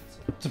nothing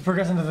to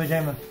progress into the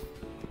game.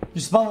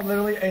 You spawn with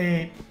literally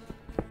a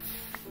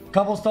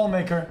cobblestone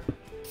maker.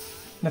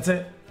 That's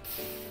it.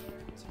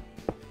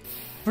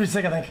 Pretty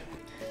sick, I think.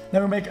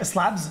 Then we make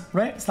slabs,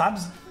 right?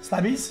 Slabs?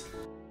 Slabbies?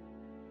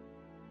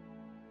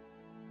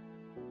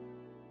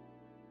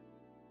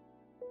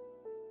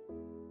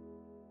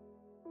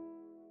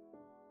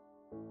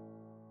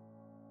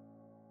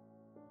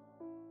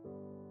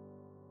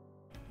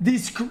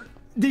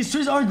 These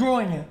trees aren't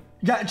growing.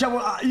 Yeah,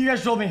 you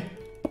guys told me.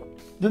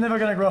 They're never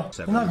gonna grow.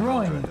 They're not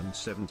growing.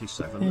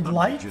 Need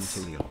lights?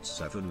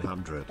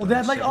 Well, they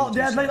had light all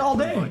day.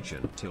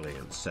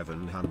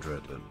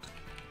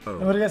 Oh,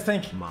 what do you guys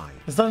think?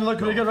 It's starting to look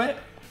pretty good, right?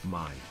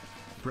 My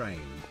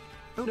brain.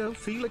 Oh no,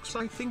 Felix,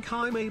 I think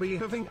I may be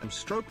having a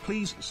stroke.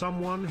 Please,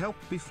 someone help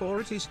before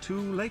it is too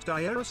late.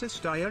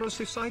 Dialysis.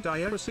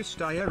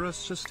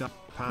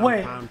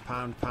 Wait.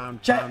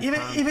 Chat,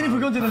 even if we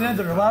go to the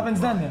nether, what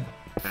happens then?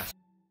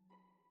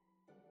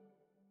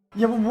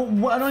 Yeah,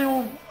 but I don't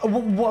even...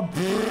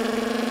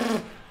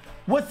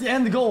 What's the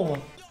end goal?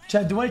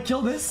 Chat, do I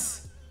kill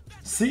this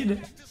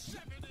seed?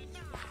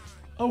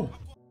 Oh.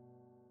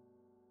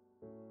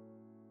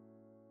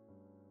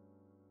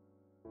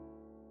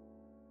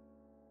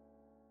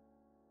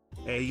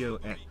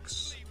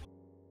 AOX.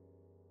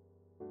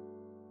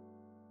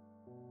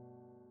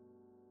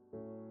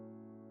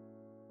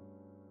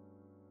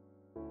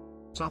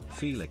 Sup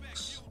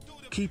Felix.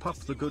 Keep up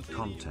the good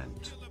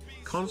content.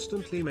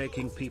 Constantly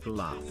making people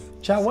laugh.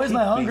 Chat, why is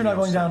my hunger not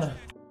going down?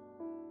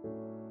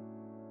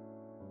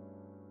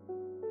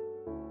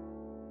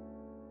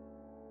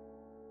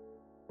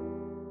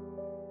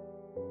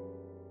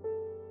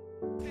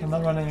 I'm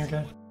not running,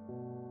 okay.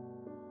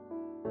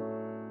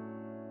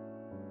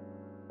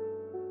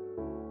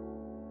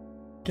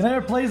 Can I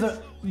replace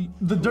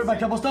the dirt by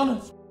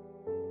cobblestone?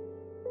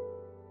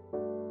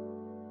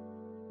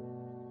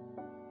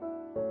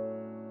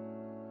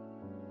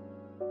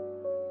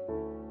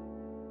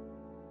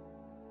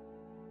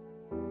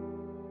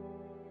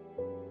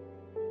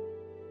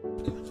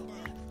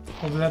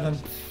 We'll do that then.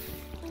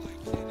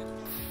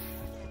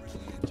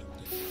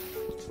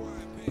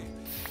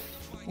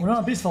 We're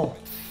not peaceful.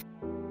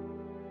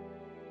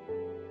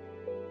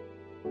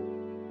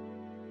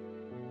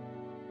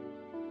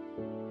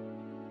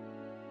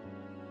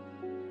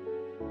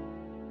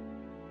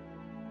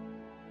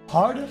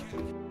 Hard?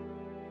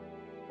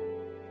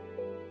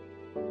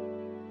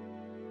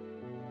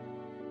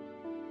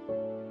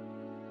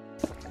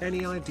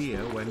 Any idea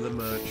when the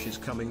merch is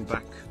coming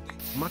back?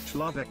 Much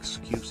love,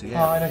 xQcOW.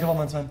 Oh, in a couple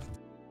months, man.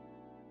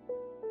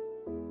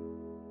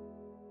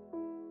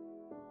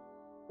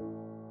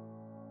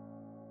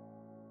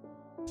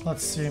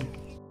 Let's see.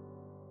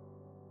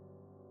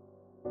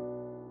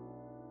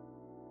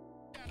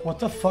 What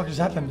the fuck just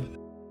happened?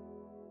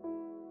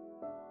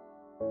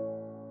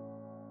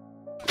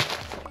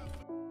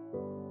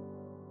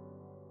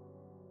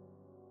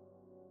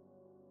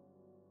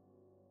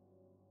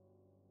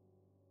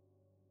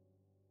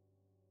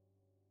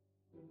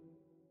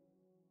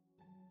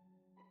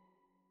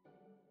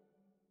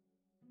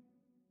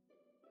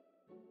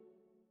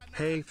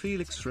 Hey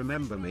Felix,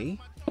 remember me?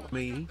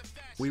 Me?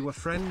 We were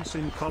friends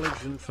in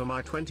college and for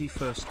my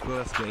 21st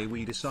birthday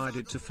we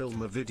decided to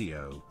film a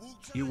video.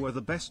 You were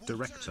the best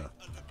director.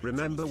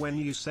 Remember when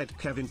you said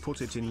Kevin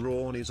put it in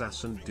Rawny's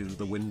ass and do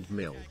the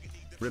windmill?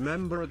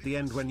 Remember at the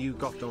end when you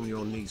got on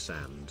your knees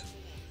and...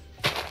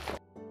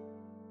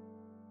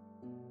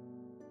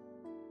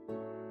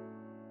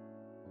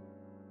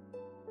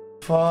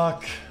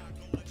 Fuck.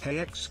 Hey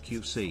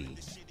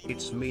xQc.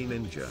 It's me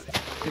Ninja.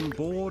 I'm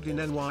bored in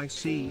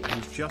NYC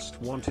and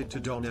just wanted to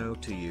dono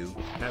to you,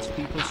 as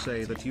people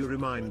say that you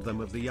remind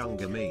them of the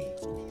younger me.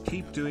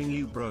 Keep doing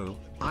you bro,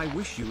 I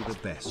wish you the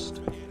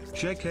best.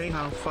 JK,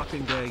 how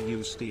fucking dare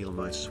you steal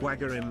my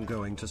swagger? I'm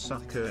going to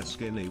suck her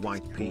skinny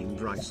white peen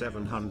dry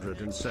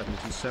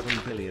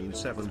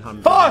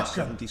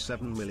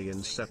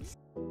 777,777,000,000.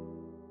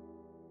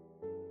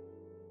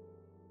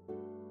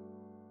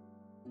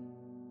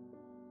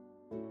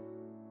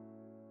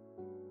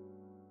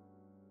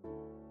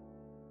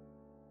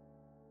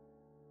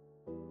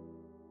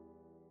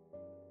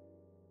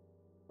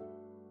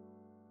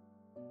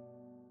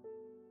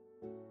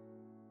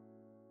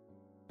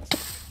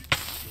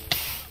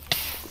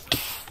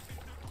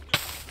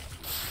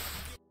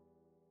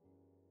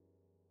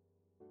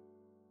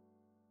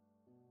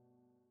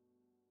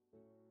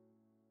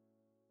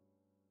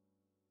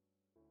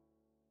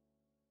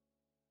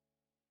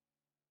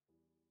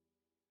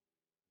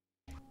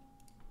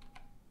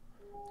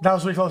 That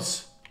was really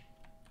close.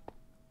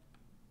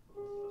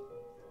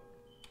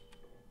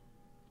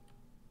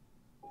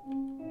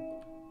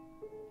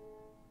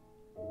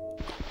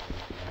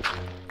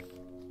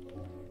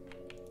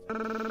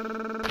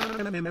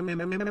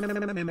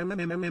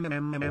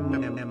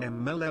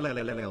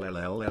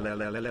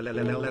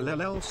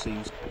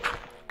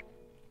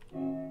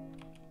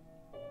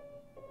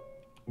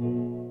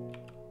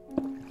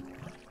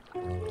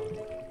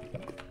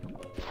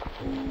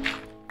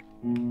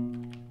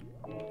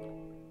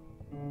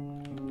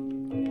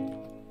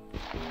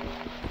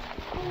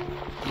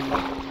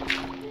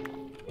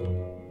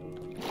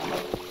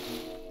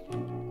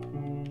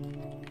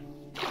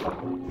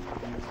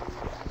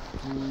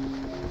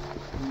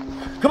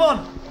 Come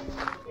on!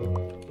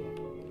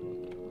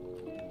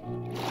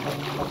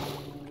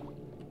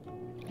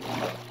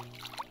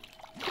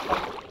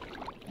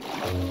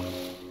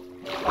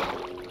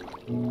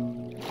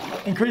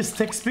 Increase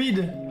tick speed.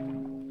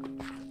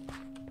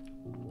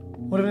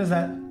 What even is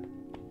that?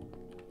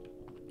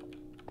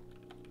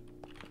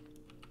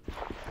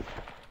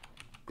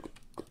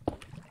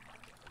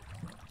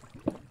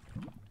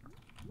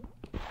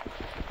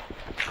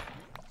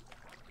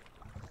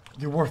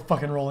 Dude, we're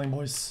fucking rolling,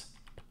 boys.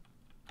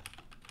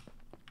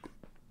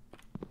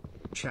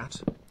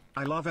 Chat.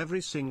 I love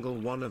every single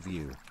one of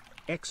you.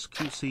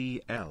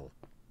 xQcOW.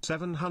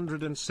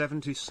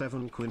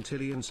 777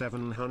 quintillion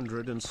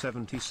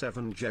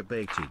 777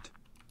 jebated.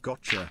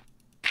 Gotcha.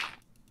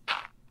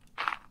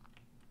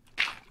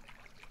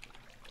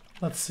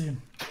 Let's see.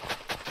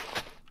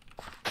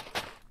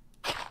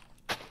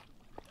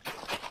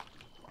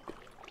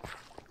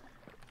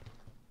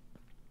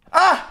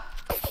 Ah!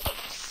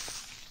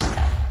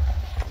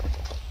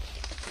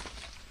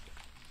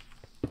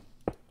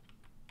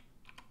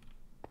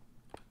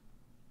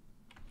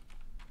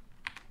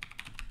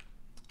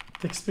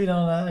 Tick speed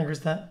on that,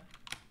 increase that.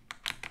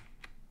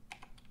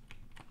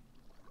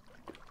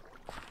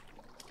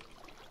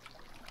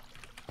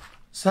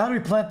 So how do we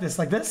plant this?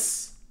 Like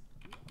this?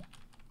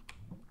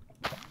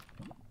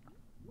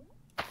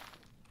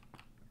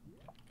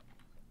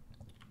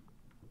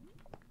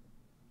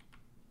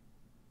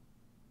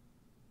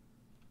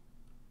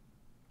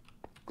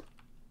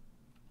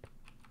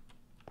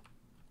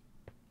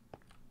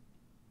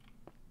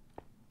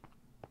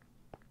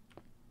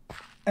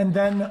 and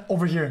then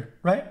over here,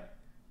 right?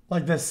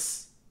 Like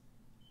this.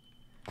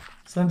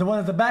 So then the one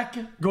at the back,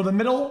 go the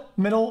middle,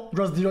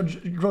 grows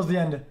the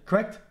end,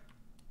 correct?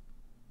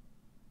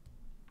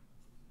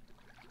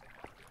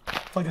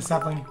 It's like the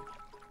sapling.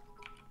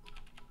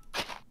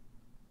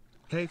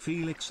 Hey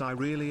Felix, I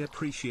really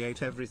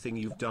appreciate everything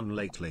you've done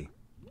lately.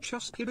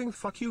 Just kidding,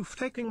 fuck you for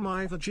taking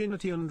my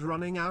virginity and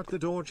running out the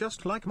door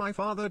just like my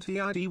father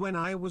did when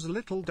I was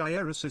little,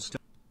 dear sister.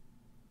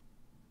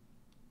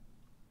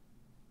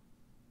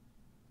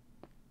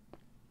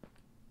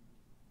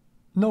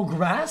 No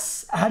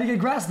grass? How do you get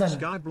grass then?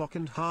 Skyblock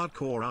and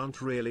hardcore aren't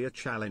really a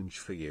challenge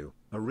for you.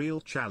 A real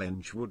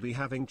challenge would be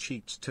having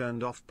cheats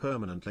turned off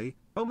permanently.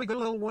 Omega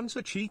lol, once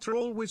a cheater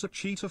always a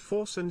cheater,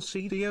 force and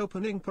CD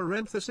opening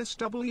parenthesis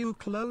W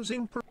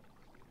closing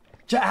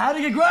How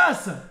do you get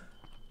grass?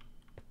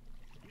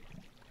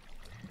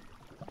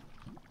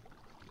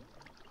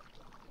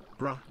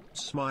 Bruh,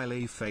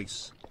 smiley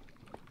face.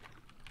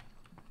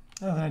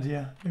 I have an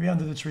idea. Maybe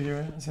under the tree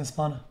here. It's gonna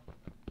spawn.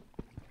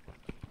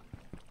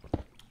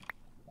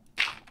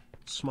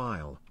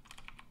 Smile.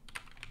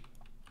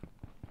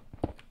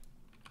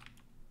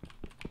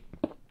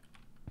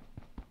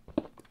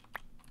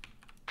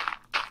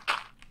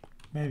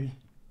 Maybe.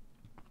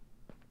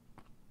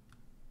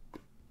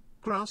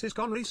 Grass is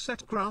gone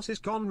reset, grass is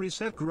gone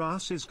reset,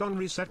 grass is gone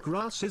reset,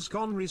 grass is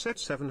gone reset,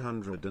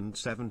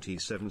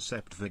 777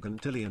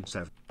 septvigantillion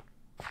 7.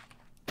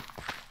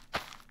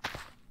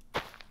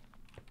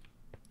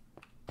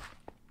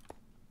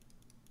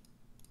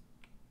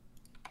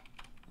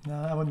 No,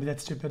 I wouldn't be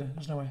that stupid.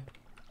 There's no way.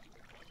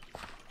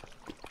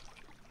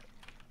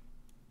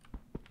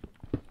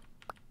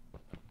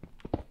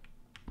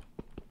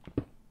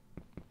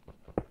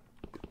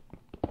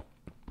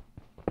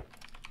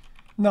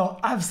 No,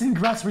 I've seen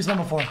grass respawn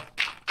before.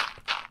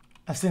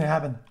 I've seen it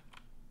happen.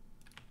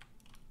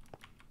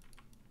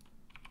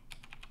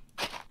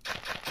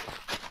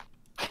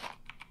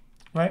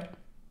 Right?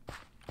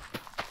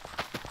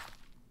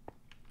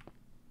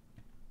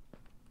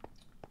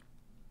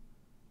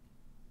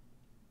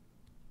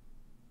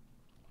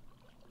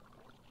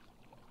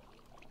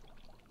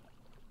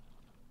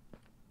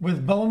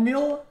 With bone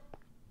meal?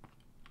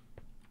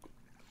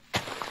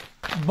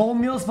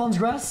 Bone meal spawns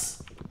grass?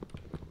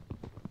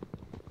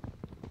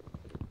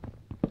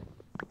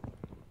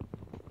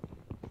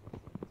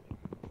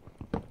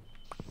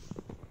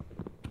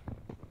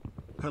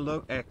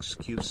 Hello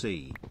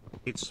XQC.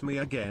 It's me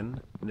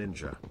again,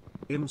 Ninja.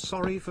 I'm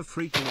sorry for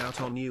freaking out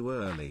on you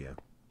earlier.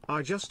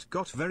 I just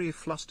got very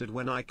flustered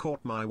when I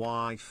caught my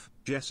wife,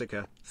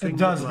 Jessica,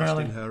 finger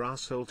blasting her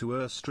asshole to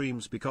her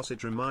streams because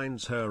it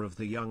reminds her of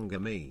the younger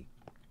me.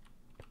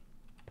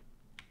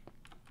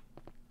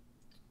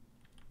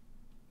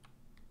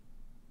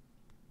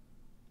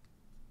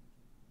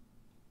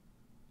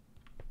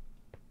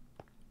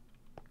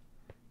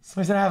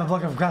 Somebody said I have a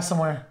block of grass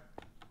somewhere.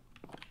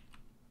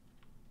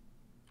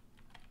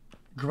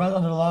 Grass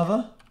under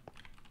lava?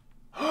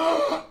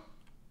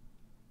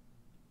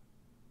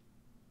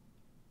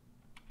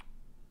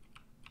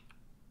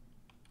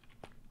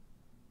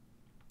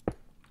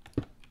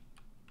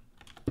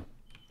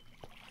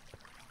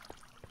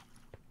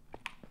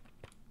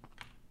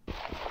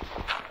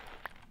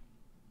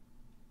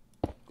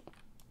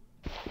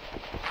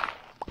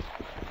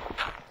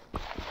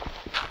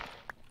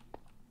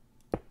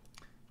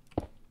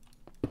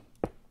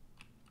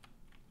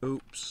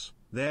 Oops,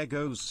 there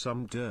goes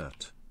some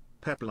dirt.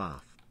 Pep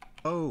laugh.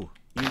 Oh,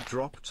 you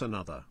dropped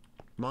another.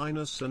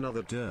 Minus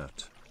another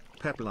dirt.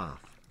 Pep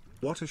laugh.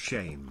 What a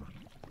shame.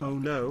 Oh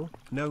no,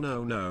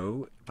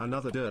 no,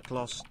 another dirt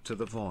lost to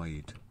the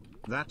void.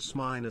 That's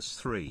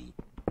 -3.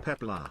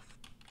 Pep laugh.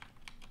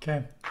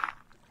 Okay.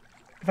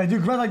 If I do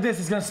grunt like this,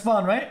 it's gonna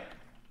spawn, right?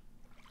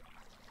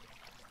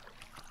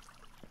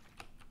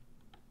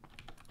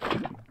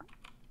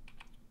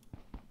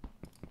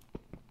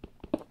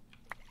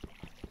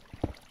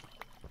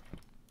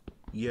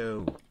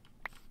 Yo.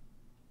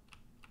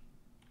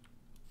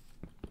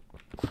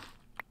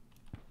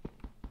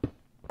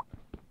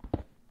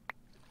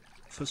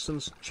 For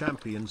some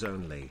champions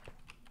only.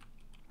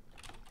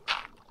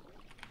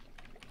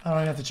 I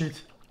don't have to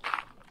cheat.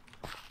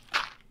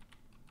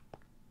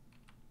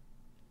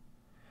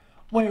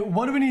 Wait,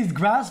 what do we need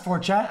grass for,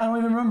 chat? I don't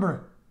even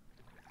remember.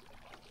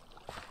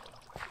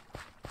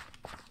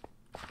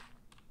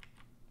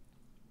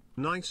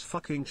 Nice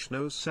fucking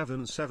snow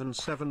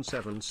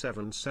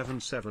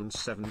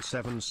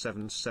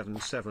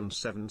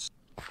 7777777777777.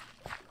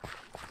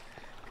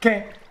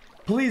 Okay,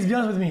 please be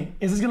honest with me.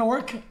 Is this gonna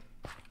work?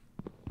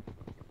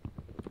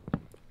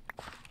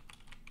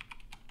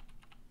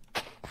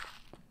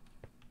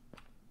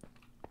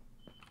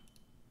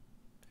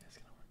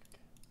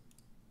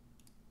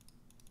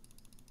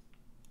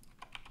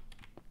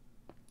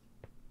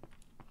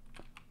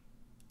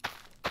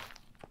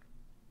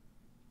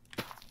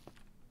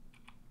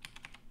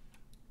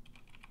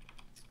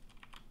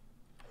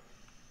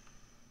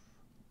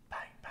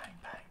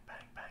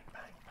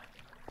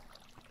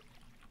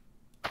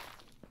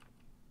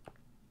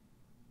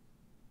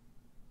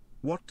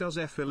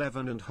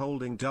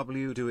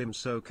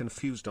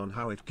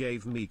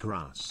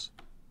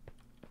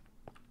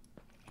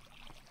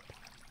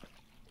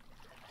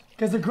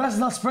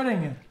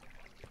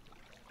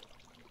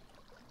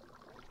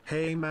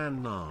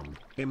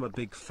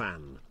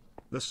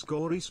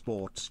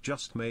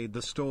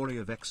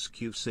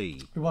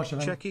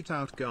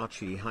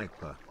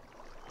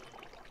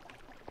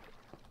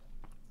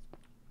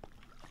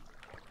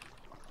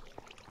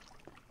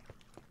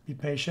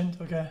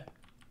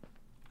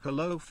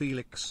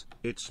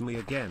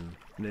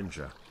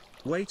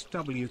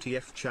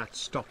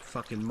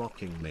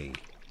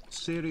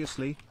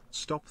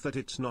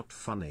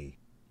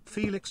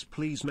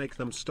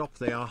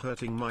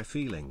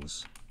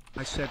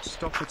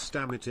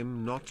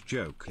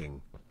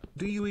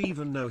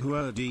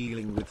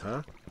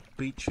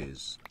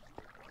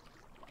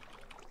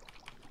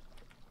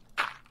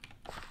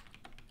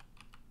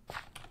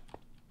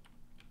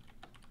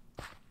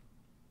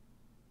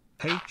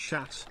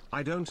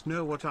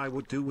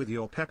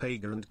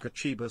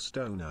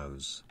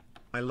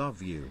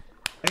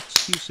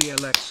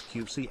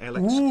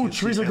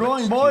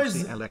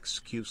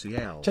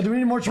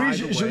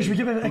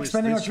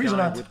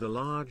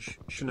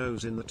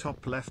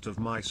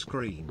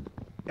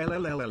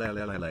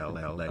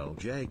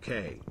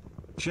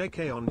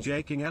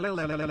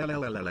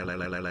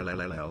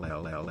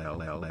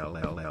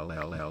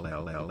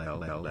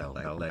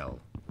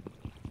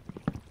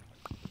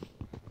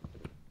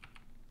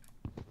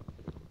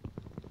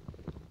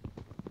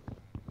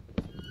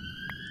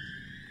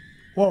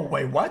 Whoa,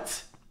 wait,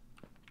 what?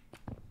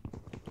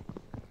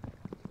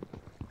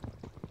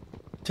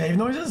 Cave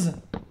noises?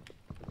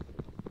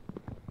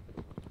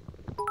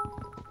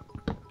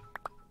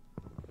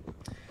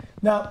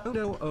 Now, oh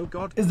no, oh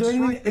god, is there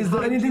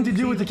anything to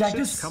do with the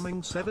cactus?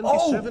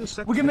 Oh,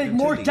 we can make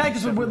more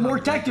cactus with more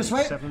cactus,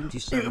 right?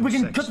 We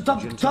can cut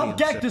the top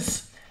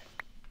cactus,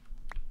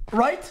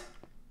 right?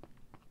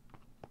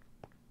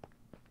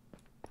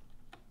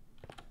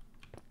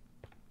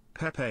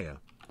 Papaya.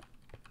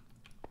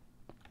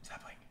 What's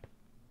happening?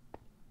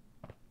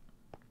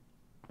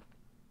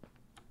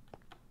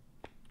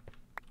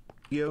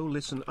 Yo,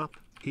 listen up.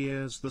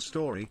 Here's the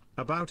story,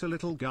 about a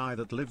little guy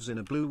that lives in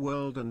a blue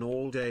world and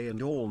all day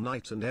and all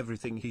night and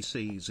everything he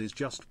sees is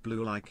just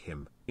blue like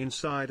him,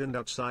 inside and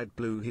outside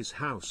blue, his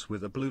house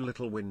with a blue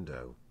little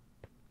window.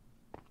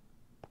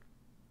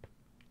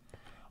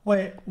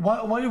 Wait,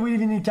 what do we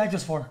even need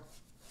cactus for?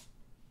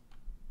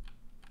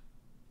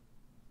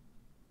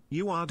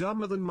 You are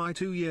dumber than my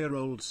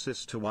 2-year-old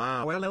sister.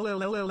 Wow.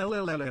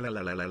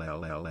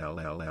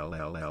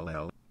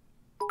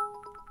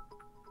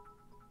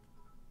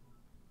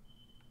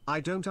 I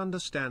don't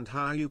understand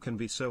how you can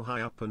be so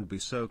high up and be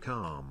so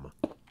calm.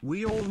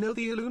 We all know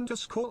the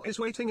Elundus core is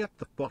waiting at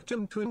the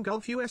bottom to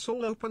engulf us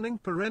all, opening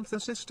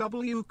parenthesis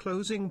W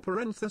closing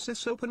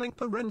parenthesis opening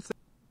parenthesis.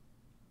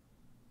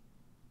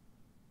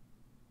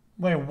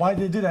 Wait, why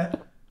did they do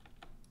that?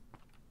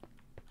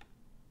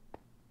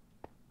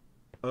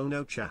 Oh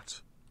no, chat.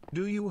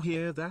 Do you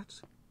hear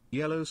that?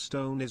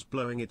 Yellowstone is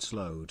blowing its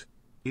load.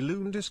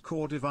 Elundus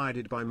core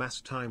divided by mass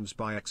times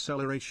by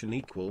acceleration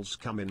equals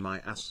come in my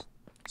ass.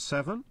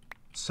 7,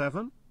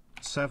 7,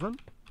 7.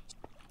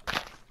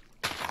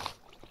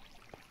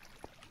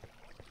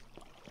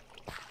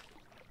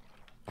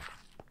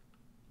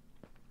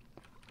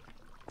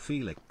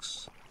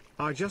 Felix.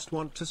 I just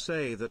want to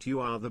say that you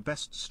are the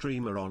best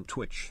streamer on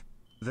Twitch.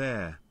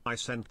 There, I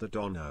sent the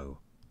dono.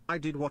 I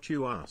did what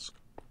you asked.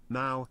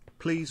 Now,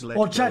 please let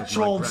well, go chat of my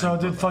trolled, so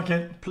dude, grandmother. fuck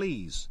it.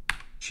 Please.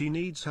 She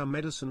needs her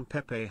medicine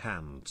Pepe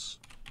hands.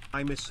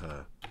 I miss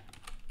her.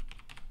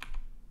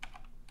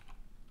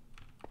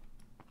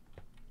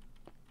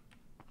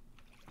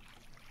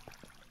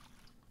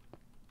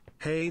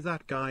 Hey,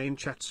 that guy in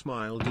chat,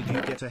 smile. Did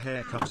you get a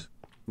haircut?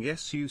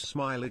 Yes, you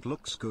smile. It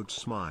looks good.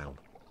 Smile.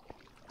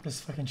 This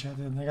fucking chat,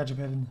 dude. I got you,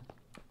 baby.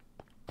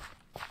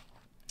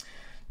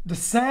 The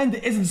sand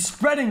isn't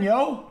spreading,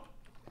 yo.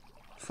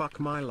 Fuck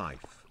my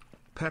life.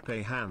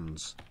 Pepe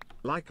hands.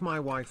 Like my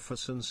wife for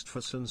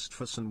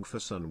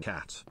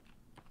cat.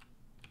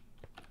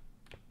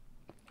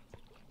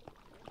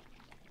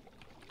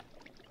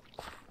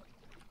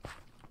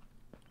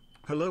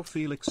 Hello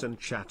Felix and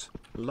chat,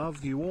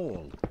 love you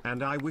all,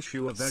 and I wish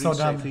you a very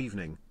safe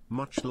evening,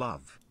 much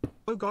love.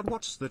 Oh god,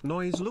 what's that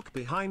noise? Look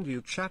behind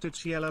you, chat,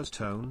 it's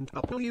Yellowstone.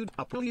 Upload.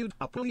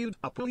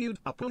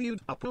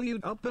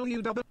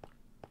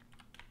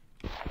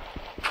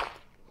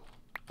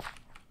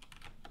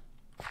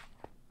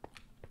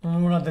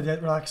 We're not dead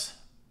yet, relax.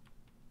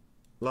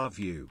 Love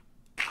you.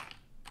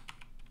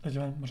 Thank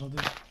you, man. Much love,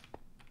 dude.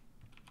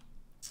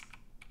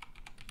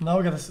 Now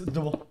we got this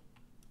double.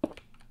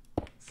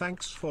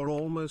 Thanks for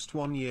almost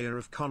 1 year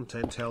of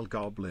content, El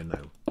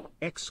Goblino.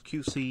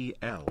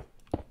 xQcOW.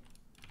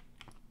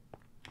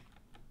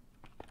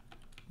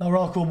 Now we're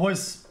all cool,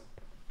 boys.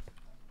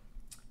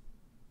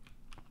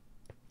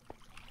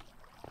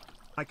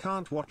 I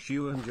can't watch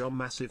you and your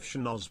massive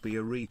schnoz be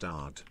a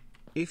retard.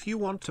 If you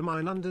want to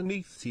mine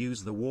underneath,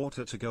 use the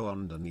water to go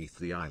underneath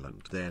the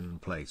island, then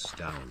place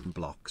down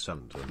blocks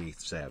underneath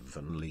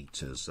 7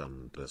 liters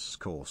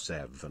underscore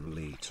 7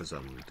 liters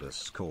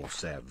underscore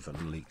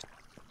 7 liters.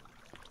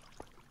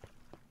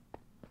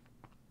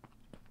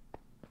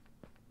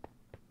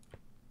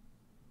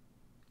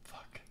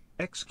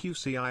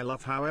 XQC, I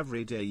love how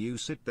every day you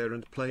sit there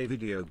and play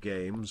video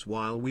games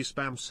while we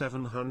spam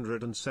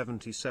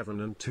 777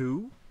 and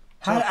 2.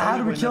 How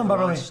do we kill him, by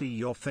the way? I see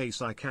your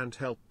face, I can't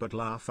help but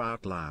laugh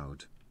out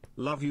loud.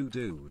 Love you,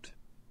 dude.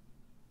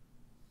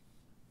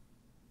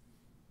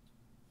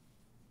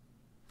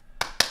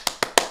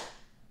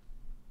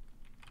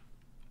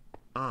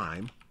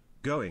 I'm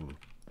going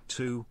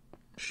to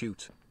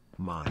shoot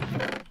my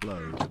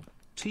load.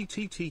 T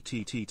T T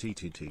T T T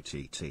T T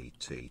T T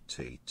T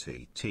T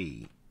T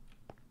T.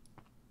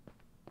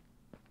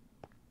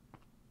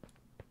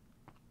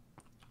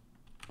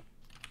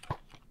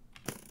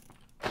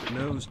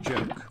 Nose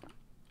joke.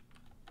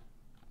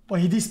 Well,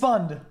 he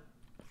despawned.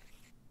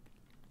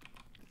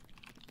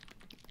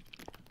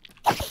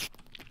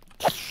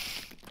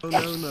 Oh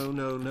no no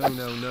no no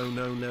no no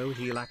no no,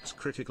 he lacks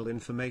critical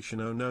information.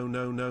 Oh no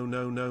no no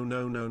no no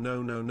no no no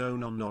no no no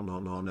no no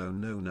no no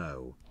no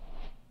no.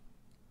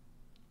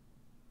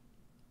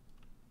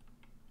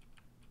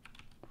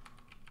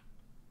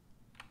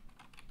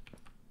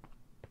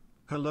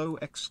 Hello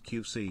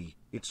XQC,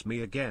 it's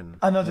me again.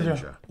 I know to do.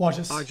 Watch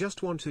this. I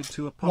just wanted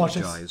to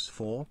apologize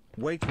for.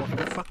 Wait, what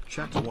the fuck,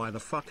 chat? Why the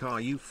fuck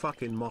are you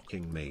fucking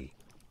mocking me?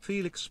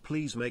 Felix,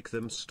 please make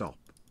them stop.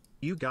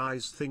 You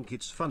guys think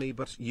it's funny,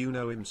 but you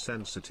know I'm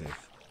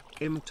sensitive.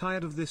 I'm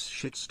tired of this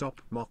shit.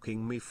 Stop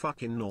mocking me,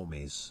 fucking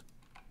normies.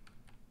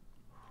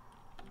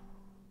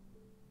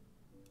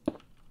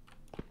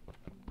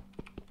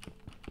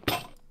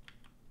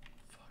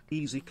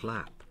 Easy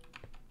clap.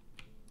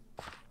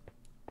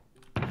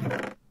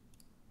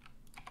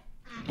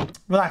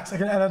 Relax, I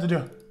know what to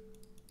do.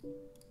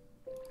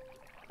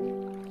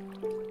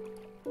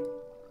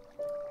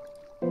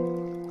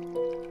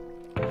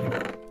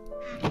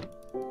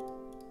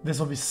 This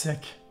will be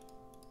sick.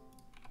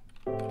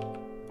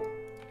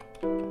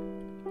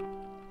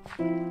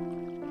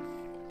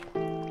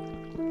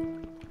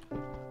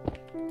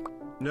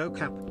 No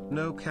cap,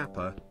 no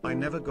capper, I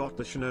never got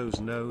the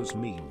schnoz nose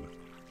meme.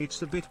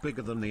 It's a bit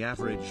bigger than the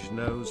average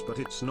nose, but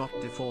it's not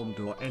deformed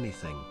or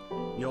anything.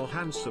 You're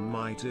handsome,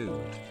 my dude.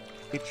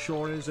 It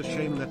sure is a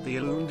shame that the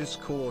Alundis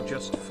core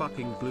just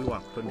fucking blew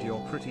up and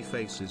your pretty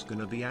face is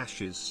gonna be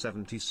Ashes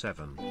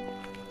 77.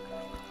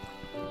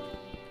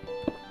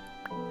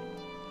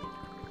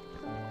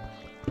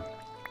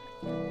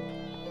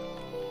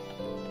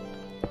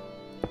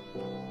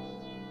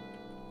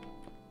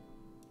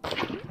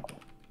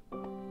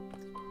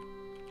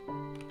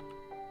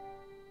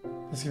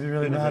 This could be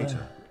really bad.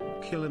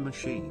 Kill a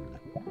machine.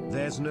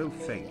 There's no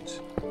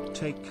fate.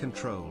 Take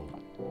control.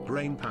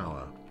 Brain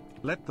power.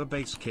 Let the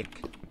bass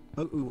kick.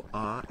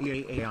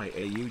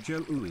 O-U-R-E-A-I-A-U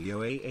Jo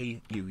U-A-A-U-U-A-E-R-E-A-E-I-A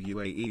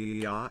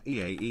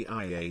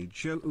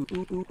Jo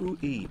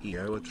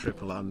U-U-U-E-E-O a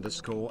triple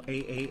underscore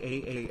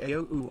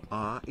A-A-A-A-O-U-R-E-A-A-I-A-U.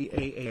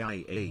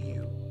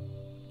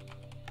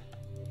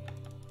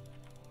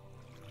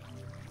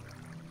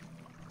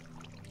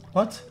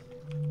 What?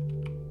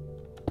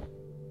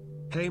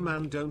 Hey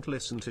man, don't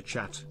listen to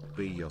chat,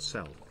 be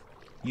yourself.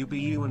 You be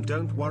you and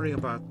don't worry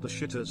about the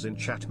shitters in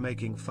chat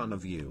making fun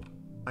of you.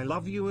 I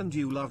love you and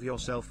you love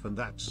yourself, and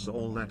that's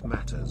all that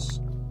matters.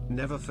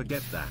 Never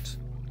forget that.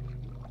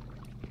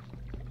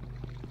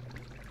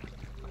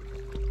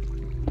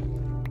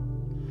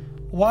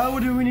 Why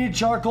would we need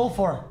charcoal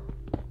for?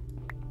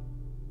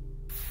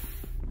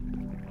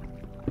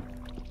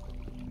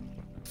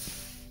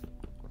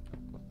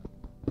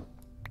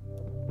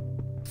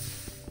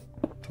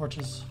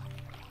 Torches.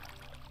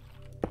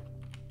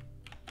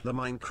 The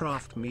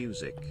Minecraft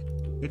music.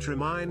 It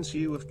reminds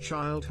you of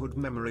childhood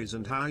memories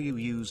and how you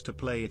used to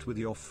play it with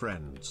your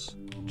friends.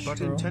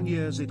 But in 10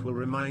 years it will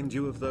remind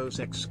you of those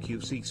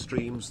XQC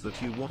streams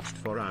that you watched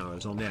for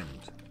hours on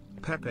end.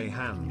 Pepe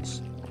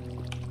hands.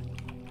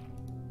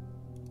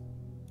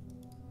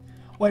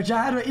 Wait,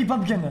 how do I eat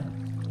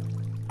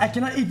pumpkin? I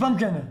cannot eat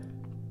pumpkin.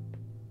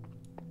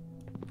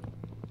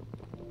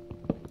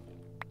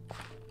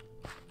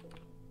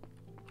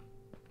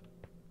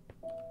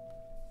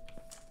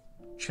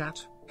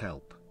 Chat,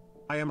 help.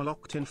 I am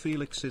locked in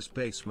Felix's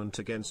basement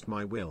against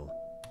my will.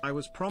 I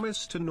was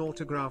promised an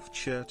autographed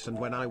shirt, and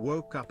when I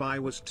woke up I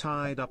was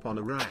tied up on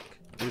a rack,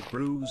 with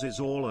bruises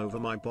all over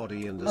my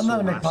body and a I'm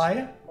not a sore magpie.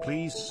 ass.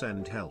 Please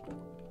send help.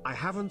 I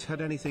haven't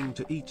had anything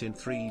to eat in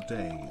 3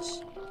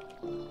 days.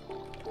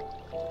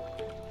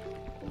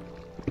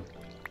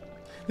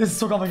 This is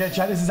so complicated,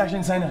 chat. This is actually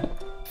insane.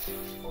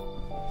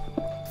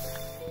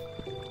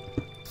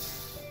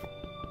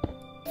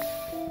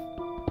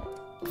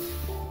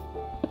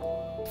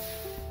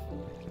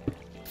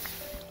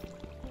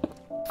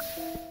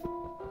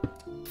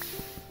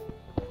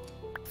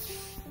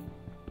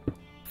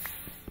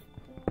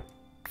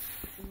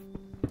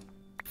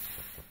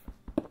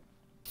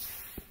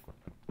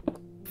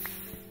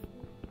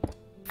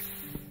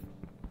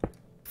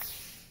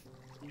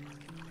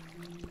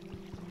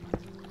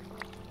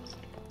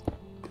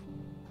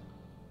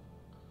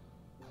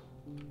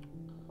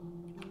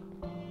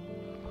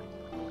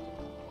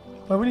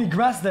 But we need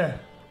grass there.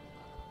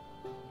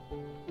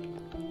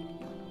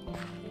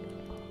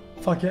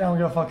 Fuck it, I don't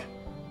give a fuck.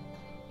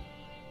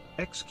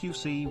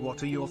 XQC,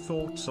 what are your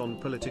thoughts on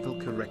political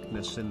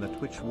correctness in the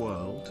Twitch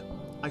world?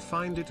 I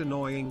find it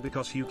annoying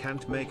because you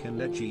can't make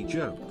an edgy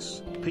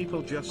jokes.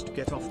 People just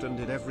get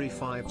offended every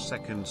 5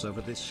 seconds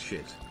over this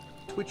shit.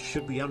 Twitch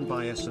should be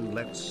unbiased and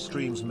let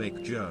streams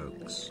make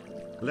jokes.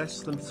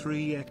 Less than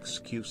 3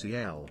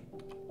 xQcL.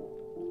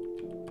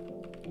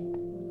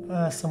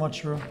 That's somewhat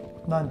true.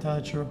 Not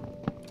entirely true.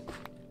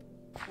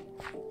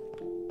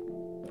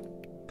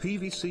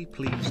 PVC,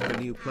 please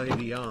can you play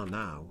VR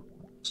now?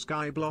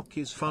 Skyblock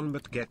is fun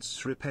but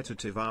gets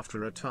repetitive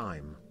after a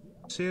time.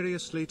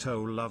 Seriously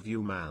love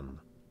you man.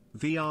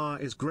 VR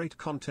is great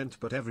content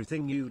but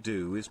everything you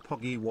do is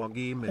poggy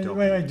woggy midoggy.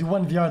 Wait, do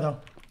one VR though.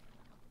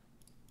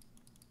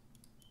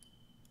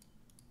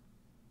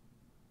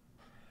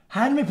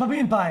 Hand me puppy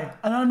and pie.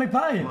 Another make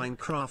pie.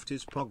 Minecraft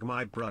is pog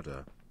my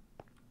brother.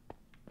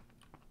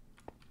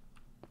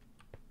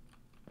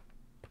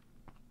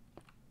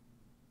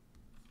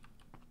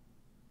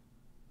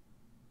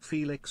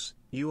 Felix,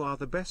 you are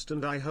the best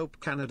and I hope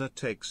Canada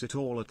takes it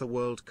all at the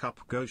World Cup.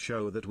 Go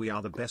show that we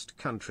are the best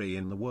country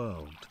in the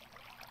world.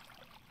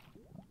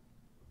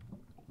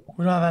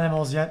 We don't have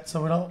animals yet,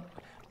 so we don't...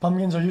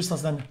 Pumpkins are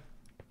useless then.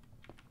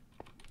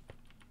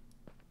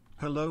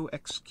 Hello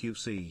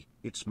XQC,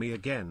 it's me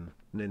again,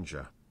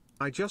 Ninja.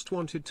 I just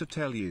wanted to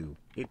tell you,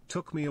 it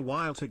took me a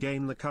while to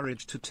gain the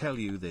courage to tell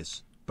you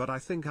this, but I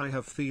think I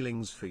have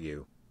feelings for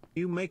you.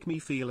 You make me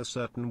feel a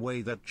certain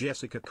way that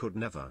Jessica could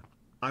never.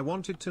 I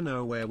wanted to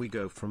know where we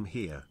go from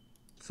here.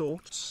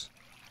 Thoughts?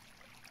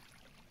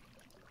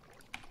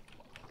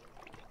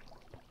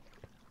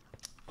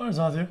 Where's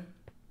Adu?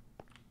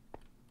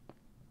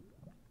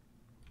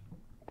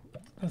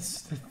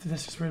 That's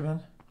just weird, man.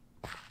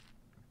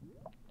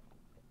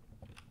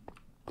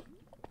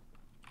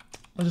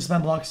 I'll just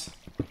spam blocks.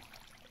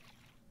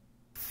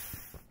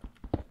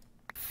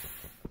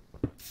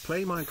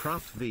 Play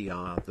Minecraft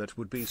VR, that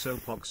would be so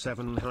pog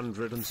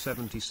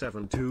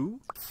 777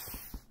 too?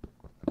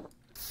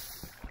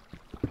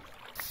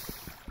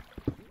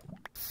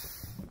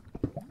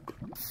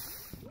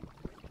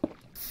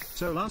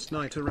 So last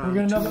night around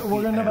we're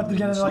gonna know about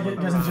the end like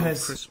guys in 2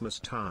 days. Christmas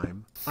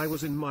time, I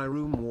was in my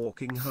room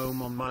walking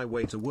home on my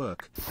way to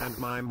work, and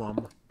my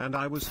mom, and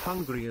I was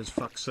hungry as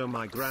fuck, so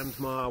my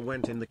grandma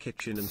went in the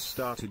kitchen and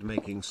started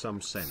making some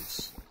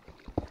sense.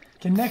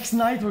 Okay, next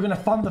night we're gonna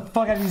farm the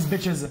fuck out of these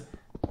bitches.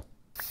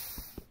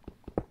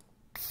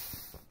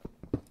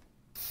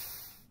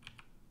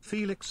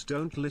 Felix,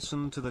 don't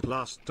listen to that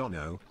last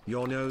dono,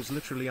 your nose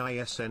literally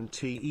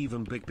ISNT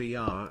even big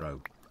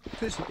BRO.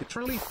 It is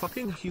literally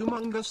fucking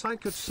humongous. I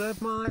could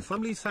serve my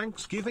family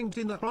Thanksgiving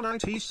dinner on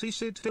ITC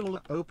Sid Hill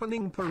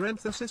opening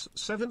parenthesis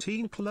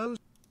 17 close.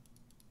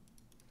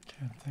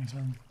 Okay, thanks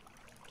man.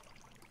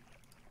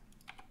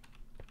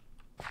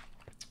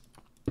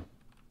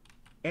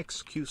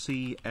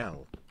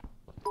 xQcL.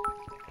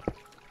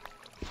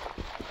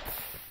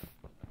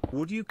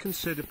 Would you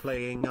consider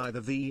playing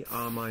either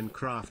VR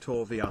Minecraft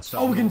or VR Subnautica?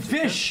 Oh, we can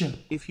fish!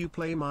 If you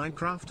play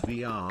Minecraft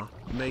VR,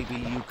 maybe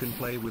you can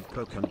play with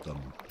Pokemon.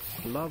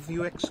 Love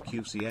you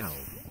xQcL.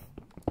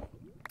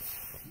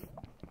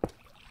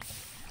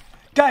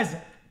 Guys,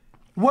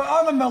 where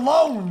are my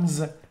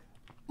melons?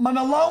 My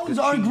melons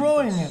are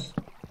growing.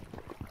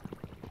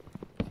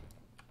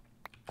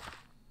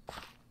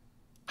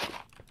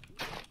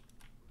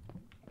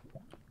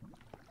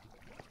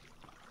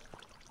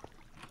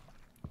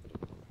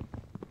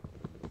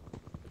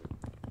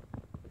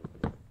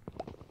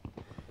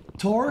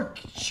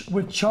 Torch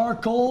with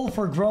charcoal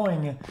for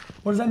growing.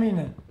 What does that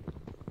mean?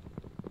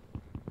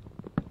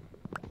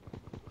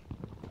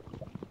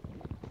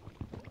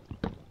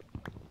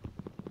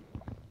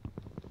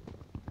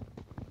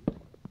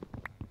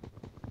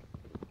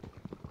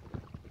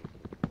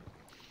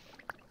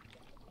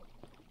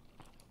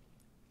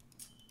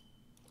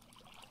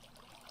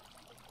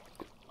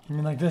 You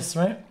mean like this,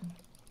 right?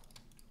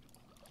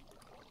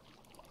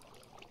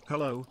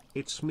 Hello,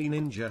 it's me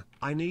Ninja.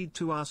 I need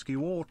to ask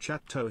you or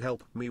chat to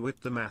help me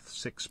with the math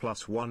 6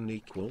 + 1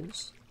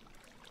 =.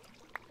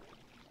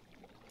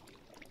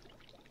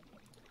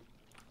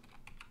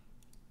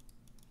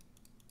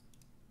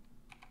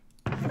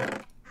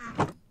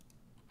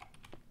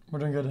 We're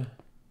doing good.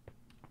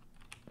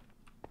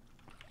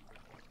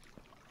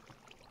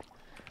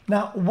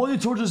 Now, what do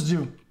torches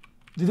do?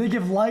 Do they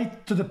give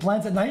light to the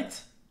plants at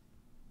night?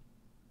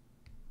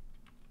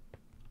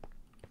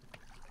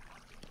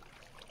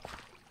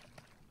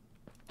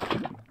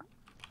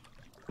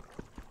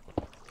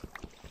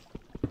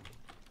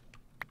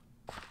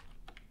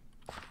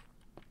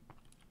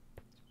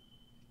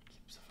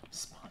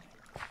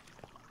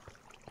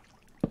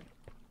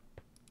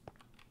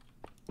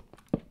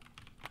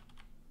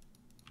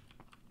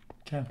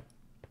 Okay.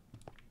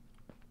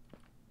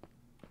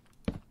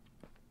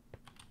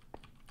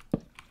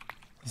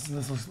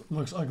 This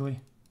looks ugly.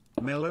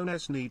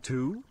 Melones need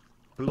 2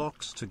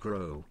 blocks to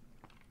grow.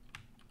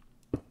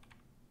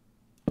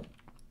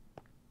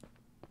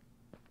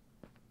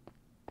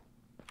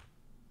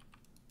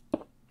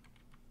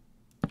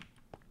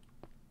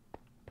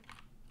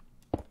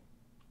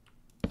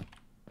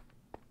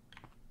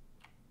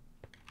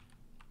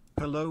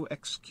 Hello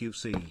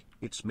XQC,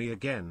 it's me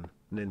again,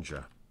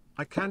 Ninja.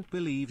 I can't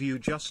believe you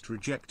just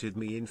rejected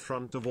me in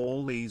front of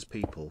all these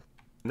people.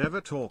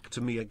 Never talk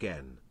to me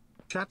again.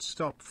 Chat,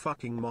 stop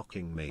fucking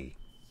mocking me.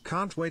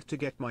 Can't wait to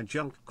get my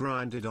junk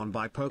grinded on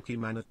by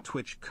Pokemon at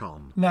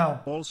Twitch.com.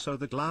 Now. Also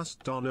that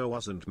last Donner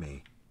wasn't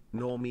me.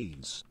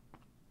 Normies.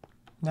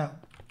 Now.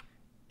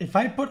 If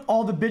I put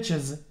all the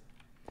bitches,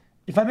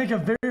 if I make a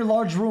very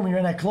large room here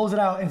and I close it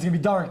out and it's gonna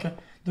be dark,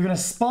 they're gonna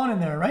spawn in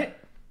there, right?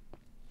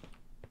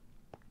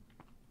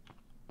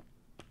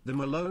 The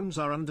Malones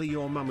are under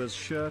your mama's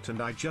shirt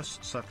and I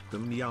just sucked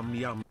them, yum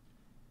yum.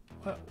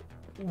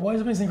 Why is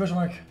it missing question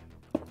mark?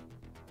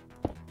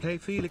 Hey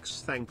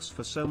Felix, thanks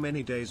for so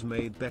many days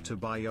made better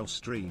by your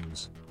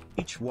streams.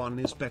 Each one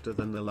is better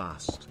than the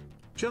last.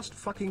 Just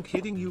fucking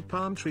kidding you,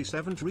 Palm Tree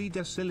 73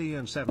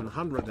 Decillion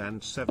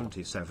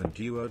 777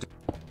 Duo.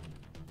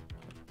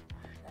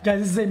 Guys,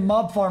 this is a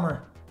mob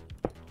farmer.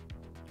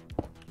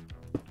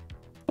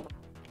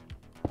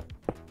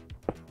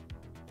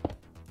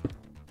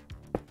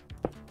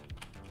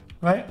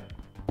 Right?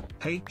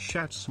 Hey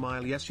chat,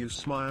 smile, yes you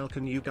smile,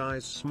 can you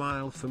guys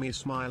smile for me,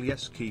 smile,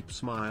 yes keep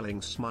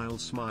smiling, smile,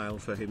 smile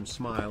for him,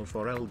 smile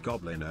for El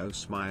Goblino,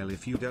 smile,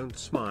 if you don't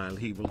smile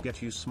he will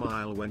get you,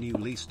 smile when you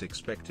least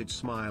expected,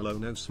 smile, oh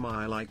no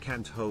smile, I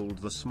can't hold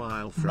the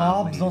smile,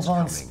 frown, Mobs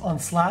don't on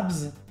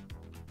slabs.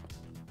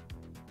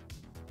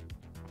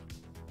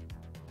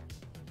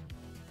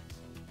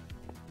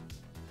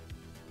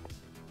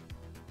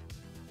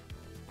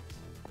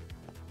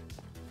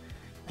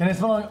 Can they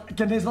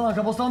spawn on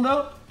cobblestone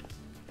though?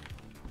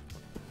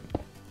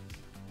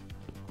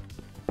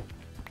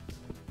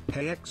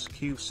 Hey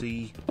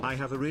XQC, I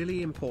have a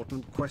really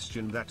important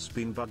question that's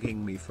been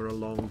bugging me for a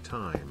long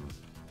time.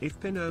 If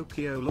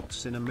Pinocchio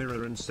looks in a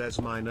mirror and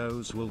says my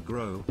nose will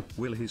grow,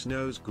 will his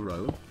nose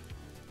grow?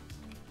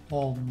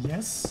 Well,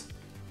 yes.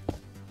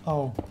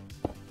 Oh.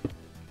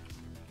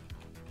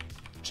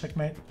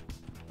 Checkmate.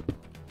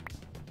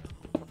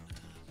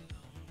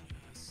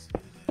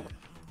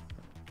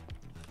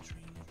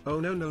 Oh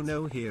no no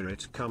no, here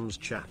it comes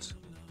chat.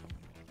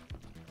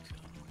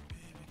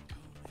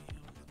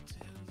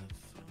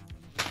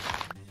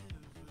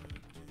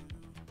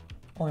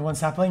 Only one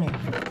sapling.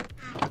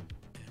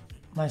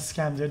 Nice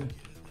scam, dude.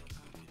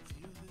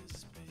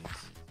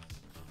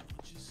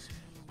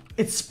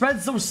 It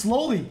spreads so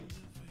slowly.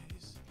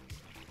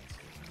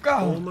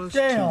 God Almost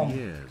damn. 2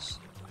 years.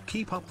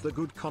 Keep up the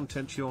good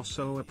content, you're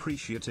so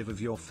appreciative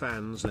of your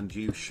fans and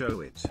you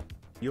show it.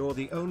 You're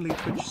the only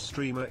Twitch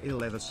streamer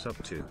I'll ever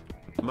sub to.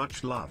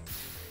 Much love.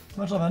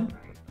 Much love, man.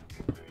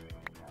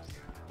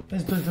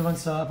 Let's do the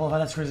ones Apple.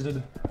 That's crazy,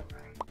 dude.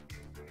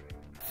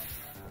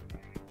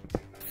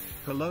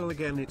 Hello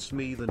again, it's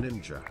me the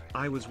Ninja.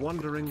 I was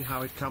wondering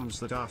how it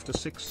comes that after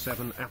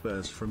 6-7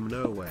 appers from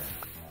nowhere.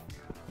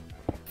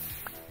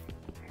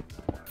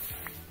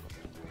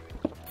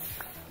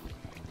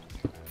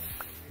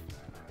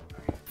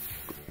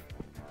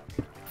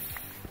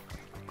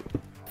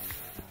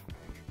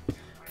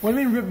 What do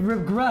you mean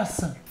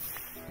regress?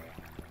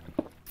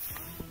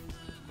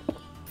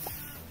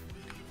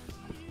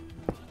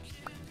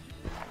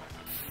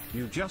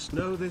 You just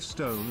know this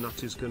stone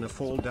nut is gonna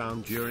fall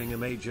down during a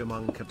major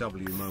Monka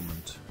W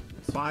moment.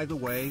 By the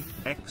way,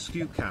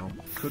 xQcOW,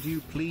 could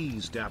you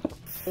please dab?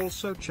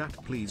 Also chat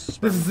please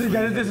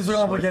spam. This is so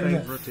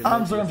complicated.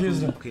 I'm so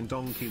confused. In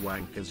donkey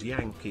wankers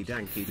Yankee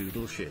danky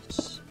doodle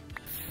shits.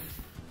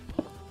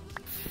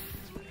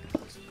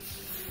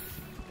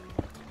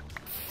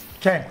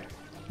 Okay,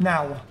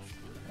 now.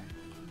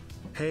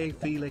 Hey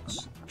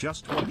Felix,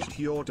 just watched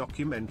your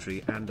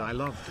documentary and I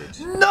loved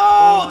it. No,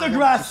 All the I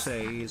grass!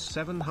 want to say is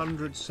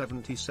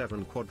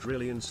 777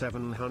 quadrillion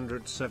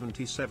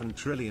 777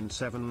 trillion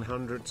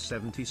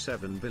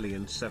 777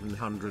 billion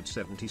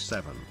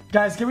 777.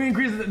 Guys, can we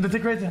increase the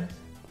tick rate?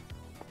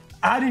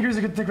 I'd increase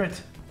the tick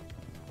rate.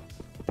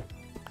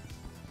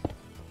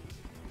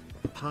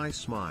 Hi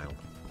smile.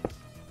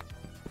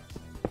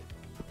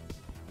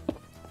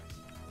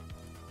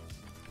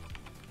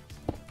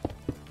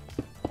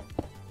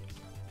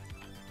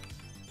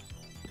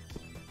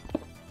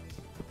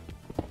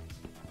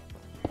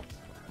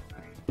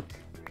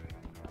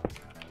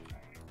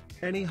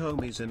 Any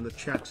homies in the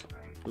chat?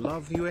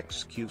 Love you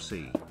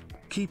XQC.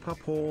 Keep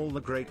up all the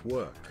great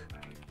work.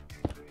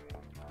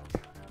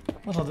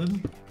 What's up,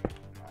 dude?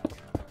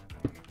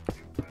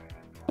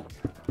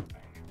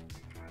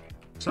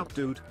 Sup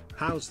dude,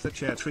 how's the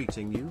chair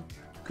treating you?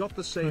 Got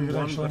the same Good,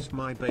 one actually. but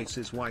my base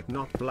is white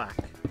not black.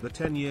 The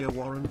 10-year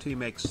warranty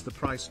makes the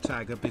price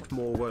tag a bit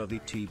more worthy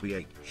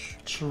TBH.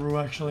 True,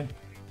 actually.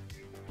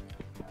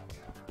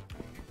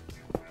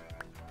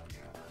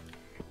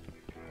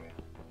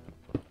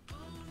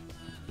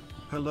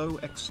 Hello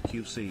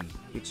XQC,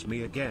 it's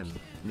me again,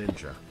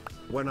 Ninja.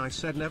 When I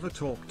said never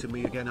talk to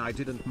me again I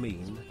didn't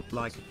mean,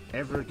 like,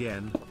 ever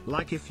again,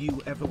 like if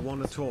you ever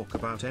wanna talk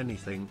about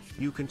anything,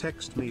 you can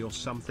text me or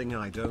something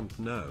I don't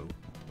know.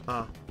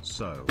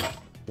 So.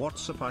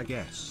 What's up I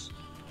guess?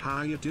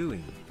 How you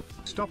doing?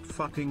 Stop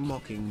fucking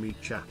mocking me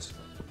chat.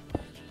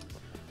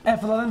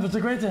 F11 for the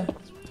greater.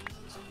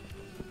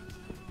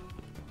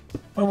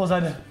 When was I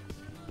there?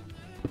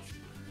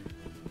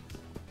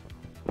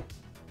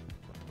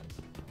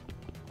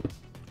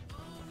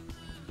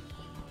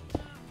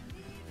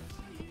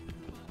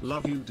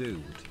 Love you,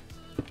 dude.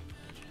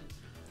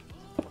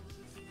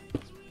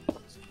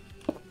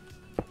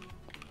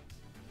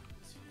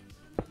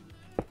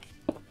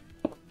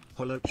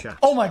 Hello chat.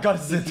 Oh my god,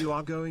 this is If it. you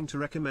are going to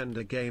recommend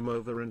a game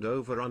over and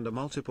over under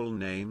multiple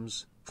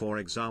names, for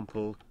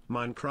example,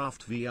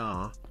 Minecraft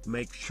VR,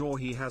 make sure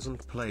he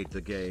hasn't played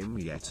the game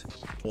yet.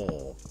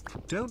 Or,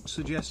 don't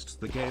suggest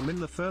the game in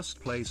the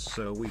first place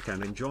so we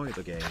can enjoy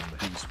the game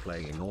he's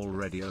playing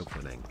already.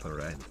 Opening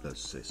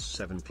parenthesis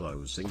 7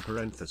 closing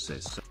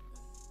parenthesis.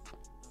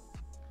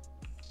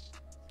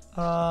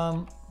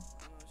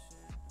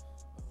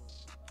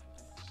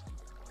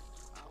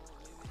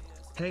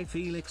 Hey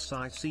Felix,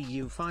 I see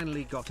you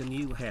finally got a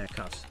new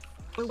haircut.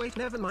 Oh wait,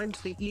 never mind,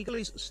 the eagle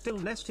is still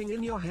nesting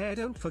in your hair.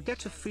 Don't forget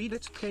to feed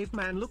it.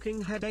 Caveman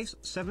looking head ace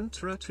 7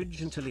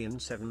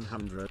 trigentillion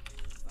 700.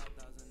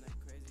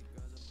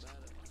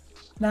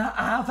 Now,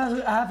 how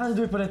fast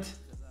do we put it?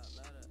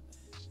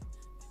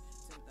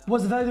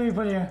 What's the value we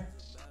put here?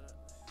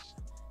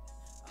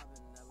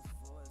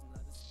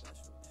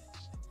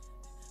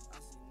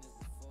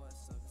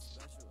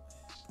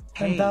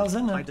 Hey,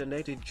 10,000? I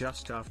donated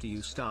just after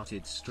you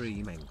started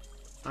streaming.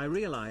 I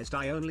realized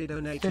I only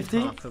donated 50?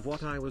 half of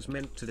what I was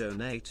meant to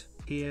donate.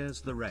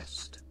 Here's the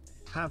rest.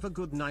 Have a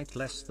good night.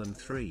 Less than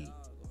 3.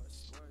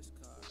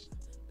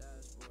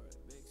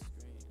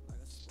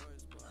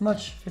 How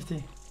much?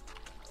 50.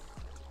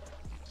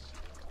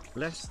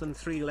 Less than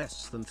 3,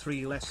 less than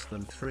 3, less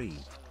than 3.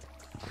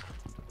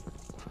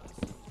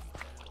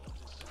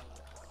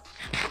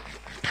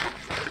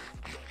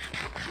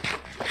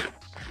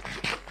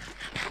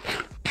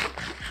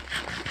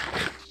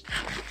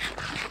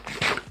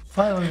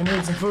 Finally, we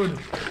need some food.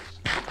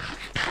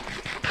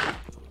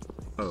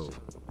 Oh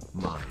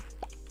my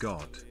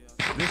god.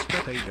 This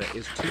behavior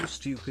is too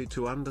stupid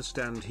to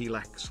understand. He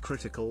lacks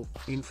critical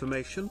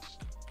information.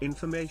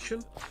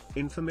 Information.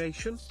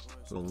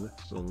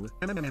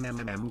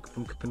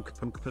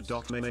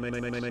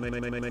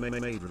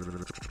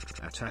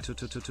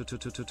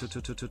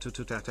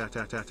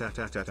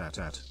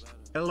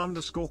 L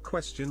underscore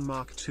question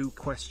mark 2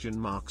 question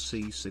mark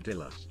C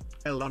Cedilla.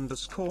 L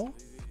underscore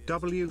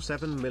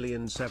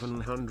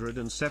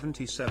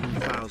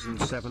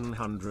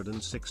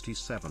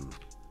W7,777,767.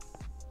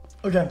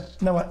 Okay,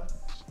 now what?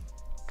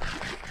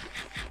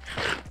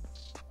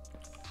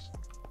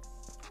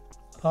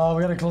 Oh,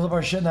 we gotta close up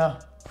our shit now.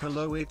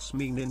 Hello, it's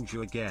me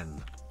Ninja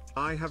again.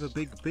 I have a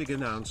big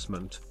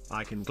announcement.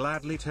 I can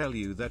gladly tell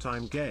you that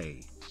I'm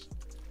gay.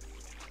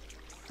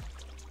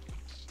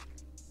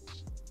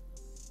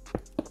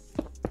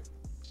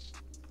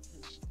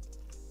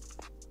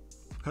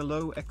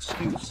 Hello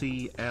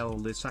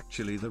xQcOW, this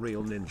actually the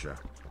real Ninja.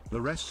 The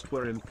rest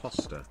were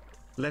imposter.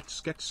 Let's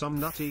get some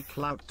nutty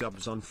clout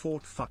dubs on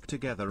Fort Fuck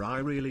together. I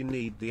really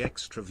need the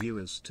extra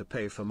viewers to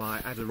pay for my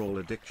Adderall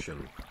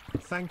addiction.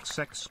 Thanks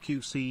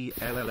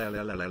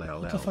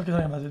xQcOW. What the fuck are you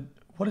talking about, dude?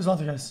 What is on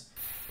with you guys?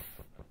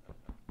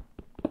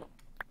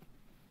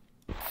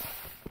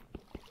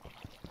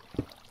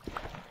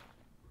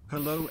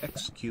 Hello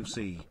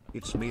xQc,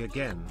 it's me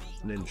again,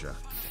 Ninja.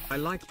 I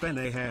like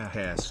Bene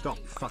hair, stop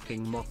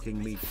fucking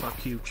mocking me,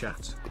 fuck you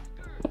chat.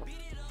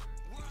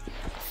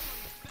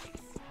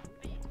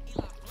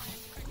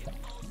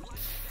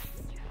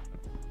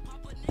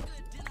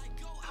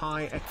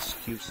 Hi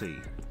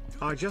xQc.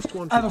 I just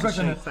wanted to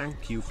say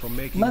thank you for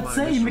making Let's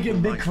say you make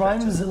it big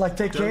crimes like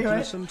take care,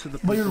 right?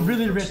 But you're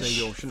really rich. Say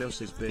your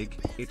Shinos is big.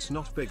 It's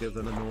not bigger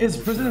than a normal. Is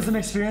prison the same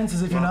experience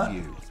as if you're not?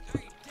 You.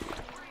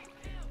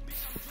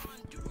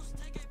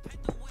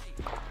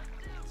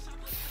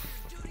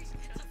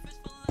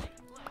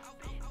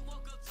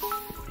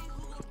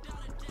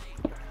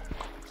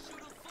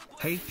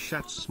 Hey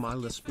chat, smile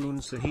the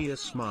spoon so here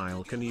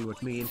smile. Can you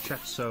at me in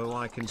chat so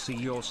I can see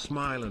your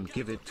smile and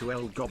give it to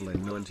El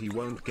Goblin and he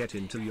won't get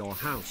into your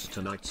house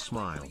tonight,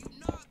 smile.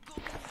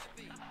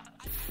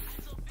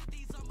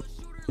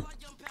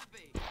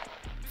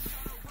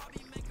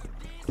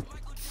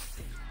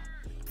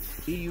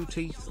 EU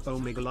teeth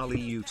omega lol,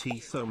 EU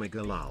teeth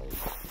omega lol.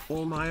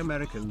 All my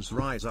Americans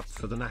rise up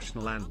for the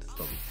national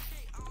anthem.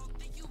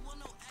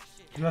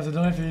 You guys don't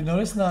know if you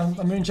noticed? No,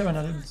 I'm in chat right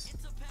now, dude.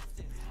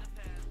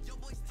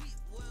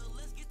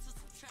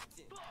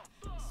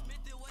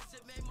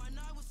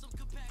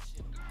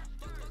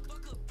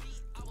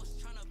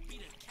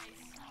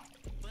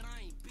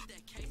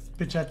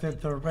 Bitch at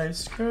the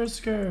race,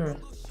 skr.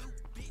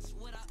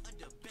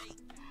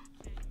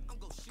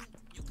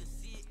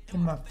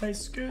 In my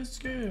face,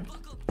 skr.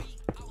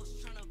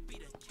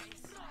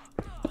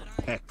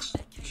 X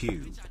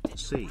Q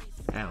C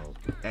L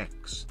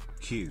X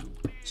Q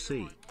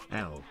C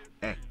L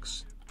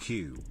X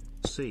Q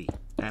C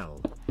L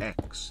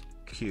X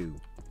Q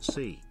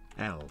C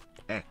L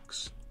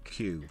X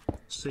Q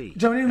C.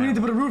 Johnny, we need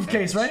to put a roof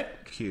case, right?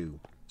 Q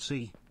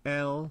C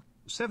L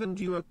 7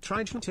 duo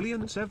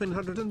trigentillion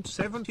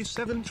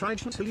 777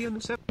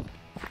 trigentillion 7.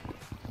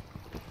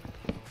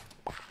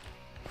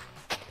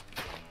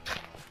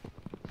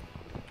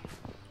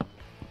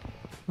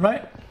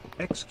 Right?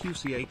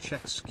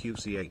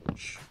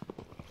 xQcOW.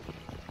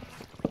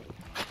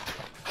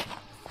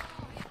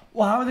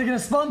 Well, how are they gonna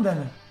spawn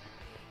then?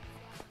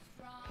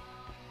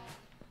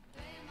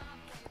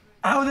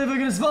 How are they ever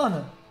gonna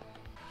spawn?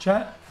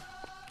 Chat?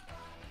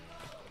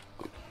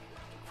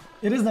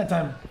 It is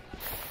nighttime.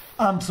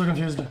 I'm so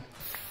confused.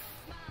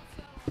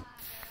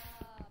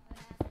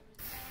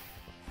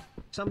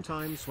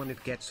 Sometimes when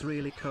it gets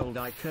really cold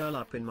I curl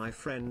up in my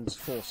friend's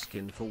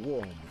foreskin for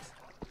warmth.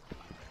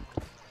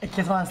 It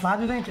gets on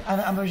slab, you think?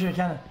 I'm not sure you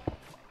can.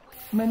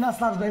 I mean, not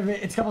slabs, baby.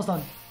 It's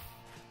cobblestone.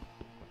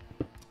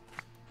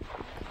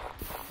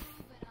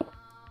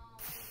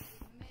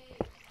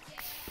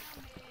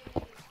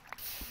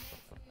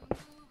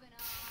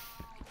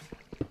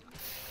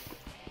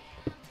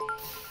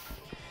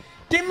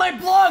 Get my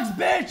blocks,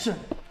 bitch!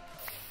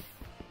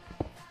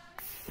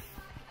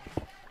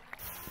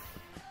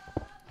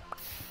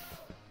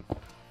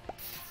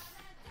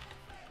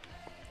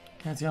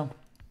 Okay, let's go.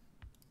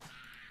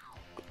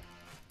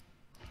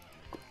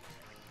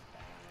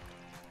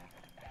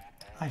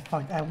 I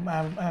fucked.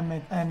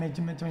 I made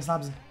too many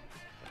slabs.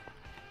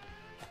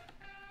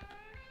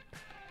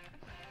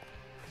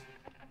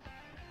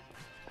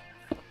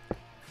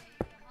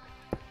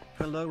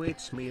 Hello,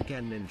 it's me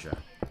again, Ninja.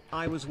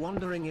 I was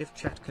wondering if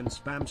chat can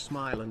spam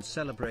smile and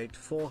celebrate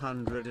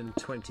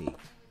 420.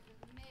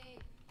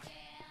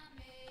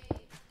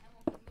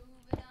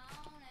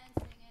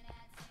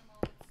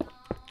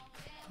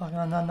 Fuck,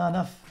 not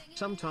enough.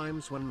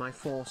 Sometimes when my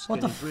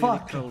foreskin is really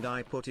cold,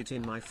 I put it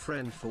in my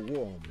friend for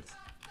warmth.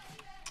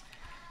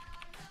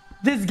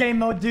 This game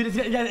mode, dude,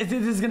 this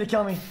is gonna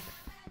kill me.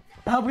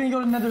 I hope we can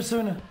go to Nether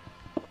soon.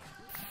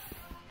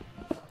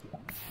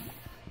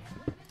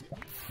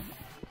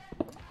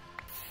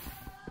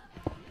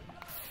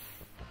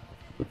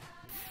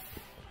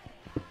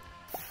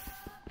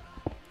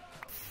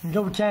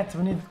 Go, we can't.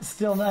 We need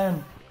steel and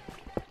iron.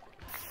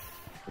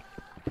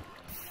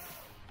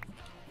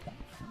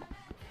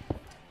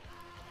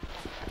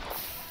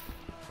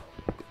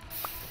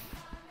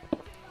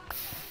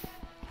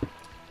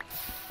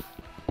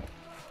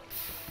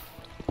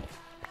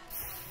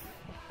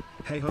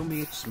 Hey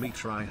homie, it's me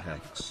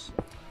Trihex.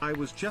 I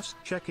was just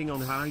checking on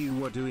how you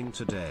were doing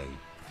today.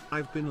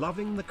 I've been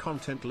loving the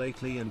content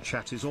lately and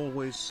chat is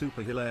always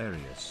super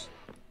hilarious.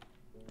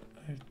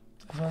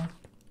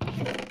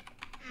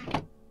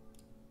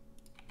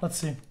 Let's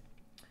see.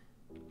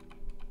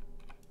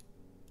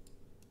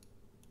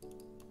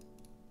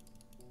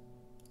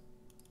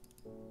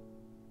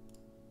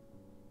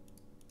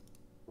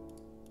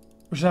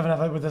 We should have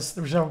enough with this.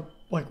 We should have,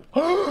 like,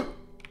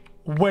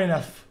 way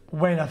enough.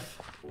 Way enough.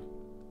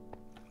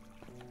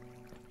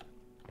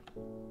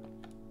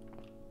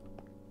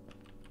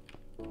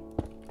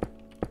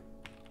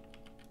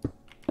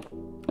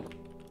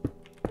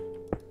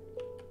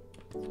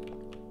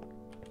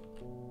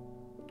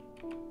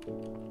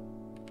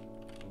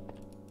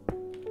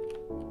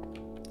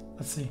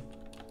 Let's see.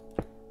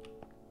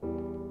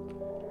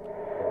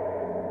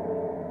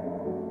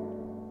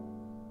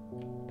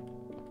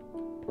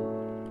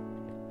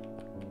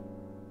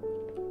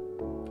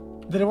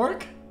 Did it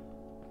work?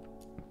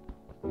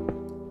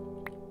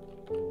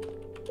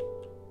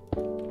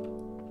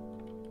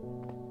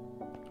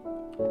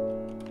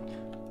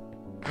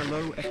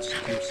 Hello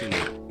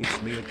xQc,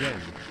 it's me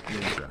again,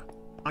 Ninja.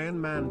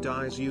 Iron Man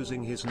dies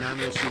using his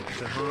nanosuit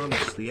to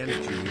harness the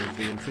energy of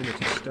the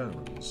Infinity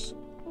Stones.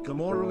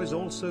 Gamora is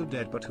also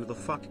dead, but who the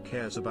fuck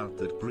cares about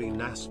that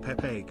green ass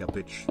Pepega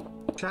bitch?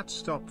 Chat,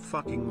 stop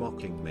fucking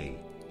mocking me.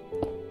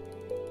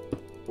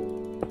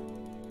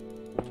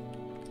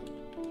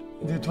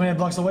 They're 28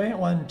 blocks away.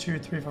 1, 2,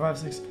 3, 4, 5,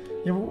 6.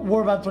 Yeah,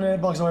 we're about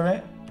 28 blocks away,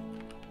 right?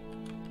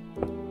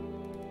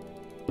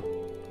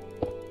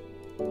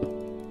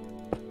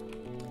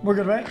 We're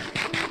good, right?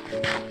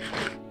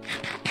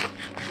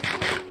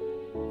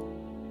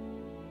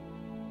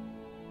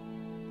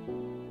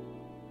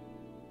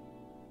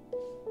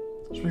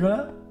 Should we go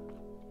now?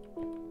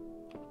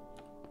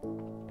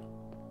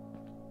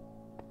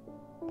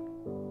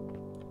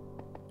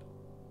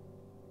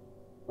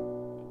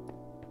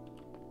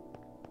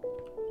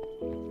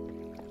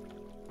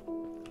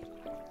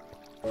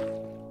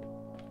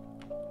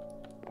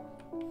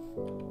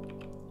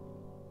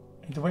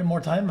 Need to wait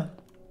more time.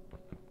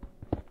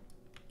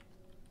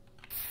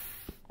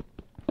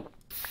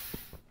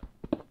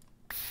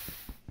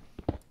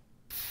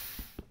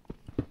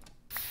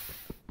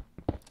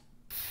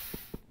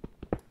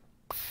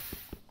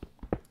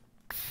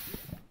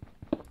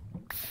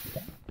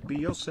 Be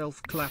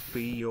yourself, clap,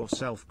 be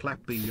yourself,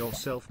 clap, be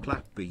yourself,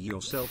 clap, be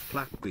yourself,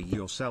 clap, be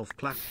yourself,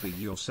 clap, be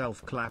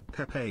yourself, clap,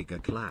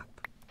 Pepega clap.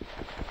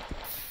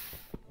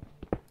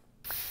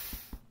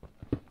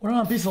 We're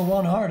on peaceful, we're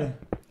on hard.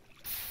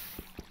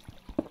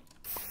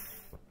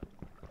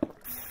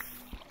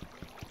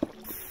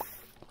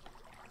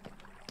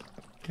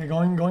 Okay,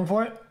 going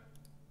for it.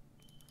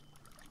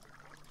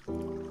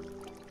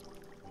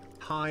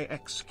 Hi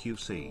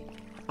xQc.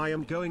 I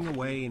am going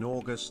away in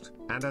August,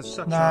 and as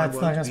such I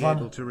won't be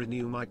able to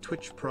renew my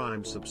Twitch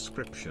Prime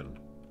subscription.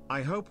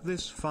 I hope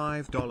this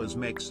 $5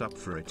 makes up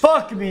for it.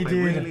 Fuck me,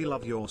 dude. I really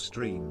love your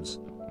streams.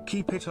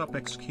 Keep it up,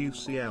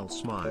 xQcOW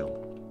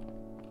smile.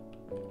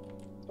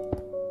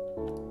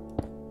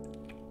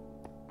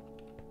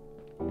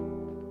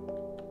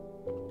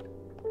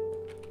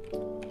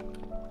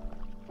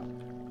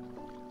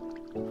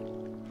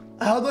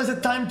 How do I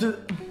set time to...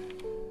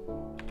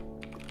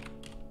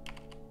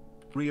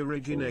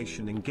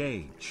 Reorigination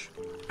engage.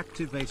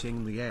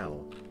 Activating the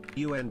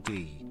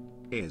LUND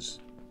is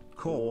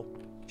core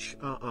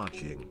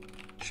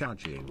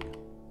charging.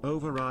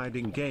 Override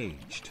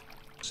engaged.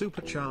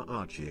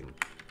 Supercharging.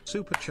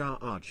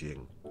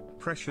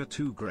 Pressure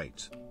too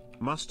great.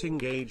 Must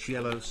engage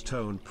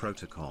Yellowstone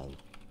protocol.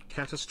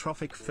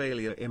 Catastrophic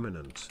failure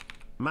imminent.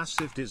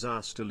 Massive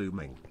disaster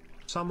looming.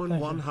 Summon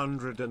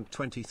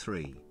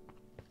 123.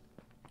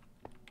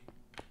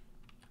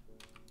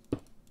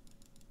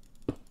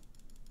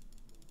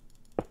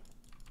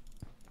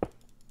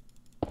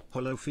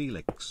 Hello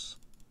Felix.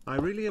 I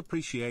really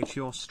appreciate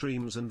your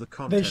streams and the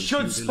content They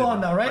should you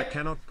spawn deliver. now, right? I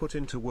cannot put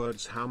into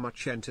words how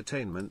much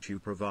entertainment you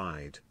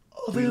provide.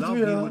 Oh, We love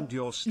you and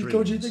your Koji,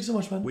 streams. thanks so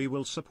much, man. We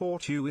will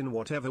support you in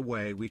whatever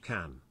way we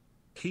can.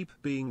 Keep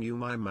being you,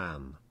 my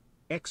man.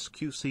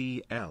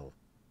 xQcOW.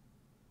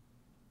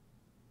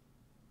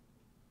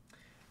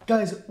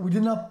 Guys,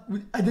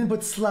 I didn't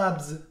put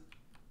slabs.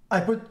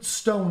 I put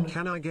stone.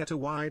 Can I get a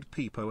wide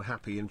peepo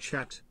happy in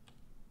chat?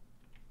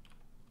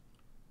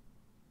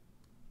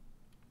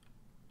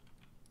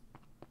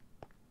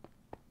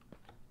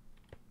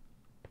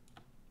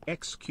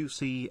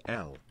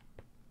 xQcOW.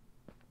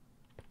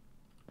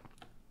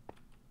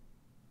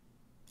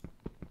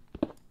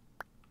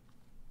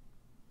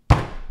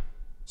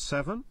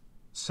 Seven.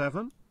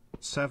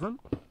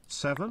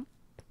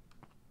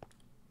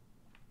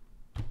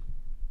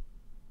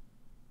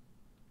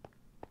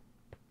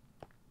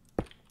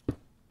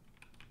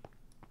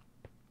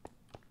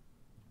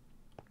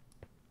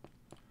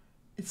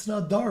 It's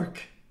not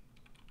dark.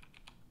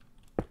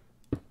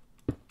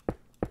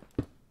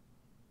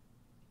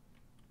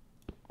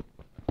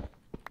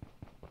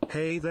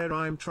 Hey there,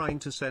 I'm trying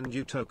to send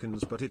you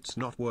tokens but it's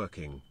not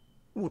working.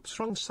 Whoops,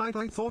 wrong site.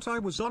 I thought I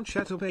was on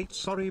Chatterbait.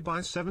 Sorry,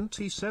 by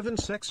 77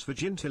 sex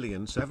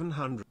Virgintillion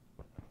 700.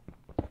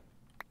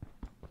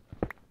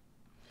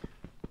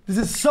 This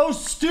is so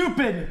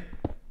stupid.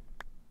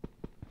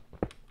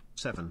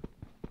 7.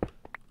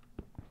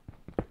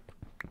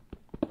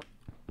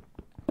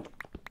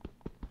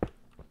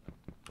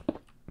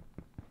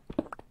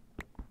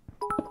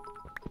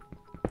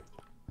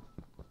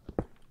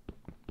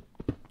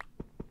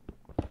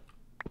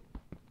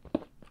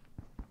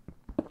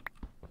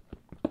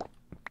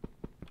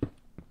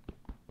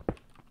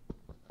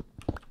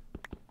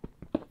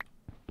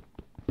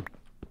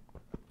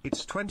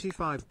 It's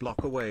 25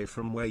 block away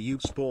from where you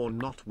spawn,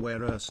 not where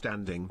you're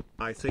standing,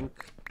 I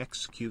think.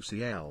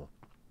 xQcOW.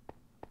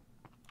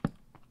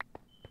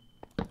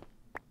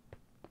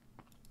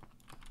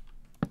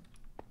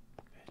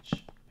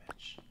 Bitch.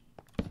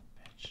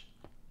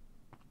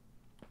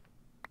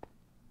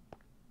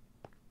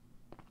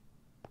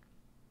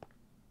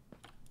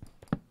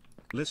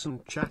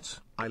 Listen chat,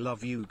 I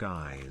love you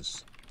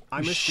guys. I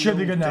miss should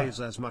be the good old now.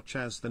 days as much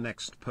as the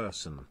next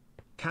person.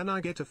 Can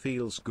I get a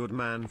feels good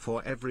man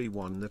for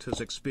everyone that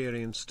has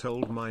experienced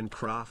old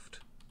Minecraft?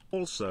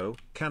 Also,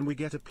 can we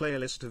get a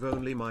playlist of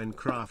only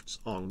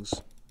Minecraft songs?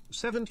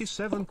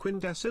 77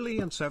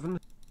 quindecillion 7.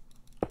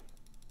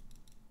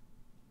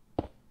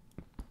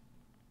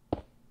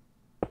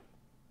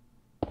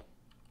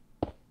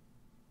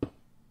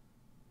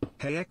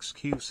 Hey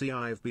xQc,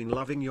 I've been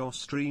loving your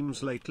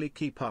streams lately,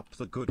 keep up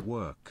the good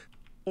work.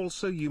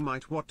 Also you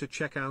might want to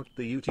check out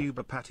the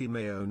YouTuber Patty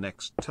Mayo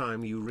next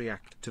time you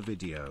react to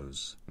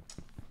videos.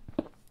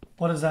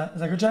 What is that? Is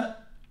that good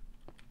chat?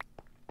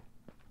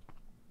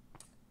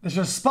 This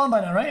should spawn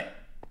by now, right?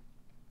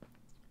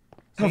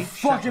 No Hey,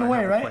 fucking chat, way,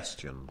 I have a right?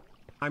 question.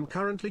 I'm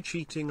currently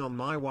cheating on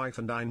my wife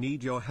and I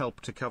need your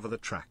help to cover the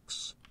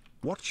tracks.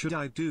 What should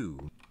I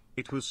do?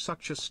 It was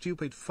such a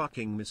stupid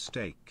fucking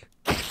mistake.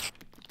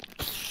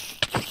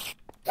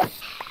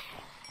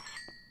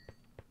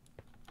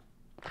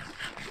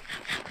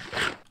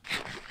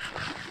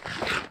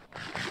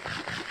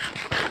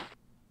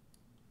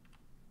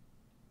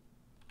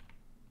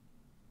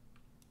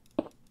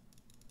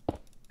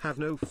 Have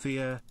no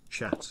fear,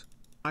 chat.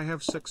 I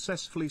have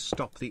successfully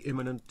stopped the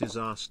imminent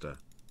disaster.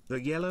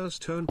 The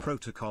Yellowstone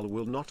protocol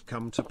will not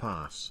come to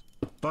pass.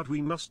 But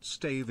we must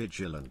stay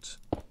vigilant.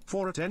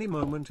 For at any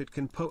moment it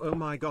can oh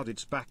my god,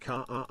 it's back.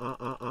 Dude,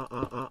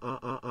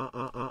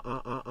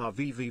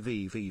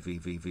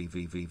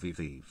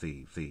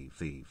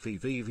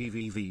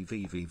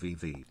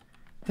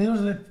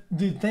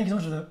 thank you so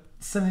much for the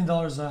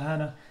 $17,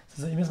 Hannah.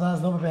 Says you missed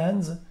last number of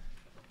hands.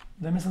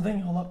 Did I miss something?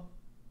 Hold up.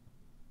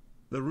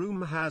 The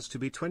room has to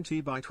be 20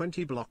 by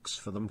 20 blocks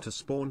for them to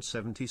spawn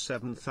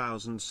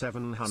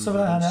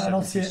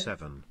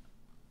 77,777.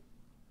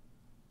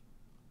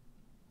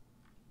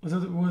 Was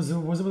it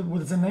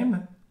with its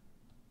name?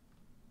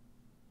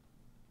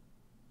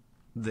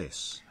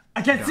 This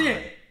I can't see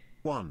it.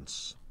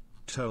 once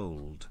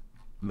told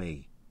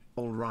me.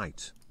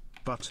 Alright.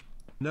 But,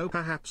 no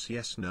perhaps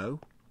yes no?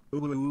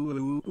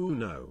 Ooh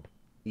no.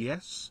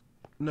 Yes?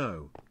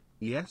 No.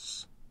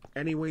 Yes?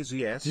 Anyways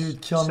yes.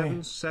 Dude, kill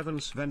me. 7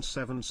 Sven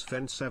 7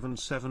 Sven 7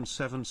 7 7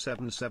 7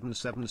 7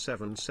 7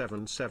 7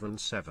 7 7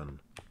 7.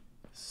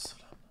 So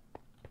dumb.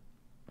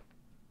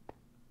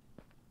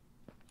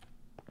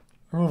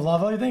 Remove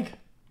lava, you think?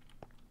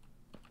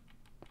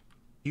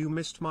 You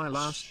missed my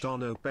last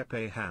Dono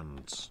Pepe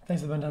hands.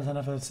 Thanks for the bend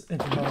down for this.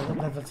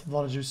 That's a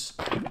lot of juice.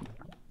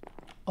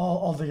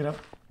 I'll dig it up.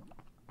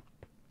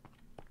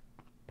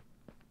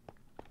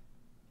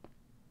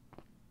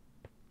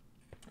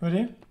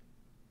 Ready?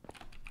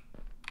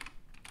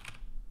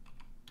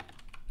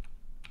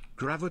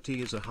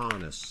 Gravity is a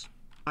harness.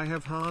 I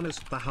have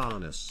harnessed the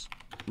harness.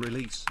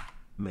 Release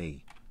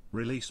me.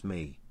 Release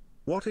me.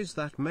 What is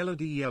that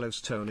melody?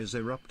 Yellowstone is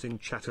erupting.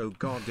 Chat. Oh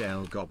god,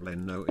 El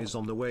Goblin no is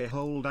on the way.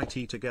 Hold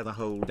IT together.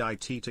 Hold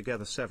IT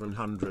together.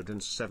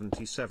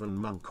 777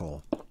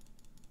 Monkor.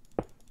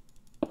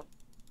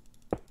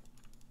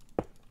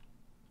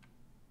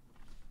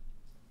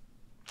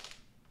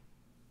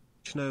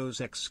 Knows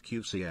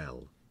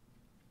xQcOW.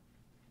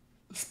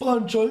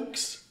 Spawn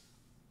chunks.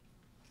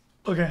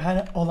 Okay,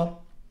 hold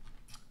up.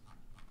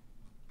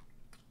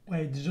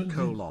 Wait, did you...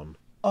 Colon.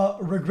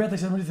 Regret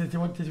accidentally take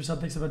yourself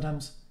takes 7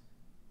 times.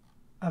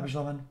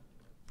 Man.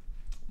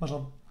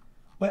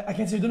 Wait, I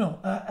can't see you, don't know.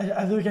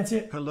 I literally can't see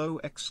it. Hello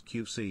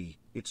XQC,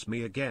 it's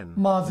me again.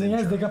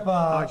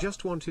 I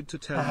just wanted to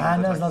tell you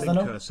that I think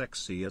her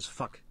sexy as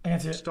fuck. I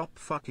can't see it. Stop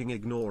fucking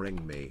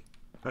ignoring me.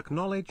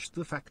 Acknowledge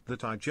the fact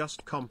that I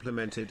just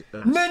complimented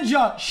us.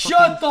 Ninja,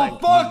 shut the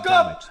fuck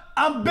up!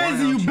 I'm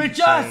busy, you bitch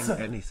ass!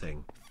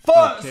 Anything.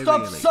 Fuck, Okay,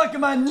 stop really. sucking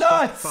my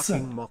nuts! Stop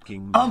fucking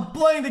mocking me. I'm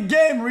playing the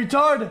game,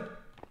 retard!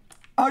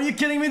 Are you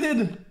kidding me,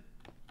 dude?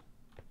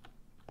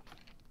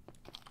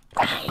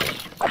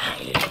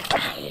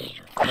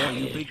 Oh,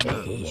 you big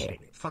nose.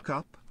 Fuck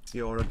up,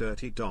 you're a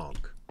dirty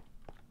dog.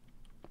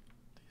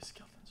 These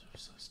skeletons are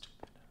so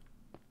stupid.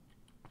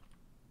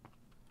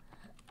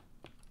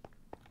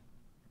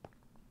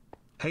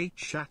 Hey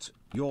chat,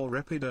 your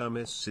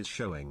epidermis is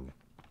showing.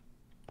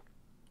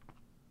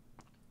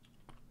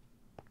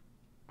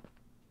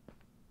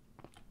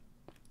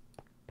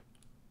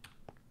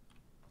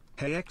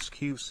 Hey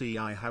XQC,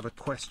 I have a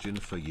question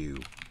for you.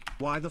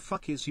 Why the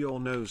fuck is your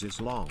nose is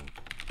long?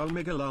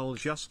 Omega lol,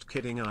 just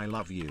kidding, I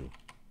love you.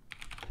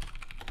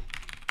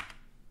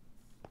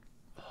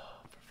 Oh,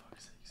 for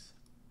fuck's sakes.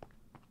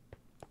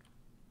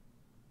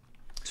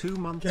 2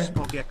 months Okay. of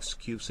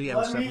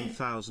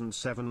xQcOW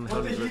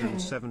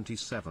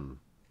 7777.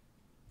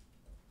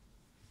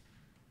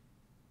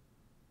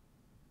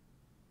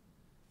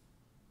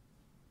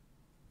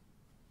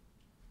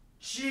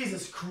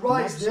 Jesus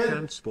Christ, Mobs dude!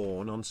 can't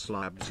spawn on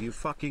slabs, you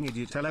fucking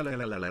idiot.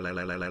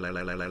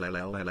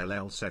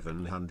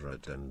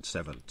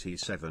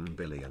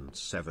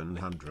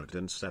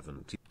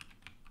 777,770.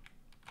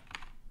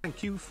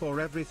 Thank you for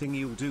everything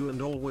you do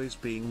and always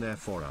being there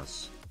for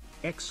us.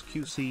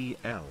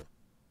 xQcOW.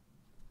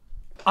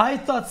 I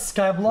thought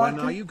Skyblock When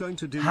are you going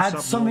to do had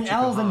something Subnautica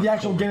else than the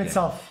actual hardcore game again?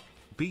 itself.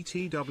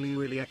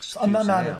 BTW I'm not mad at it.